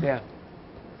opportunities. Yeah.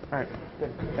 All right.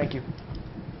 Good. Thank you.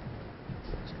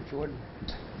 Jordan.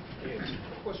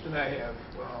 The question I have,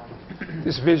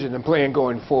 this vision and plan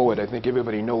going forward, I think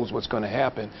everybody knows what's going to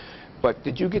happen, but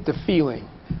did you get the feeling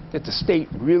that the state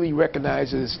really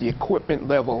recognizes the equipment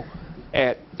level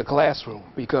at the classroom?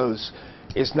 Because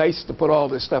it's nice to put all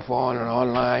this stuff on and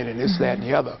online and this, that, and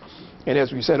the other. And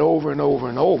as we said over and over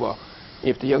and over,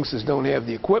 if the youngsters don't have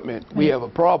the equipment, we have a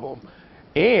problem.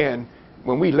 And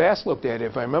when we last looked at it,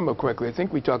 if I remember correctly, I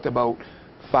think we talked about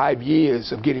 5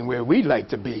 years of getting where we'd like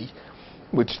to be,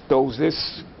 which throws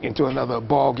this into another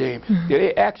ball game. Did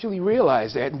they actually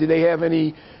realize that? And do they have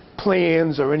any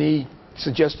plans or any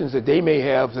suggestions that they may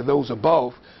have to those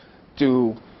above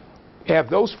to have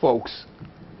those folks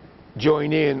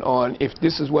join in on, if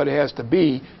this is what it has to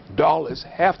be, dollars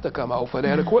have to come out for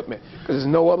that equipment, because there's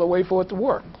no other way for it to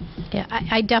work. Yeah,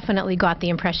 I definitely got the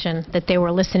impression that they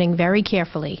were listening very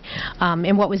carefully.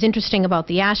 And what was interesting about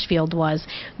the Ashfield was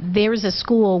there's a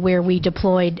school where we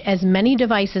deployed as many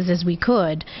devices as we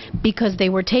could because they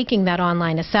were taking that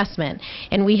online assessment.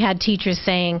 And we had teachers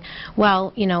saying,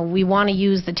 well, you know, we want to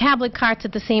use the tablet carts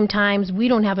at the same times. We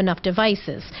don't have enough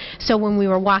devices. So when we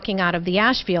were walking out of the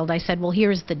Ashfield, I said, well,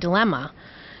 here's the dilemma.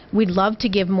 We'd love to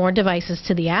give more devices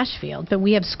to the Ashfield, but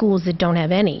we have schools that don't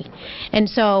have any. And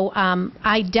so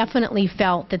I definitely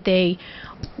felt that they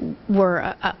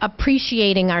were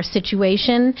appreciating our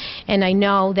situation, and I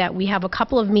know that we have a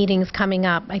couple of meetings coming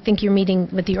up. I think you're meeting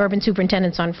with the urban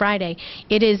superintendents on Friday.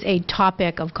 It is a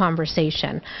topic of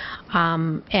conversation.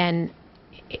 And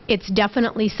it's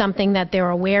definitely something that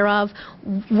they're aware of.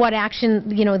 What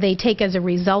action, you know, they take as a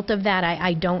result of that,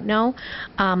 I don't know,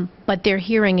 but they're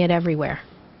hearing it everywhere.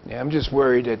 Yeah, I'm just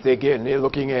worried that they're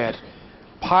looking at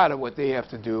part of what they have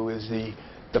to do is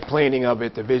the planning of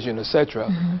it, the vision, etc.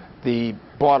 The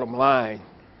bottom line,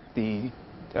 the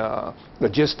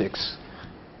logistics.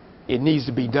 It needs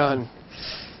to be done.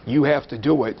 You have to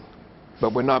do it,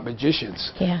 but we're not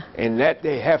magicians. Yeah. And that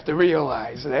they have to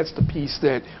realize. That's the piece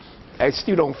that I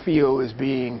still don't feel is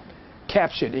being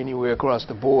captured anywhere across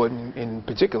the board, in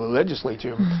particular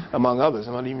legislature, among others.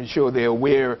 I'm not even sure they're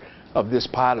aware of this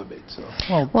part of it. So.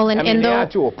 Well, I mean, they are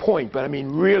to a point, but I mean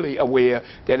really aware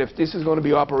that if this is going to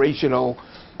be operational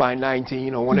by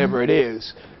 19 or whenever it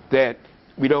is, that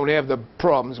we don't have the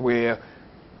problems where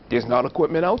there's not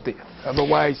equipment out there.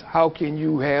 Otherwise, how can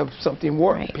you have something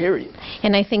work, period?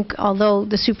 And I think although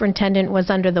the superintendent was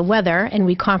under the weather and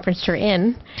we conferenced her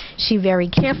in, she very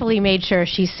carefully made sure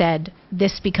she said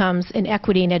this becomes an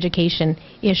equity in education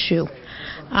issue.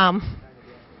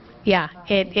 Yeah,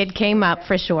 it came up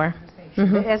for sure.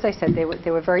 As I said,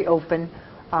 they were very open.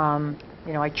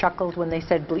 You know, I chuckled when they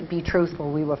said be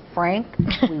truthful. We were frank,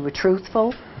 we were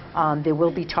truthful. There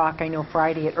will be talk, I know,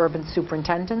 Friday at urban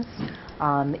superintendents.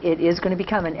 It is going to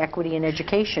become an equity in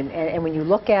education. And when you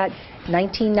look at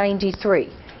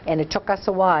 1993, and it took us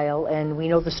a while, and we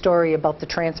know the story about the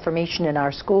transformation in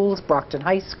our schools, Brockton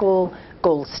High School,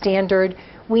 gold standard.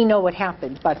 We know what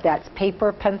happened, but that's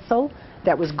paper, pencil.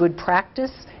 That was good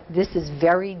practice. This is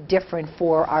very different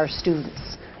for our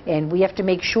students, and we have to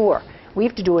make sure. We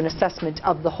have to do an assessment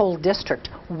of the whole district.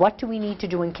 What do we need to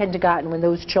do in kindergarten when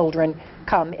those children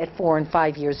come at 4 and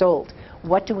 5 years old?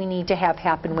 What do we need to have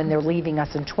happen when they're leaving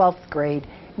us in 12th grade?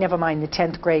 Never mind the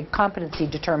 10th grade competency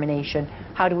determination.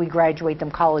 How do we graduate them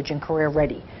college and career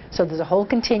ready? So there's a whole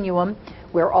continuum.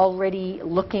 We're already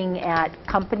looking at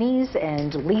companies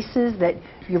and leases that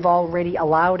you've already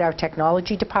allowed our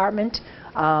technology department.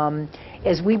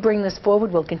 As we bring this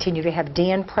forward, we'll continue to have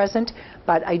Dan present,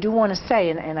 but I do want to say,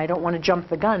 and I don't want to jump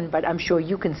the gun, but I'm sure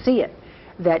you can see it,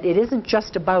 that it isn't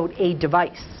just about a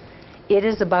device. It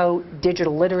is about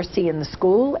digital literacy in the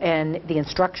school and the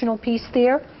instructional piece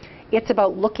there. It's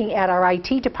about looking at our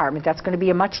IT department. That's going to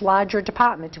be a much larger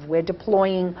department if we're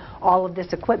deploying all of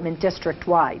this equipment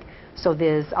district-wide. So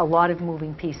there's a lot of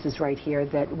moving pieces right here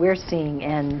that we're seeing.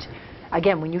 And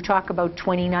again, when you talk about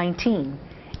 2019,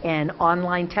 and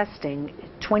online testing,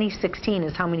 2016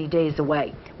 is how many days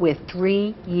away? We're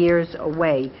 3 years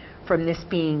away from this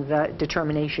being the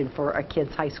determination for a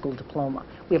kid's high school diploma.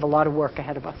 We have a lot of work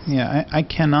ahead of us. Yeah, I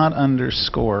cannot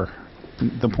underscore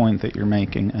the point that you're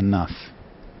making enough.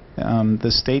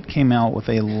 The state came out with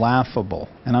a laughable,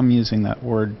 and I'm using that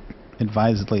word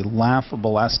advisedly,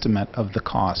 laughable estimate of the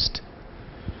cost.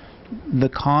 The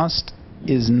cost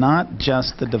is not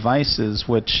just the devices,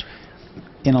 which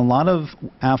in a lot of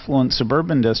affluent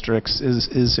suburban districts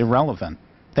is irrelevant.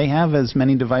 They have as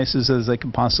many devices as they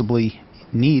could possibly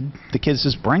need. The kids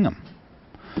just bring them.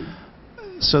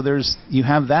 So you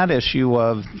have that issue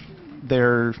of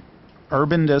their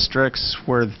urban districts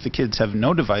where the kids have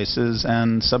no devices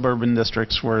and suburban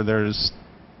districts where there's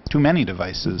too many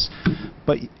devices.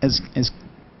 But as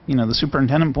you know, the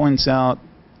superintendent points out,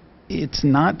 it's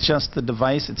not just the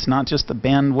device, it's not just the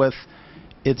bandwidth,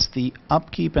 it's the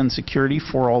upkeep and security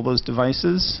for all those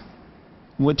devices,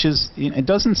 which is, it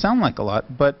doesn't sound like a lot,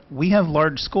 but we have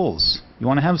large schools. You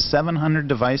want to have 700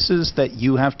 devices that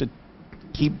you have to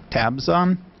keep tabs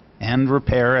on and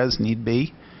repair as need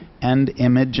be, and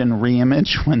image and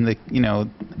re-image when the,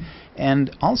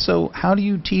 and also, how do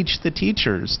you teach the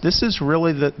teachers? This is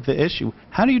really the issue.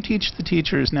 How do you teach the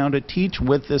teachers now to teach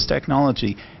with this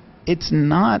technology? It's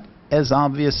not as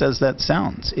obvious as that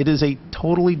sounds. It is a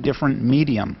totally different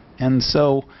medium. And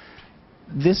so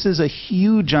this is a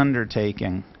huge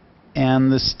undertaking,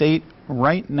 and the state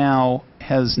right now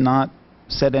has not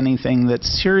said anything that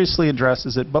seriously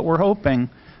addresses it, but we're hoping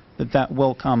that that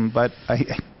will come. But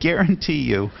I guarantee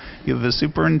you have a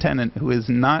superintendent who is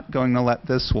not going to let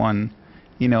this one,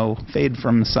 fade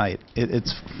from sight.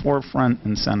 It's forefront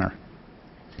and center.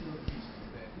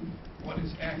 One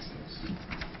is access,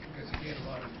 because again, a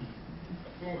lot of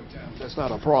affluent towns, that's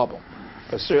not a problem,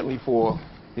 but certainly for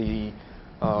the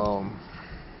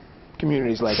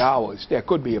communities like ours, that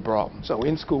could be a problem. So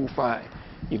in school, fine.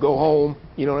 You go home,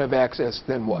 you don't have access,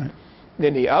 then what?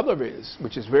 Then the other is,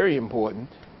 which is very important,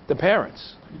 the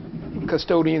parents,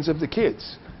 custodians of the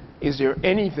kids. Is there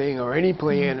anything or any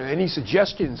plan or any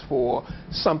suggestions for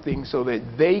something so that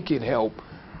they can help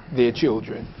their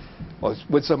children or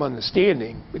with some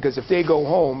understanding? Because if they go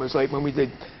home, it's like when we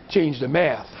did change the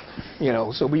math,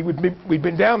 so we've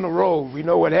been down the road, we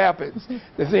know what happens.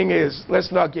 The thing is,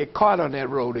 let's not get caught on that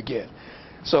road again.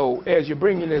 So as you're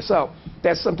bringing this up,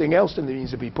 that's something else that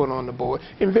needs to be put on the board,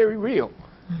 and very real,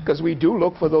 because we do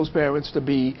look for those parents to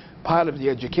be part of the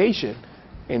education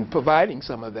in providing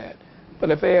some of that. But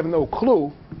if they have no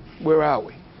clue, where are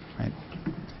we? Right.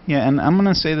 Yeah, and I'm going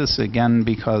to say this again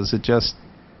because it just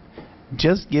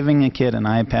giving a kid an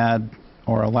iPad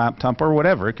or a laptop or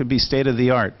whatever, it could be state of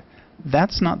the art,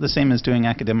 that's not the same as doing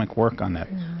academic work on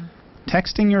it. No.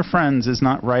 Texting your friends is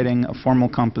not writing a formal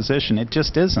composition. It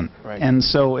just isn't. Right. And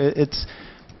so it's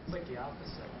like the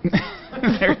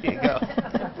opposite. There you go.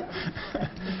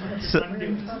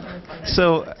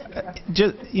 So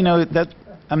just, that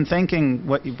I'm thinking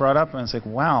what you brought up, and I was like,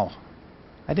 wow,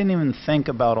 I didn't even think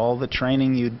about all the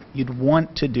training you'd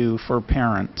want to do for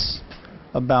parents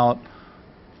about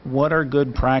what are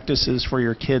good practices for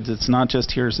your kids. It's not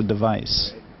just here's a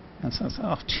device. And so I was,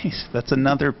 oh, geez, that's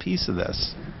another piece of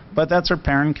this. But that's our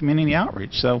parent community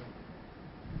outreach, so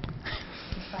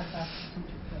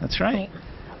that's right.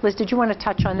 Liz, did you want to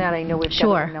touch on that? I know we've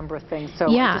Sure. got a number of things. So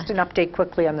Yeah. just an update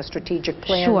quickly on the strategic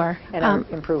plan Sure. and our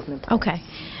improvement plans. Okay.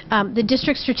 The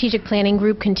district strategic planning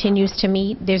group continues to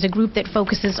meet. There's a group that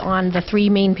focuses on the three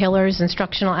main pillars: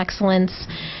 instructional excellence,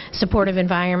 supportive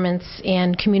environments,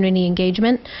 and community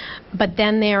engagement. But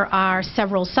then there are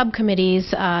several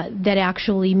subcommittees that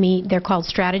actually meet. They're called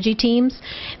strategy teams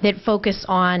that focus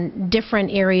on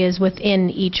different areas within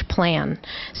each plan.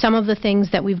 Some of the things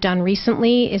that we've done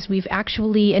recently is we've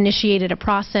actually initiated a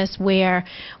process where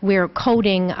we're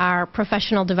coding our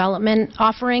professional development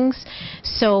offerings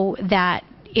so that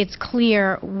it's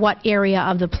clear what area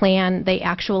of the plan they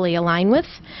actually align with.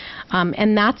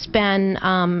 And that's been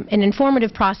an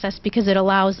informative process because it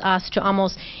allows us to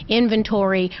almost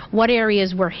inventory what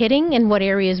areas we're hitting and what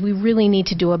areas we really need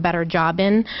to do a better job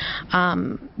in.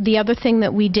 The other thing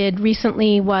that we did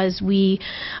recently was we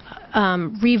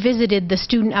revisited the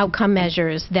student outcome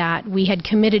measures that we had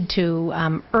committed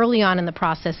to early on in the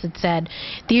process. It said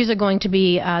these are going to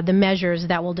be the measures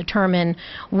that will determine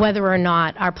whether or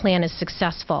not our plan is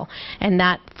successful, and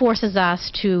that forces us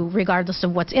to, regardless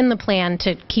of what's in the plan,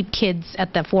 to keep kids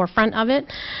at the forefront of it.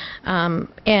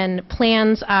 And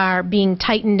plans are being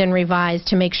tightened and revised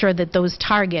to make sure that those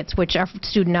targets, which are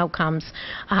student outcomes,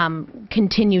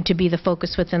 continue to be the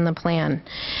focus within the plan.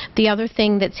 The other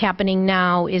thing that's happening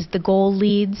now is the goal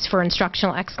leads for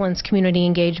instructional excellence, community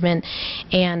engagement,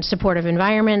 and supportive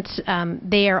environments.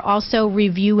 They are also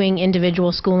reviewing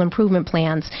individual school improvement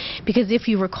plans, because if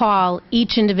you recall,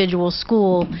 each individual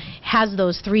school has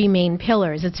those three main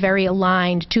pillars. It's very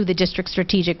aligned to the district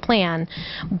strategic plan,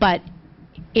 but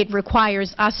it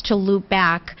requires us to loop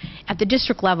back at the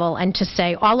district level and to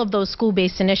say all of those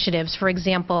school-based initiatives, for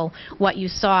example, what you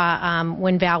saw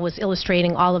when Val was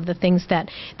illustrating all of the things that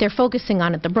they're focusing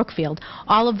on at the Brookfield,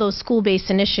 all of those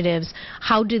school-based initiatives,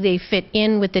 how do they fit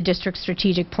in with the district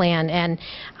strategic plan, and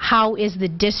how is the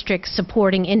district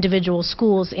supporting individual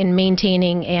schools in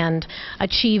maintaining and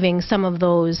achieving some of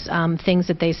those things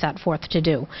that they set forth to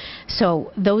do.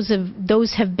 So those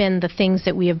have been the things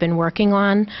that we have been working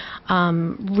on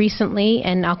recently,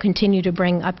 and I'll continue to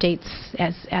bring updates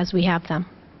as we have them.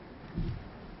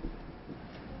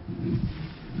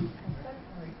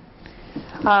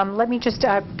 Let me just,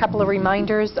 a couple of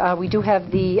reminders. We do have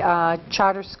the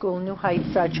Charter School New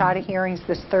Heights charter hearings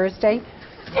this Thursday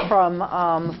from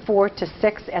 4 to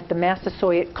 6 at the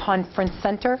Massasoit Conference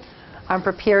Center. I'm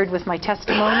prepared with my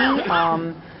testimony.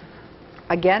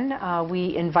 Again,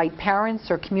 we invite parents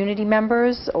or community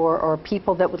members or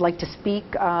people that would like to speak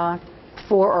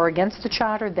for or against the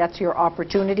charter. That's your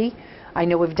opportunity. I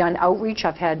know we've done outreach.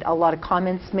 I've had a lot of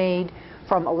comments made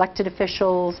from elected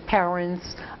officials,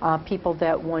 parents, people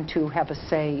that want to have a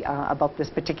say about this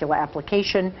particular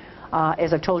application.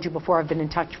 As I've told you before, I've been in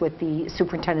touch with the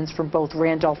superintendents from both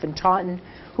Randolph and Taunton,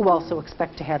 who also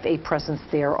expect to have a presence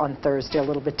there on Thursday, a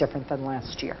little bit different than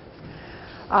last year.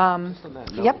 Just on that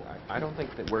note, Yep. I don't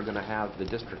think that we're going to have, the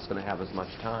district's going to have as much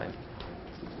time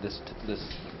this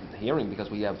hearing, because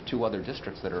we have 2 other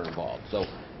districts that are involved. So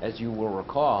as you will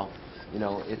recall, you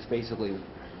know, it's basically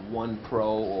 1 pro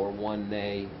or 1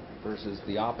 nay versus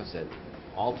the opposite.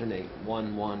 Alternate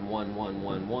 1, 1, 1, 1,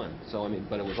 1, 1. So I mean,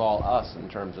 but it was all us in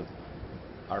terms of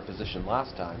our position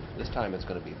last time. This time it's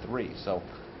going to be 3. So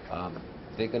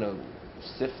they're going to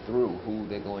sift through who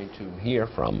they're going to hear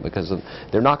from, because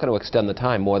they're not going to extend the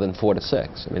time more than 4 to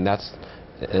 6. I mean, that's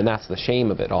the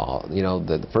shame of it all. You know,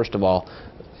 first of all,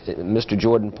 Mr.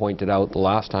 Jordan pointed out the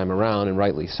last time around, and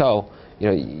rightly so, you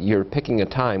know, you're picking a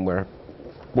time where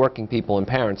working people and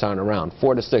parents aren't around.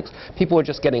 4 to 6. People are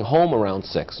just getting home around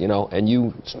 6, you know, and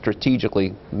you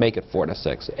strategically make it 4 to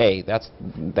 6.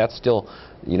 That's still,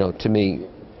 you know, to me,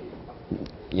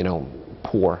 you know,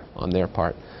 poor on their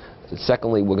part.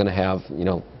 Secondly, we're going to have, you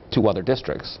know, 2 other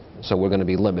districts, so we're going to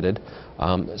be limited.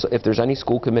 So if there's any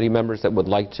school committee members that would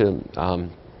like to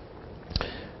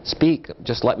speak,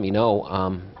 just let me know,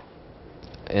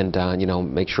 and you know,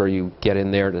 make sure you get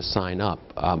in there to sign up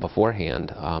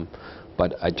beforehand.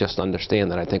 But I just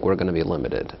understand that I think we're going to be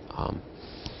limited. Do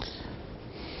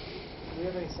you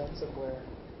have any sense of where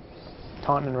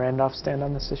Taunton and Randolph stand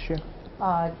on this issue?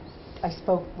 I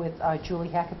spoke with Julie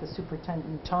Hackett, the superintendent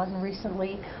in Taunton,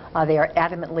 recently. They are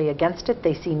adamantly against it.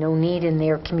 They see no need in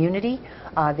their community.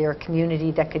 They're a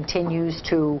community that continues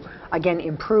to, again,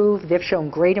 improve. They've shown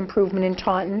great improvement in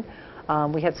Taunton.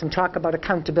 We had some talk about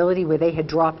accountability, where they had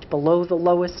dropped below the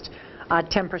lowest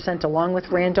 10% along with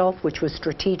Randolph, which was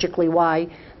strategically why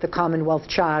the Commonwealth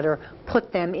Charter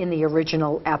put them in the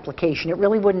original application. It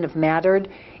really wouldn't have mattered.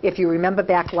 If you remember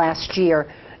back last year,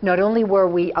 not only were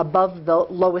we above the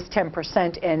lowest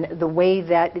 10%, and the way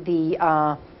that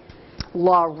the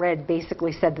law read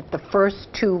basically said that the first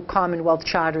 2 Commonwealth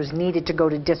charters needed to go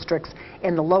to districts.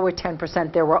 In the lower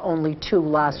 10%, there were only 2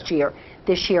 last year.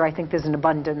 This year, I think there's an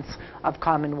abundance of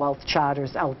Commonwealth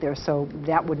charters out there, so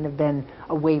that wouldn't have been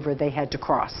a waiver they had to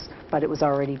cross. But it was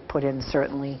already put in,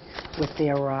 certainly, with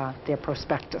their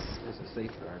prospectus. As a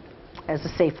safeguard. As a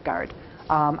safeguard.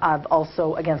 I've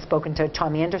also, again, spoken to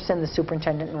Tom Anderson, the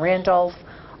superintendent in Randolph,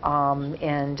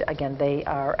 and again, they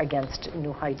are against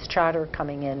New Heights Charter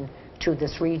coming in to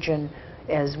this region,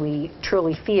 as we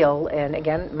truly feel, and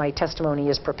again, my testimony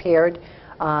is prepared,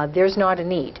 there's not a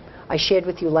need. I shared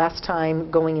with you last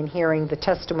time, going and hearing the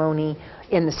testimony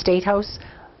in the State House.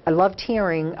 I loved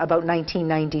hearing about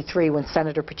 1993 when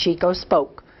Senator Pacheco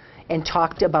spoke and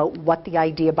talked about what the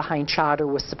idea behind charter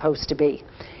was supposed to be.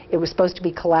 It was supposed to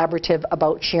be collaborative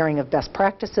about sharing of best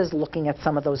practices, looking at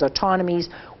some of those autonomies,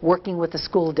 working with the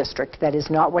school district. That is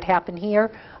not what happened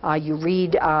here. You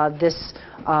read this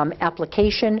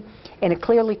application, and it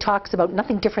clearly talks about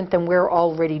nothing different than we're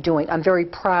already doing. I'm very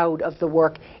proud of the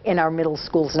work in our middle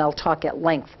schools, and I'll talk at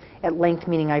length. At length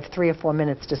meaning I have 3 or 4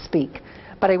 minutes to speak.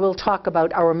 But I will talk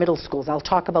about our middle schools. I'll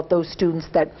talk about those students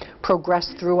that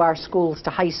progress through our schools to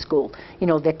high school, you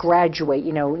know, that graduate,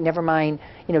 you know, never mind,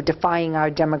 you know, defying our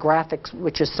demographics,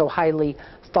 which is so highly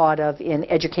thought of in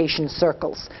education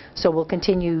circles. So we'll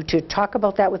continue to talk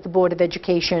about that with the Board of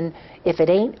Education. If it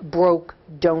ain't broke,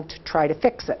 don't try to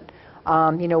fix it.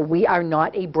 You know, we are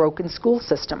not a broken school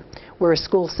system. We're a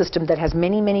school system that has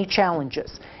many, many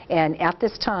challenges. And at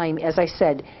this time, as I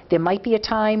said, there might be a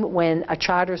time when a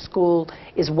charter school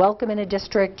is welcome in a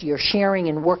district, you're sharing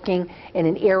and working in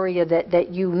an area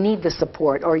that you need the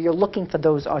support, or you're looking for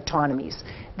those autonomies.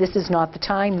 This is not the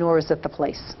time, nor is it the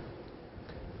place.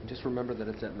 Just remember that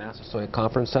it's at Massasoit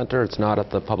Conference Center. It's not at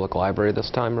the public library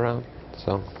this time around.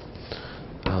 So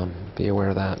be aware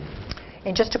of that.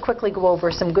 And just to quickly go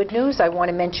over some good news, I want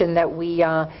to mention that we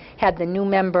had the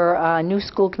new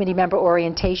school committee member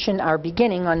orientation, our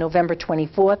beginning on November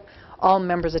 24th. all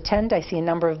members attend. I see a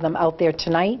number of them out there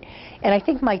tonight. And I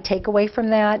think my takeaway from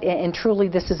that, and truly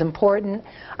this is important,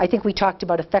 I think we talked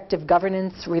about effective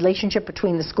governance, relationship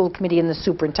between the school committee and the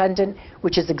superintendent,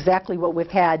 which is exactly what we've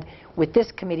had with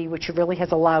this committee, which really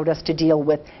has allowed us to deal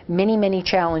with many, many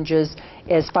challenges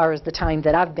as far as the time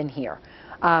that I've been here.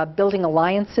 Building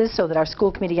alliances so that our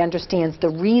school committee understands the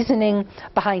reasoning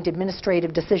behind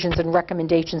administrative decisions and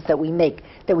recommendations that we make,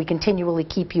 that we continually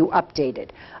keep you updated.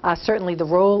 Certainly the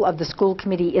role of the school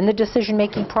committee in the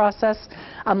decision-making process.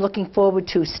 I'm looking forward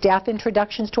to staff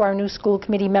introductions to our new school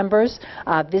committee members,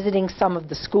 visiting some of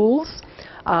the schools.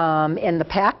 And the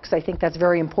PACs, I think that's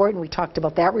very important. We talked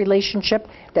about that relationship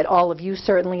that all of you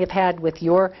certainly have had with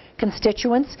your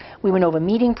constituents. We went over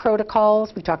meeting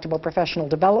protocols. We talked about professional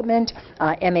development,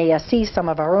 MASC, some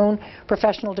of our own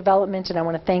professional development. And I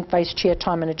want to thank Vice Chair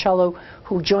Tom Minicello,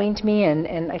 who joined me,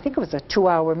 and I think it was a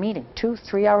 2-hour meeting,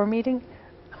 3-hour meeting?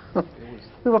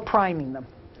 We were priming them.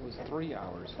 It was 3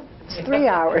 hours. It's 3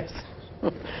 hours.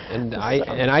 And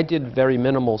I did very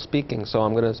minimal speaking, so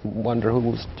I'm going to wonder who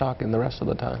was talking the rest of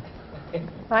the time.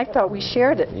 I thought we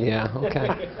shared it. Yeah, okay.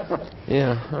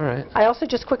 Yeah, all right. I also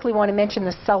just quickly want to mention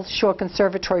the South Shore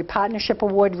Conservatory Partnership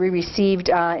Award we received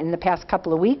in the past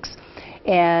couple of weeks.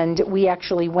 And we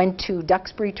actually went to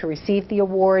Duxbury to receive the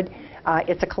award.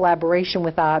 It's a collaboration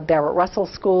with our Barrett Russell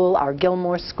School, our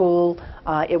Gilmore School.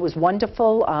 It was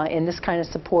wonderful, and this kind of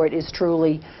support is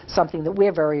truly something that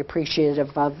we're very appreciative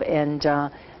of, and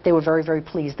they were very, very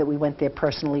pleased that we went there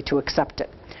personally to accept it.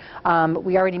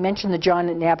 We already mentioned the John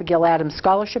and Abigail Adams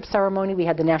Scholarship Ceremony. We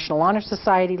had the National Honor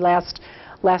Society last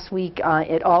week.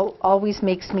 It always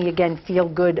makes me, again, feel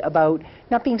good about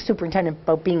not being superintendent,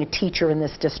 but being a teacher in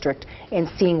this district and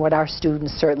seeing what our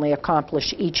students certainly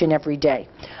accomplish each and every day.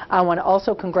 I want to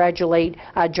also congratulate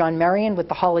John Marion with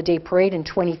the Holiday Parade in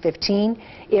 2015.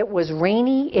 It was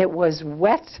rainy, it was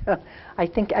wet. I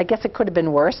guess it could have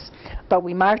been worse, but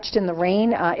we marched in the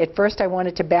rain. At first I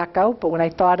wanted to back out, but when I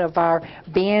thought of our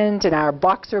band and our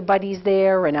boxer buddies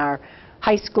there and our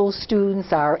high school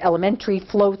students, our elementary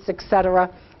floats,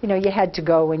 etc., you know, you had to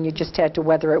go and you just had to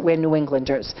weather it. We're New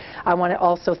Englanders. I want to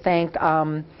also thank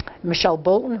Michelle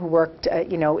Bolton, who worked,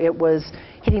 it was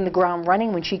hitting the ground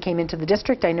running when she came into the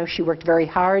district. I know she worked very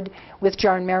hard with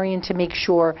John Marion to make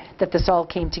sure that this all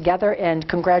came together, and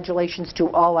congratulations to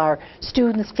all our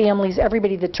students, families,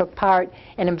 everybody that took part.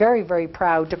 And I'm very, very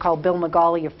proud to call Bill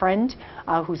McGauley a friend,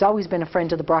 who's always been a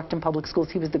friend of the Brockton Public Schools.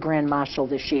 He was the Grand Marshal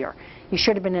this year. He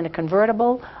should have been in a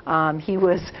convertible. He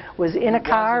was in a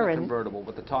car, and convertible,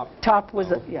 but the top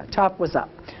was up.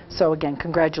 So again,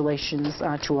 congratulations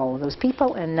to all of those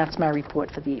people, and that's my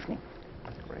report for the evening.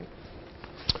 Great.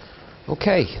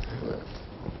 Okay.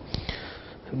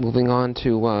 Moving on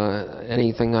to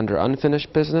anything under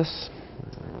unfinished business.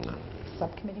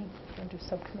 Subcommittee. You want to do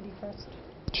subcommittee first?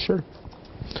 Sure.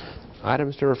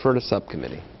 Items to refer to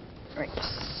subcommittee. All right.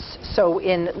 So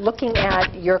in looking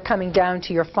at your coming down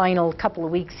to your final couple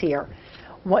of weeks here,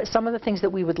 some of the things that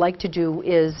we would like to do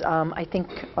is, I think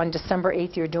on December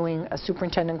 8th you're doing a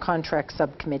superintendent contract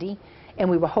subcommittee, and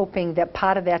we were hoping that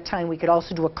part of that time we could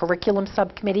also do a curriculum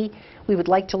subcommittee. We would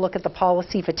like to look at the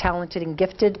policy for talented and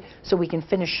gifted so we can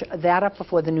finish that up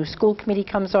before the new school committee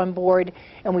comes on board,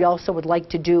 and we also would like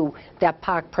to do that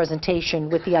park presentation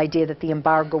with the idea that the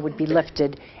embargo would be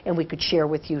lifted and we could share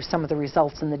with you some of the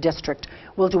results in the district.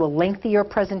 We'll do a lengthier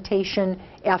presentation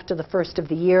after the first of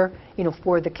the year,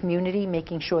 for the community,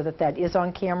 making sure that that is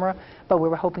on camera, but we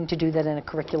were hoping to do that in a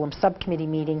curriculum subcommittee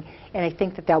meeting, and I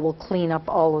think that that will clean up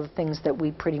all of the things that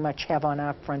we pretty much have on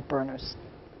our front burners.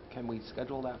 Can we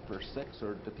schedule that for 6,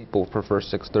 or do people prefer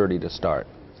 6:30 to start?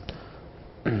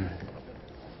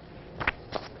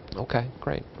 Okay,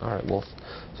 great. All right, well,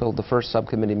 so the first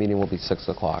subcommittee meeting will be 6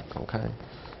 o'clock, okay?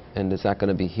 And is that going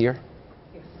to be here?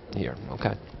 Yes. Here,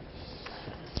 okay.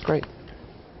 Great.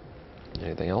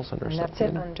 Anything else under and subcommittee?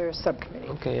 And that's it under subcommittee.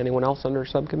 Okay, anyone else under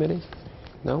subcommittee?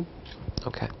 No?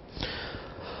 Okay.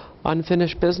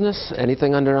 Unfinished business?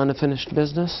 Anything under unfinished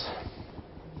business?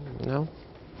 No?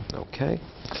 Okay.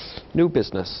 New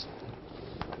business.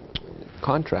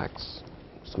 Contracts.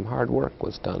 Some hard work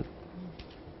was done.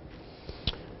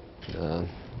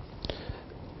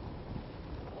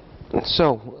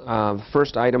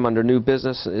 First item under new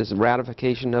business is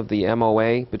ratification of the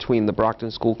MOA between the Brockton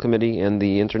School Committee and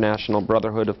the International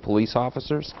Brotherhood of Police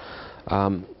Officers.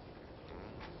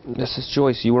 Mrs.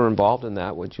 Joyce, you were involved in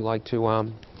that. Would you like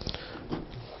to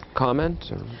comment?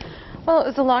 Or? Well, it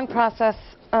was a long process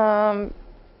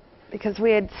because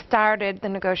we had started the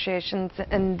negotiations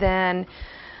and then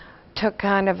took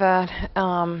kind of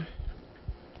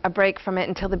a a break from it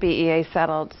until the BEA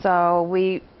settled. So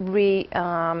we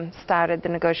started the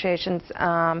negotiations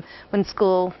when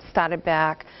school started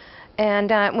back.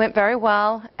 And it went very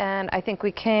well, and I think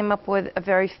we came up with a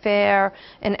very fair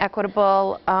and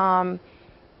equitable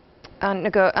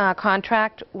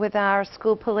contract with our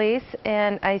school police,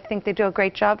 and I think they do a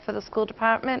great job for the school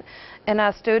department and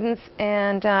our students,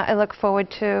 and I look forward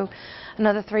to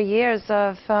another 3 years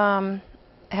of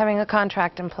having a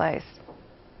contract in place.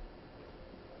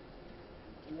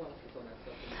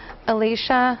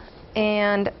 Alicia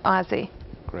and Ozzy.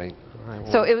 Great. All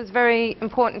right, So it was very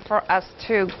important for us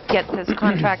to get this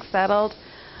contract settled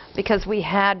because we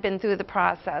had been through the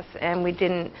process and we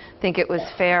didn't think it was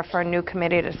fair for a new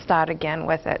committee to start again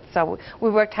with it. So we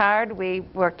worked hard. We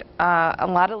worked a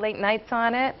lot of late nights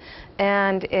on it,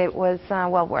 and it was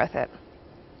well worth it.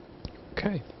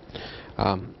 Okay.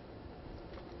 And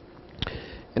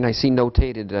I see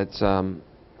notated that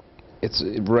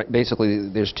basically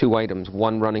there's 2 items,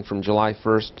 one running from July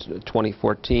 1st,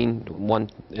 2014, one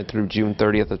through June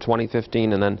 30th of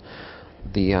 2015, and then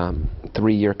the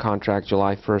 3-year contract,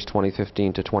 July 1st,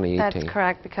 2015 to 2018. That's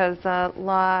correct, because by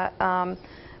law,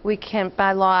 we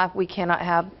cannot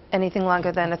have anything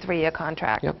longer than a 3-year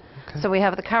contract. Yep. Okay. So we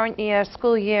have the current year,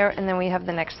 school year, and then we have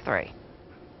the next 3.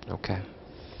 Okay.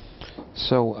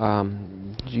 So,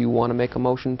 do you want to make a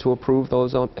motion to approve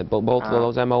those both of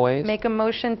those MOAs? Make a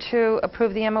motion to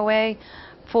approve the MOA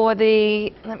for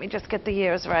the, let me just get the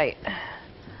years right.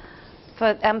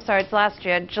 I'm sorry, it's last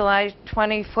year, July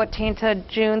 2014 to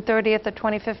June 30th of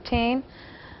 2015.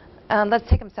 Let's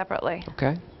take them separately.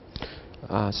 Okay.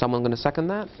 Someone going to second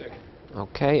that? Second.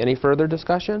 Okay. Any further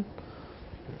discussion?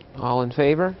 All in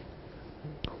favor?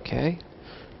 Okay.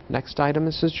 Next item,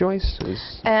 Mrs. Joyce,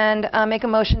 is... And make a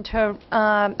motion to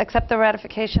accept the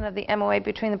ratification of the MOA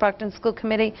between the Brockton School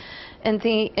Committee and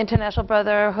the International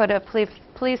Brotherhood of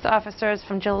Police Officers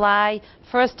from July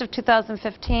 1st of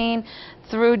 2015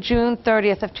 through June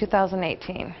 30th of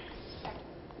 2018.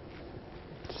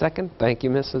 Second. Thank you,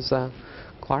 Mrs.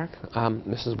 Clark.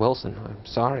 Mrs. Wilson, I'm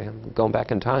sorry, I'm going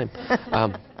back in time.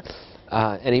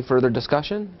 Any further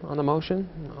discussion on the motion?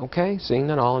 Okay, seeing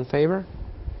none, all in favor?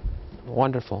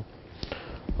 Wonderful.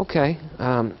 Okay,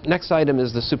 next item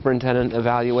is the superintendent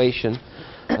evaluation.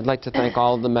 I'd like to thank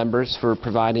all of the members for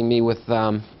providing me with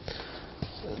their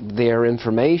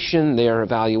information, their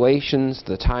evaluations,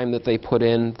 the time that they put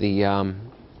in, the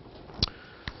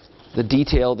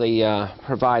detail they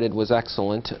provided was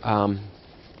excellent.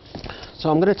 So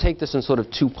I'm going to take this in sort of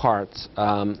 2 parts.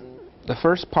 The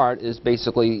first part is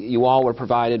basically you all were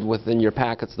provided within your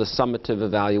packets the summative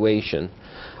evaluation.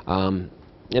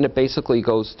 And it basically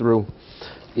goes through,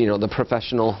 you know,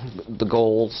 the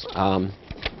goals.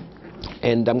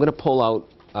 And I'm going to pull out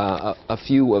a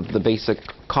few of the basic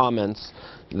comments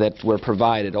that were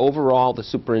provided. Overall, the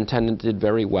superintendent did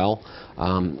very well.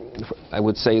 I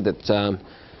would say that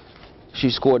she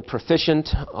scored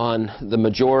proficient on the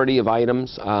majority of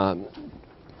items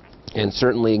and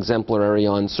certainly exemplary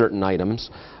on certain items.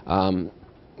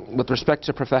 With respect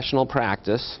to professional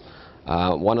practice,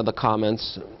 one of the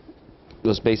comments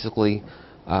was basically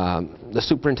the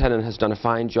superintendent has done a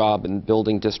fine job in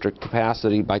building district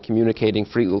capacity by communicating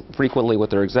frequently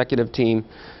with their executive team,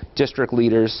 district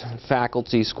leaders,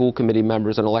 faculty, school committee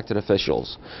members, and elected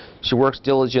officials. She works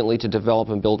diligently to develop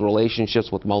and build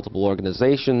relationships with multiple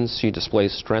organizations. She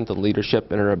displays strength and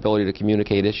leadership in her ability to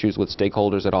communicate issues with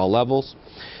stakeholders at all levels.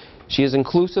 She is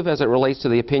inclusive as it relates to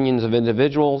the opinions of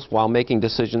individuals while making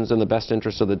decisions in the best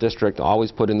interest of the district,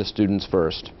 always putting the students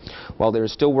first. While there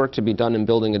is still work to be done in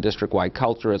building a district-wide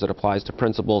culture as it applies to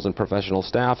principals and professional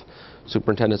staff,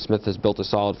 Superintendent Smith has built a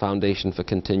solid foundation for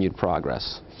continued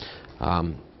progress.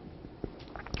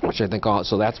 Which I think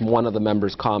so that's one of the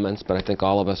members' comments, but I think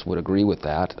all of us would agree with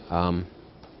that.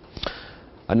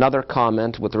 Another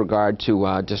comment with regard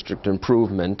to district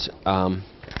improvement.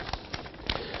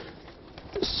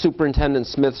 Superintendent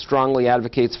Smith strongly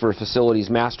advocates for a facilities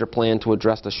master plan to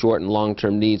address the short and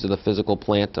long-term needs of the physical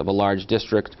plant of a large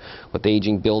district with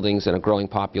aging buildings and a growing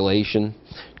population.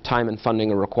 Time and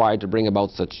funding are required to bring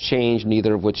about such change,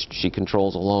 neither of which she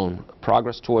controls alone.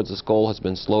 Progress towards this goal has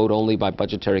been slowed only by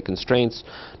budgetary constraints,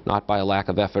 not by a lack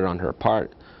of effort on her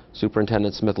part.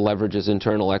 Superintendent Smith leverages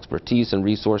internal expertise and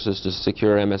resources to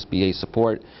secure MSBA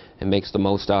support and makes the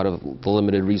most out of the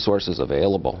limited resources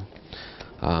available.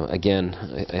 Again,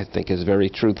 I think is very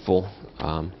truthful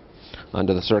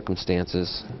under the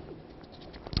circumstances.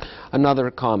 Another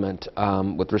comment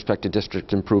with respect to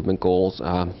district improvement goals.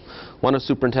 One of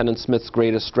Superintendent Smith's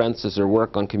greatest strengths is her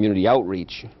work on community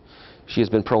outreach. She has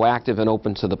been proactive and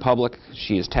open to the public.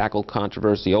 She has tackled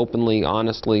controversy openly,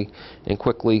 honestly, and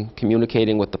quickly,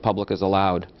 communicating with the public as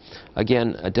allowed.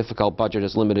 Again, a difficult budget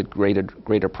has limited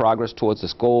greater progress towards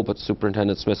this goal, but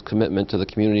Superintendent Smith's commitment to the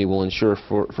community will ensure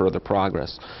further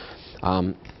progress.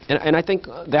 And I think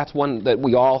that's one that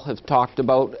we all have talked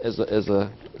about as a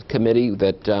committee,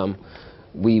 that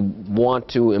we want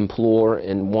to implore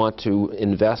and want to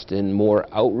invest in more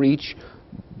outreach.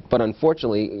 But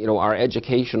unfortunately, you know, our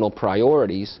educational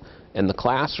priorities in the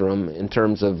classroom in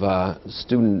terms of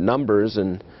student numbers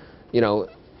and, you know,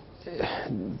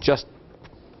 just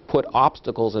put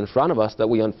obstacles in front of us that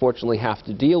we unfortunately have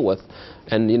to deal with.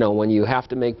 And, you know, when you have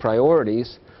to make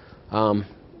priorities,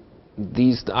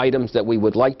 these items that we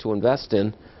would like to invest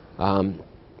in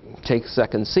take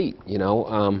second seat, you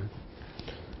know,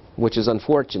 which is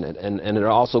unfortunate. And it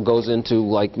also goes into,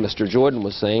 like Mr. Jordan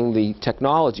was saying, the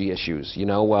technology issues. You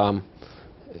know,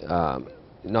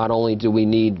 not only do we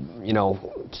need, you know,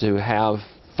 to have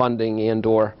funding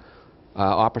and/or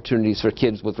opportunities for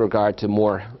kids with regard to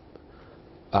more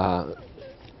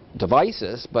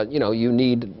devices, but, you know, you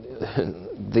need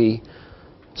the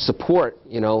support,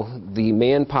 you know, the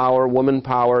manpower, woman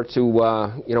power to,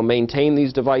 you know, maintain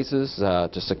these devices,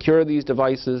 to secure these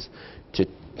devices, to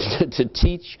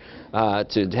teach,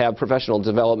 to have professional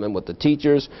development with the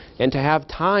teachers, and to have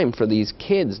time for these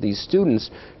kids, these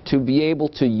students, to be able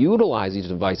to utilize these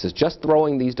devices. Just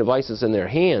throwing these devices in their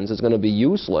hands is going to be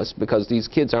useless, because these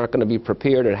kids aren't going to be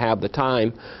prepared and have the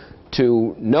time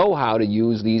to know how to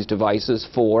use these devices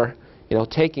for, you know,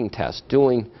 taking tests,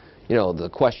 doing, you know, the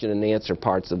question and answer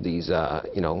parts of these,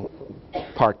 you know,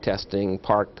 park testing,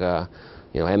 park,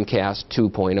 you know, MCAS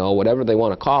 2.0, whatever they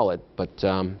want to call it. But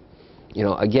you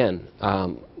know, again,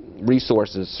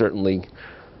 resources certainly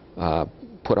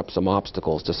put up some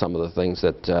obstacles to some of the things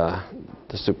that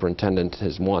the superintendent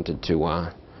has wanted to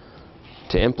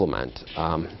implement.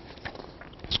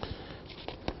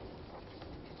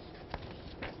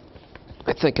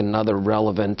 I think another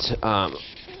relevant,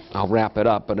 I'll wrap it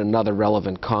up, but another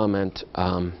relevant comment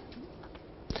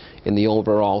in the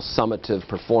overall summative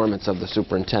performance of the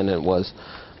superintendent was,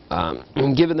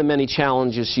 given the many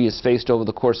challenges she has faced over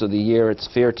the course of the year, it's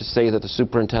fair to say that the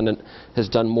superintendent has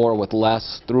done more with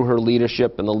less. Through her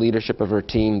leadership and the leadership of her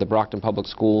team, the Brockton Public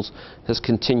Schools has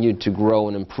continued to grow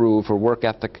and improve. Her work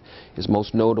ethic is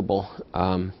most notable.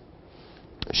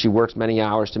 She works many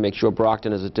hours to make sure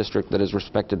Brockton is a district that is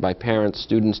respected by parents,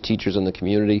 students, teachers, and the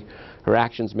community. Her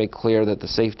actions make clear that the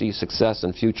safety, success,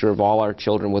 and future of all our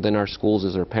children within our schools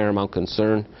is her paramount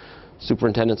concern.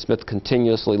 Superintendent Smith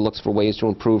continuously looks for ways to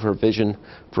improve her vision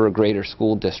for a greater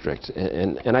school district.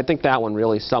 And I think that one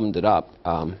really summed it up.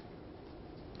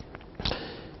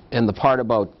 And the part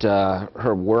about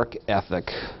her work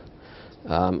ethic,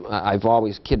 I've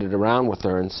always kidded around with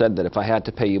her and said that if I had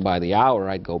to pay you by the hour,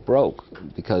 I'd go broke,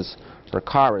 because her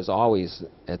car is always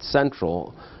at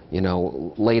Central, you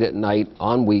know, late at night,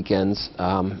 on weekends.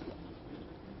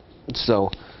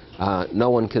 So no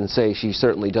one can say she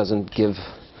certainly doesn't give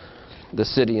the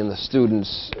city and the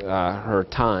students her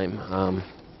time.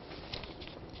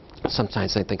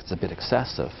 Sometimes I think it's a bit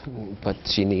excessive, but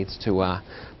she needs to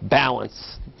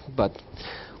balance. But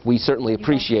we certainly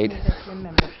appreciate.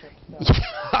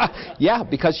 Yeah,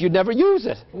 because you'd never use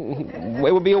it.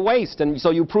 It would be a waste, and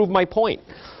so you prove my point.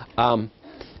 Are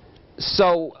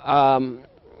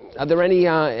there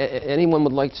anyone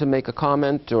would like to make a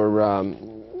comment or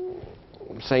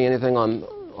say anything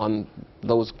on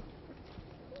those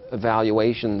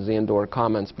evaluations and/or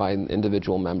comments by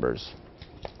individual members?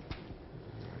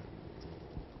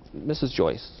 Mrs.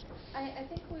 Joyce. I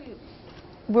think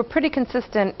we're pretty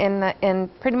consistent in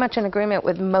pretty much in agreement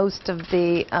with most of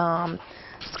the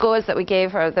scores that we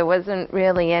gave her. There wasn't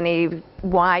really any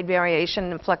wide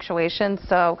variation and fluctuation,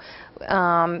 so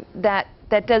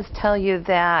that does tell you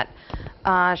that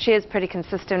she is pretty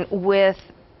consistent with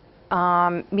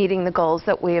meeting the goals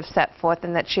that we have set forth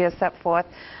and that she has set forth.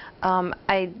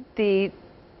 The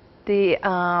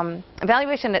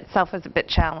evaluation itself was a bit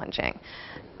challenging,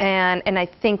 and I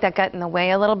think that got in the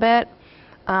way a little bit.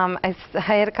 I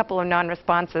had a couple of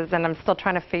non-responses, and I'm still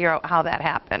trying to figure out how that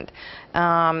happened.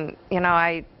 You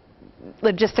know,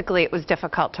 logistically it was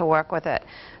difficult to work with it.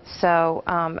 So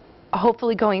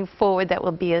hopefully going forward that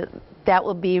will be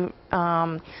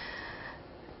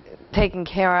taken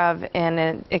care of,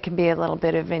 and it can be a little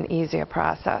bit of an easier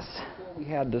process. We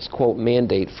had this, quote,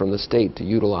 mandate from the state to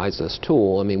utilize this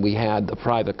tool. I mean, we had the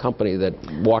private company that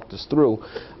walked us through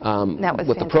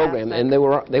with the program, and they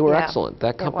were excellent.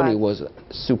 That company was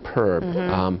superb.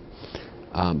 You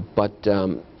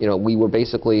know, we were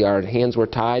basically, our hands were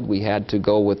tied. We had to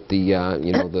go with the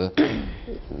you know, the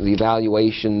the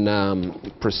evaluation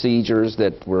procedures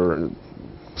that were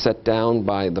set down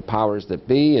by the powers that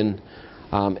be,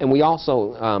 and we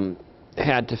also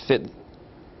had to fit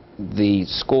the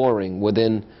scoring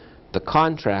within the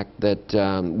contract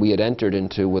that we had entered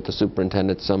into with the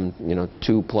superintendent some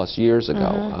 2+ years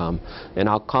ago. And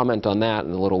I'll comment on that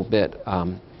in a little bit.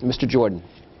 Mr. Jordan.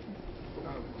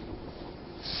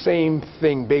 Same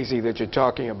thing basically that you're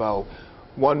talking about.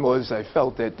 One was I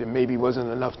felt that there maybe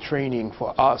wasn't enough training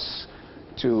for us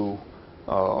to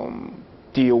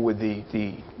deal with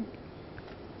the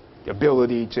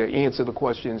ability to answer the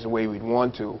questions the way we'd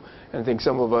want to. And I think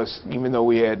some of us, even though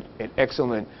we had an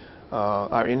excellent,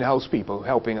 our in-house people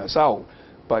helping us out,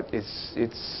 but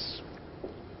it's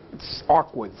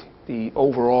awkward, the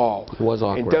overall. It was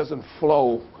awkward. It doesn't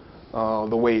flow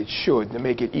the way it should to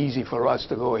make it easy for us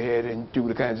to go ahead and do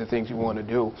the kinds of things we want to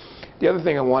do. The other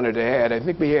thing I wanted to add, I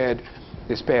think we had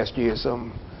this past year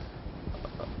some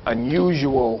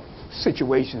unusual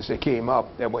situations that came up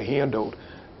that were handled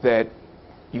that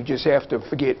you just have to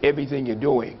forget everything you're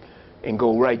doing and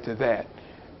go right to that.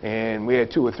 And we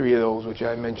had 2 or 3 of those, which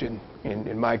I mentioned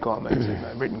in my comments, in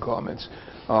my written comments.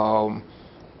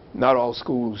 Not all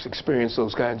schools experience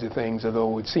those kinds of things,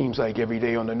 although it seems like every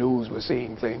day on the news we're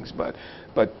seeing things. But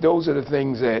those are the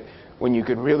things that when you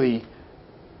can really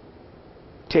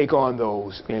take on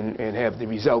those and have the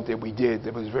result that we did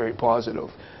that was very positive,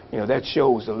 that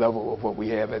shows the level of what we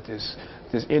have at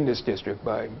in this district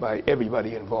by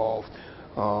everybody involved.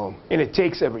 And it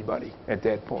takes everybody at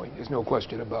that point. There's no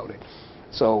question about it.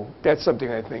 So that's something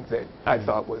I think that I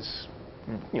thought was,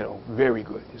 very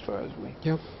good as far as we.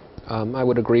 Yep. I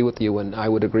would agree with you, and I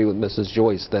would agree with Mrs.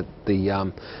 Joyce that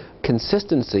the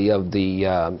consistency of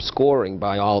the scoring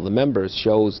by all the members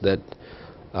shows that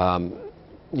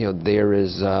there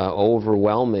is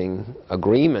overwhelming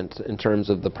agreement in terms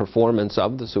of the performance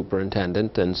of the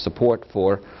superintendent and support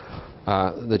for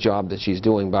the job that she's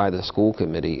doing by the school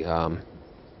committee,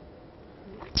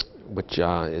 which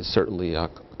is certainly a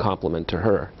compliment to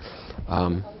her.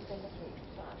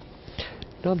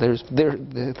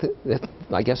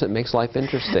 I guess it makes life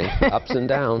interesting, ups and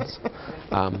downs.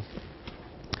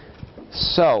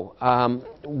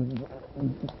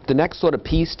 The next sort of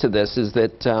piece to this is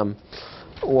that,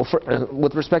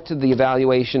 with respect to the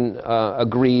evaluation,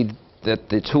 agreed that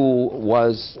the tool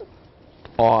was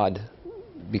odd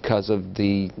because of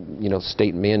the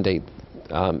state mandate.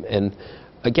 And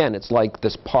again, it's like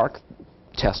this park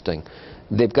testing.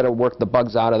 They've got to work the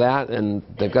bugs out of that, and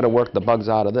they've got to work the bugs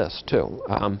out of this, too.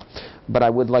 But I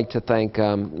would like to thank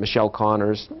Michelle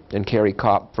Connors and Carrie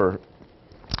Kopp for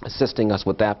assisting us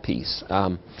with that piece.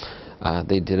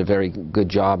 They did a very good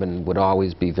job and would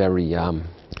always be very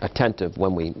attentive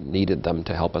when we needed them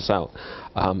to help us out.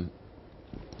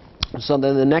 So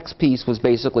then the next piece was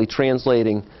basically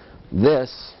translating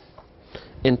this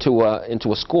into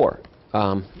a score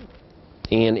and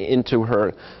into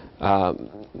her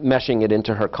meshing it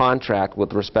into her contract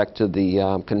with respect to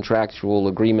the contractual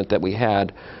agreement that we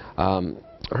had.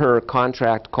 Her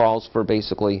contract calls for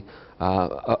basically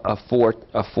a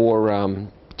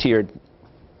four-tiered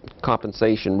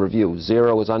compensation review.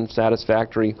 0 is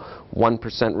unsatisfactory,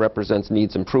 1% represents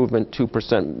needs improvement,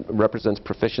 2% represents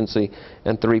proficiency,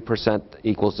 and 3%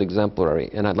 equals exemplary.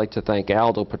 And I'd like to thank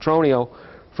Aldo Petronio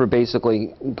for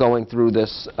basically going through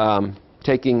this,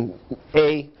 taking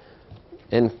A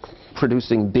and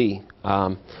producing B.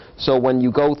 So when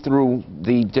you go through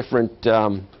the different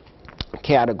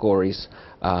categories,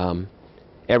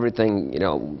 everything,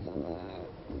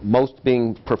 most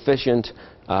being proficient,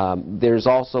 there's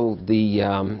also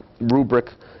the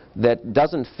rubric that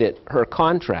doesn't fit her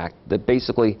contract, that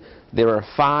basically there are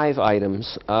 5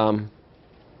 items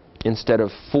instead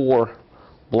of 4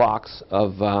 blocks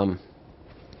of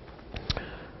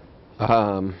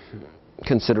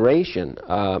consideration.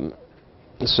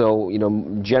 So,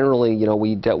 generally,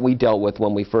 we dealt with,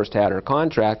 when we first had our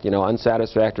contract,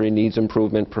 unsatisfactory, needs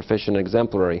improvement, proficient,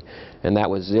 exemplary. And that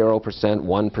was 0%, 1%,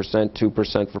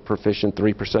 2% for proficient,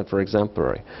 3% for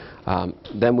exemplary.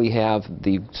 Then we have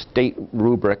the state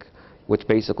rubric, which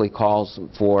basically calls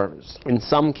for, in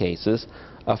some cases,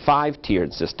 a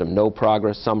 5-tiered system: no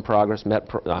progress, some progress, met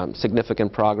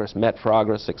significant progress, met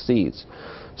progress, exceeds.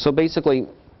 So basically,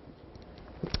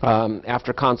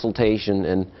 after consultation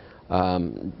and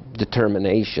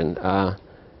determination,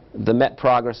 the met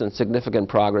progress and significant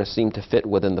progress seem to fit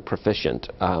within the proficient.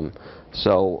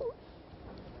 So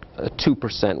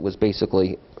 2% was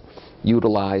basically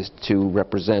utilized to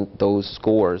represent those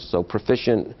scores. So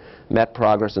proficient, met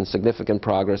progress, and significant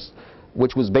progress,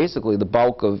 which was basically the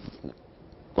bulk of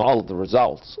all of the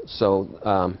results.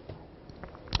 So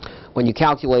when you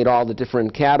calculate all the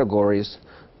different categories,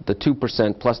 the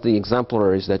 2% plus the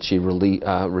exemplaries that she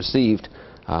received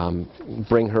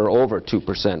bring her over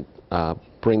 2%,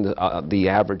 bring the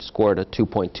average score to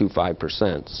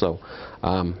 2.25%. So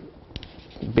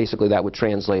basically that would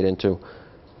translate into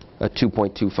a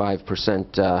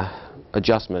 2.25%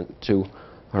 adjustment to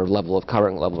her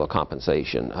current level of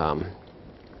compensation.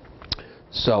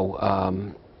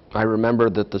 I remember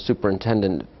that the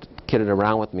superintendent kidded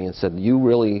around with me and said, "You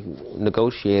really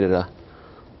negotiated a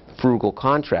frugal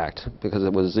contract because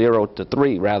it was 0 to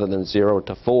 3 rather than 0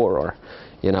 to 4, or,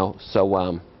 you know."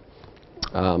 So,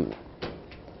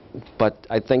 but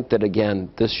I think that again,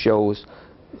 this shows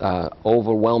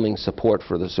overwhelming support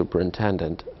for the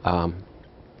superintendent,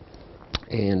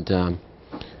 and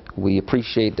we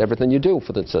appreciate everything you do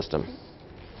for the system.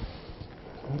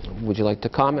 Would you like to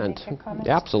comment?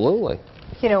 Absolutely.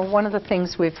 You know, one of the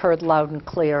things we've heard loud and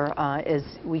clear is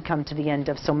we come to the end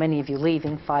of so many of you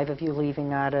leaving, 5 of you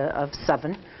leaving out of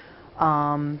 7.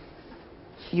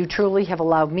 You truly have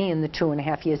allowed me in the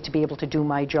 2.5 years to be able to do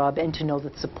my job and to know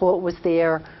that support was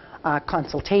there,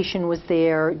 consultation was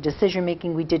there, decision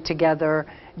making we did together,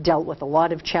 dealt with a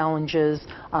lot of challenges.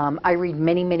 I read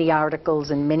many, many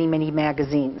articles in many, many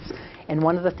magazines. And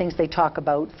one of the things they talk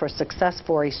about for success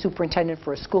for a superintendent,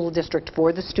 for a school district,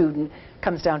 for the student,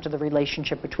 comes down to the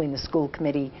relationship between the school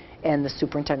committee and the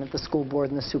superintendent, the school board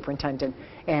and the superintendent.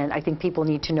 And I think people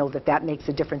need to know that that makes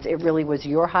a difference. It really was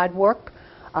your hard work.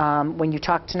 When you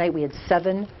talked tonight, we had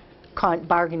 7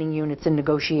 bargaining units in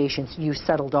negotiations. You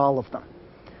settled all of them.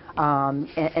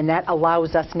 And that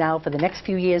allows us now for the next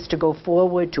few years to go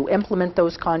forward, to implement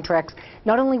those contracts.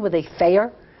 Not only were they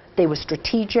fair, they were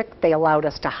strategic. They allowed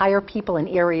us to hire people in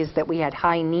areas that we had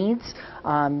high needs.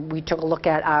 We took a look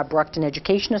at our Brockton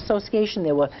Education Association.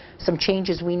 There were some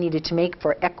changes we needed to make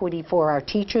for equity for our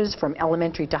teachers from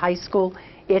elementary to high school.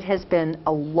 It has been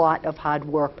a lot of hard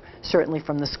work, certainly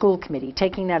from the school committee.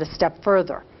 Taking that a step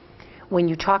further, when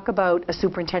you talk about a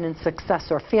superintendent's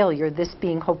success or failure, this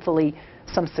being hopefully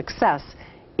some success,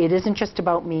 it isn't just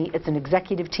about me. It's an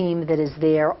executive team that is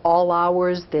there all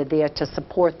hours. They're there to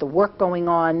support the work going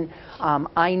on.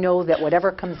 I know that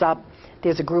whatever comes up,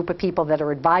 there's a group of people that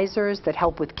are advisors that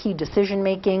help with key decision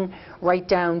making, right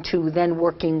down to then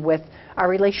working with our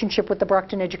relationship with the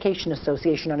Brockton Education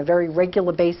Association on a very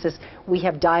regular basis. We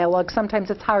have dialogue. Sometimes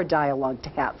it's hard dialogue to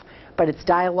have, but it's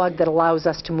dialogue that allows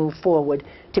us to move forward,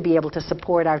 to be able to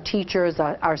support our teachers,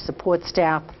 our support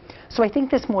staff. So I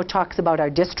think this more talks about our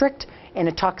district, and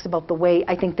it talks about the way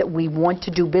I think that we want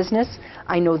to do business.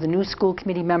 I know the new school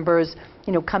committee members,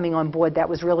 you know, coming on board, that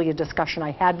was really a discussion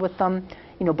I had with them,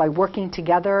 you know, by working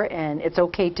together, and it's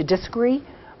okay to disagree,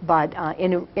 but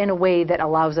in a way that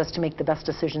allows us to make the best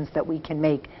decisions that we can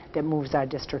make that moves our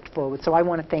district forward. So I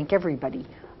want to thank everybody,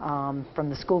 from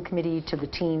the school committee to the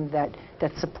team that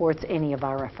supports any of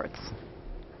our efforts.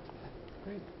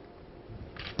 Great.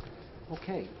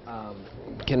 Okay.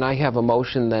 Can I have a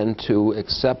motion then to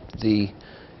accept the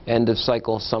end of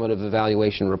cycle summative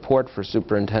evaluation report for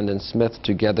Superintendent Smith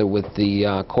together with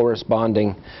the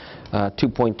corresponding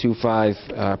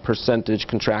 2.25 percentage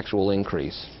contractual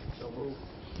increase?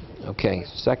 Okay.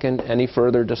 Second, any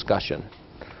further discussion?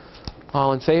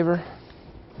 All in favor?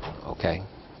 Okay.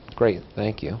 Great.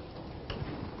 Thank you.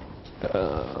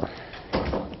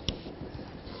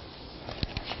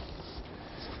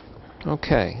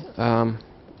 Okay.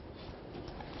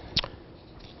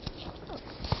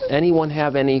 Anyone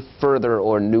have any further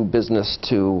or new business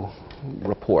to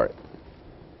report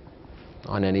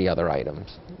on any other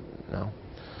items? No?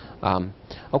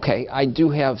 Okay, I do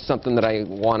have something that I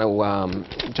want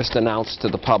to just announce to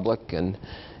the public. And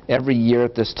every year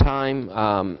at this time,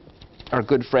 our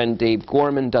good friend Dave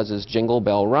Gorman does his Jingle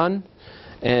Bell Run.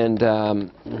 And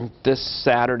this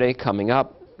Saturday coming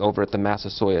up over at the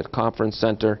Massasoit Conference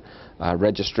Center,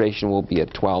 registration will be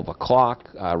at 12 o'clock.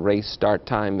 Race start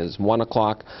time is 1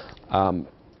 o'clock.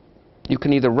 You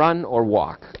can either run or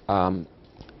walk.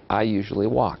 I usually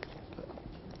walk.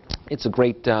 It's a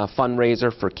great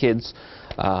fundraiser for kids.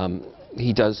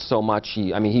 He does so much.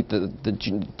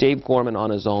 Dave Gorman on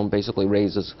his own basically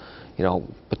raises, you know,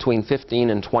 between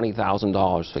 $15,000 and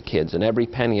 $20,000 for kids, and every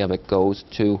penny of it goes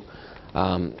to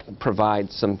provide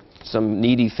some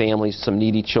needy families, some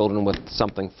needy children with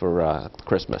something for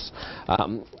Christmas.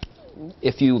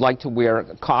 If you like to wear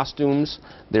costumes,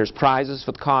 there's prizes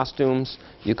for the costumes.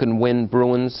 You can win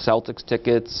Bruins, Celtics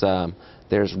tickets.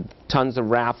 There's tons of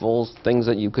raffles, things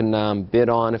that you can bid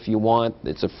on if you want.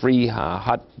 It's a free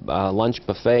hot lunch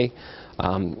buffet.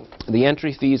 The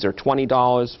entry fees are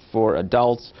 $20 for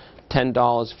adults,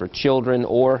 $10 for children,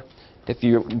 or if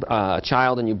you're a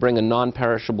child and you bring a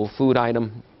non-perishable food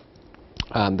item,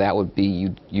 that would be,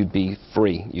 you'd be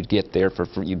free. You'd get there for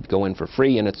free. You'd go in for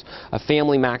free, and it's a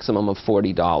family maximum of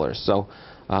 $40. So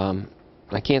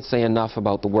I can't say enough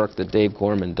about the work that Dave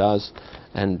Gorman does.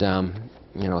 And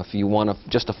you know, if you want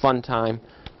just a fun time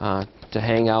to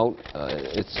hang out,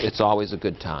 it's always a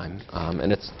good time.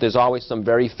 And there's always some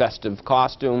very festive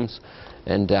costumes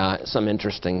and some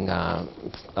interesting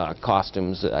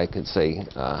costumes, I could say,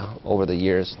 over the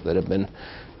years that have been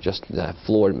just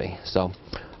floored me. So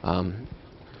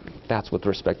that's with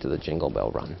respect to the Jingle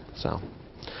Bell Run. So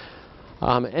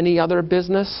any other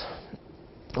business?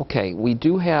 Okay, we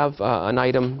do have an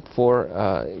item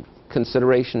for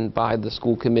consideration by the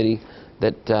school committee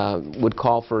that would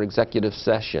call for executive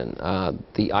session.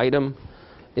 The item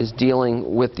is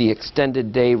dealing with the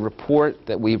extended day report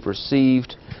that we've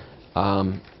received.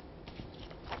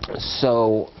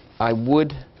 So I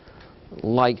would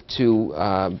like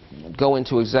to go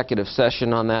into executive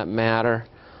session on that matter.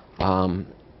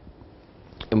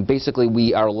 And basically,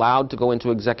 we are allowed to go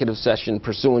into executive session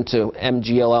pursuant to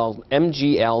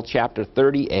MGL Chapter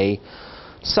 30A,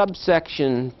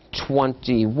 subsection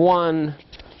 21,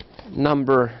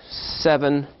 number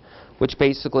 7, which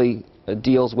basically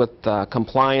deals with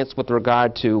compliance with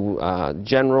regard to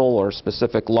general or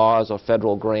specific laws or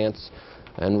federal grants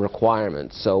and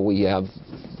requirements. So we have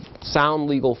sound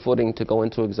legal footing to go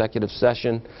into executive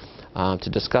session to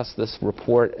discuss this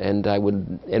report, and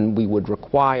we would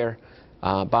require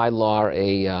by law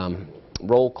a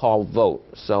roll call vote.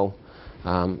 So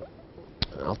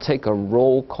I'll take a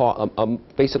roll call,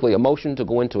 basically a motion to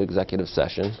go into executive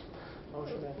session.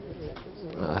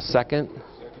 Second?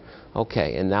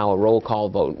 Okay, and now a roll call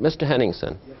vote. Mr.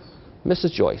 Henningsen? Yes.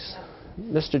 Mrs. Joyce?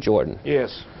 Mr. Jordan?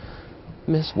 Yes.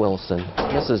 Ms. Wilson?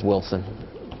 Mrs. Wilson?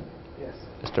 Yes.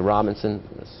 Mr. Robinson?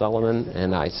 Ms. Sullivan?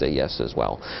 And I say yes as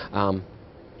well.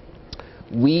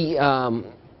 We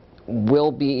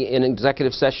will be in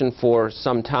executive session for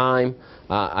some time.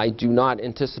 I do not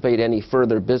anticipate any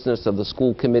further business of the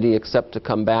school committee except to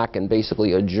come back and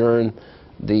basically adjourn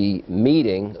the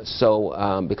meeting,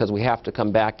 so because we have to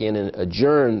come back in and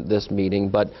adjourn this meeting.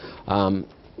 But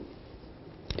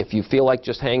if you feel like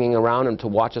just hanging around and to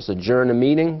watch us adjourn a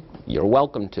meeting, you're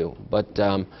welcome to. But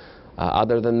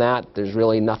other than that, there's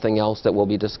really nothing else that we'll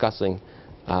be discussing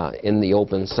in the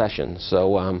open session.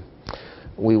 So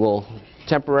we will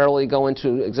temporarily go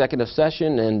into executive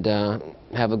session, and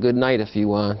have a good night if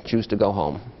you choose to go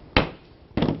home.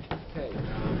 Okay,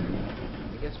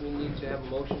 I guess we need to have a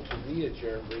motion to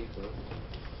re-adjourn briefly.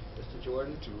 Mr.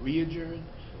 Jordan? To re-adjourn?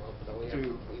 Well,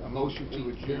 To a motion to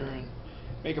adjourn.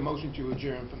 Make a motion to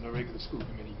adjourn from the regular school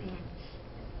committee meeting.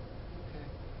 Okay.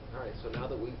 All right, so now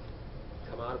that we've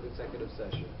come out of executive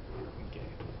session, Okay.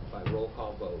 by roll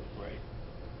call vote, Right.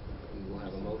 we will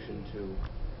have a motion to...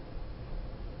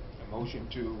 A motion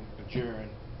to adjourn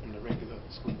from the regular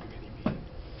school committee meeting.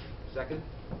 Second?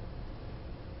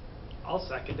 I'll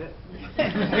second it.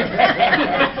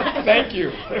 Thank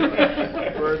you.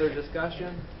 Further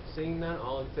discussion? Seeing none,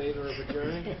 all in favor of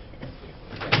adjourning? Okay,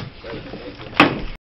 great, thank you.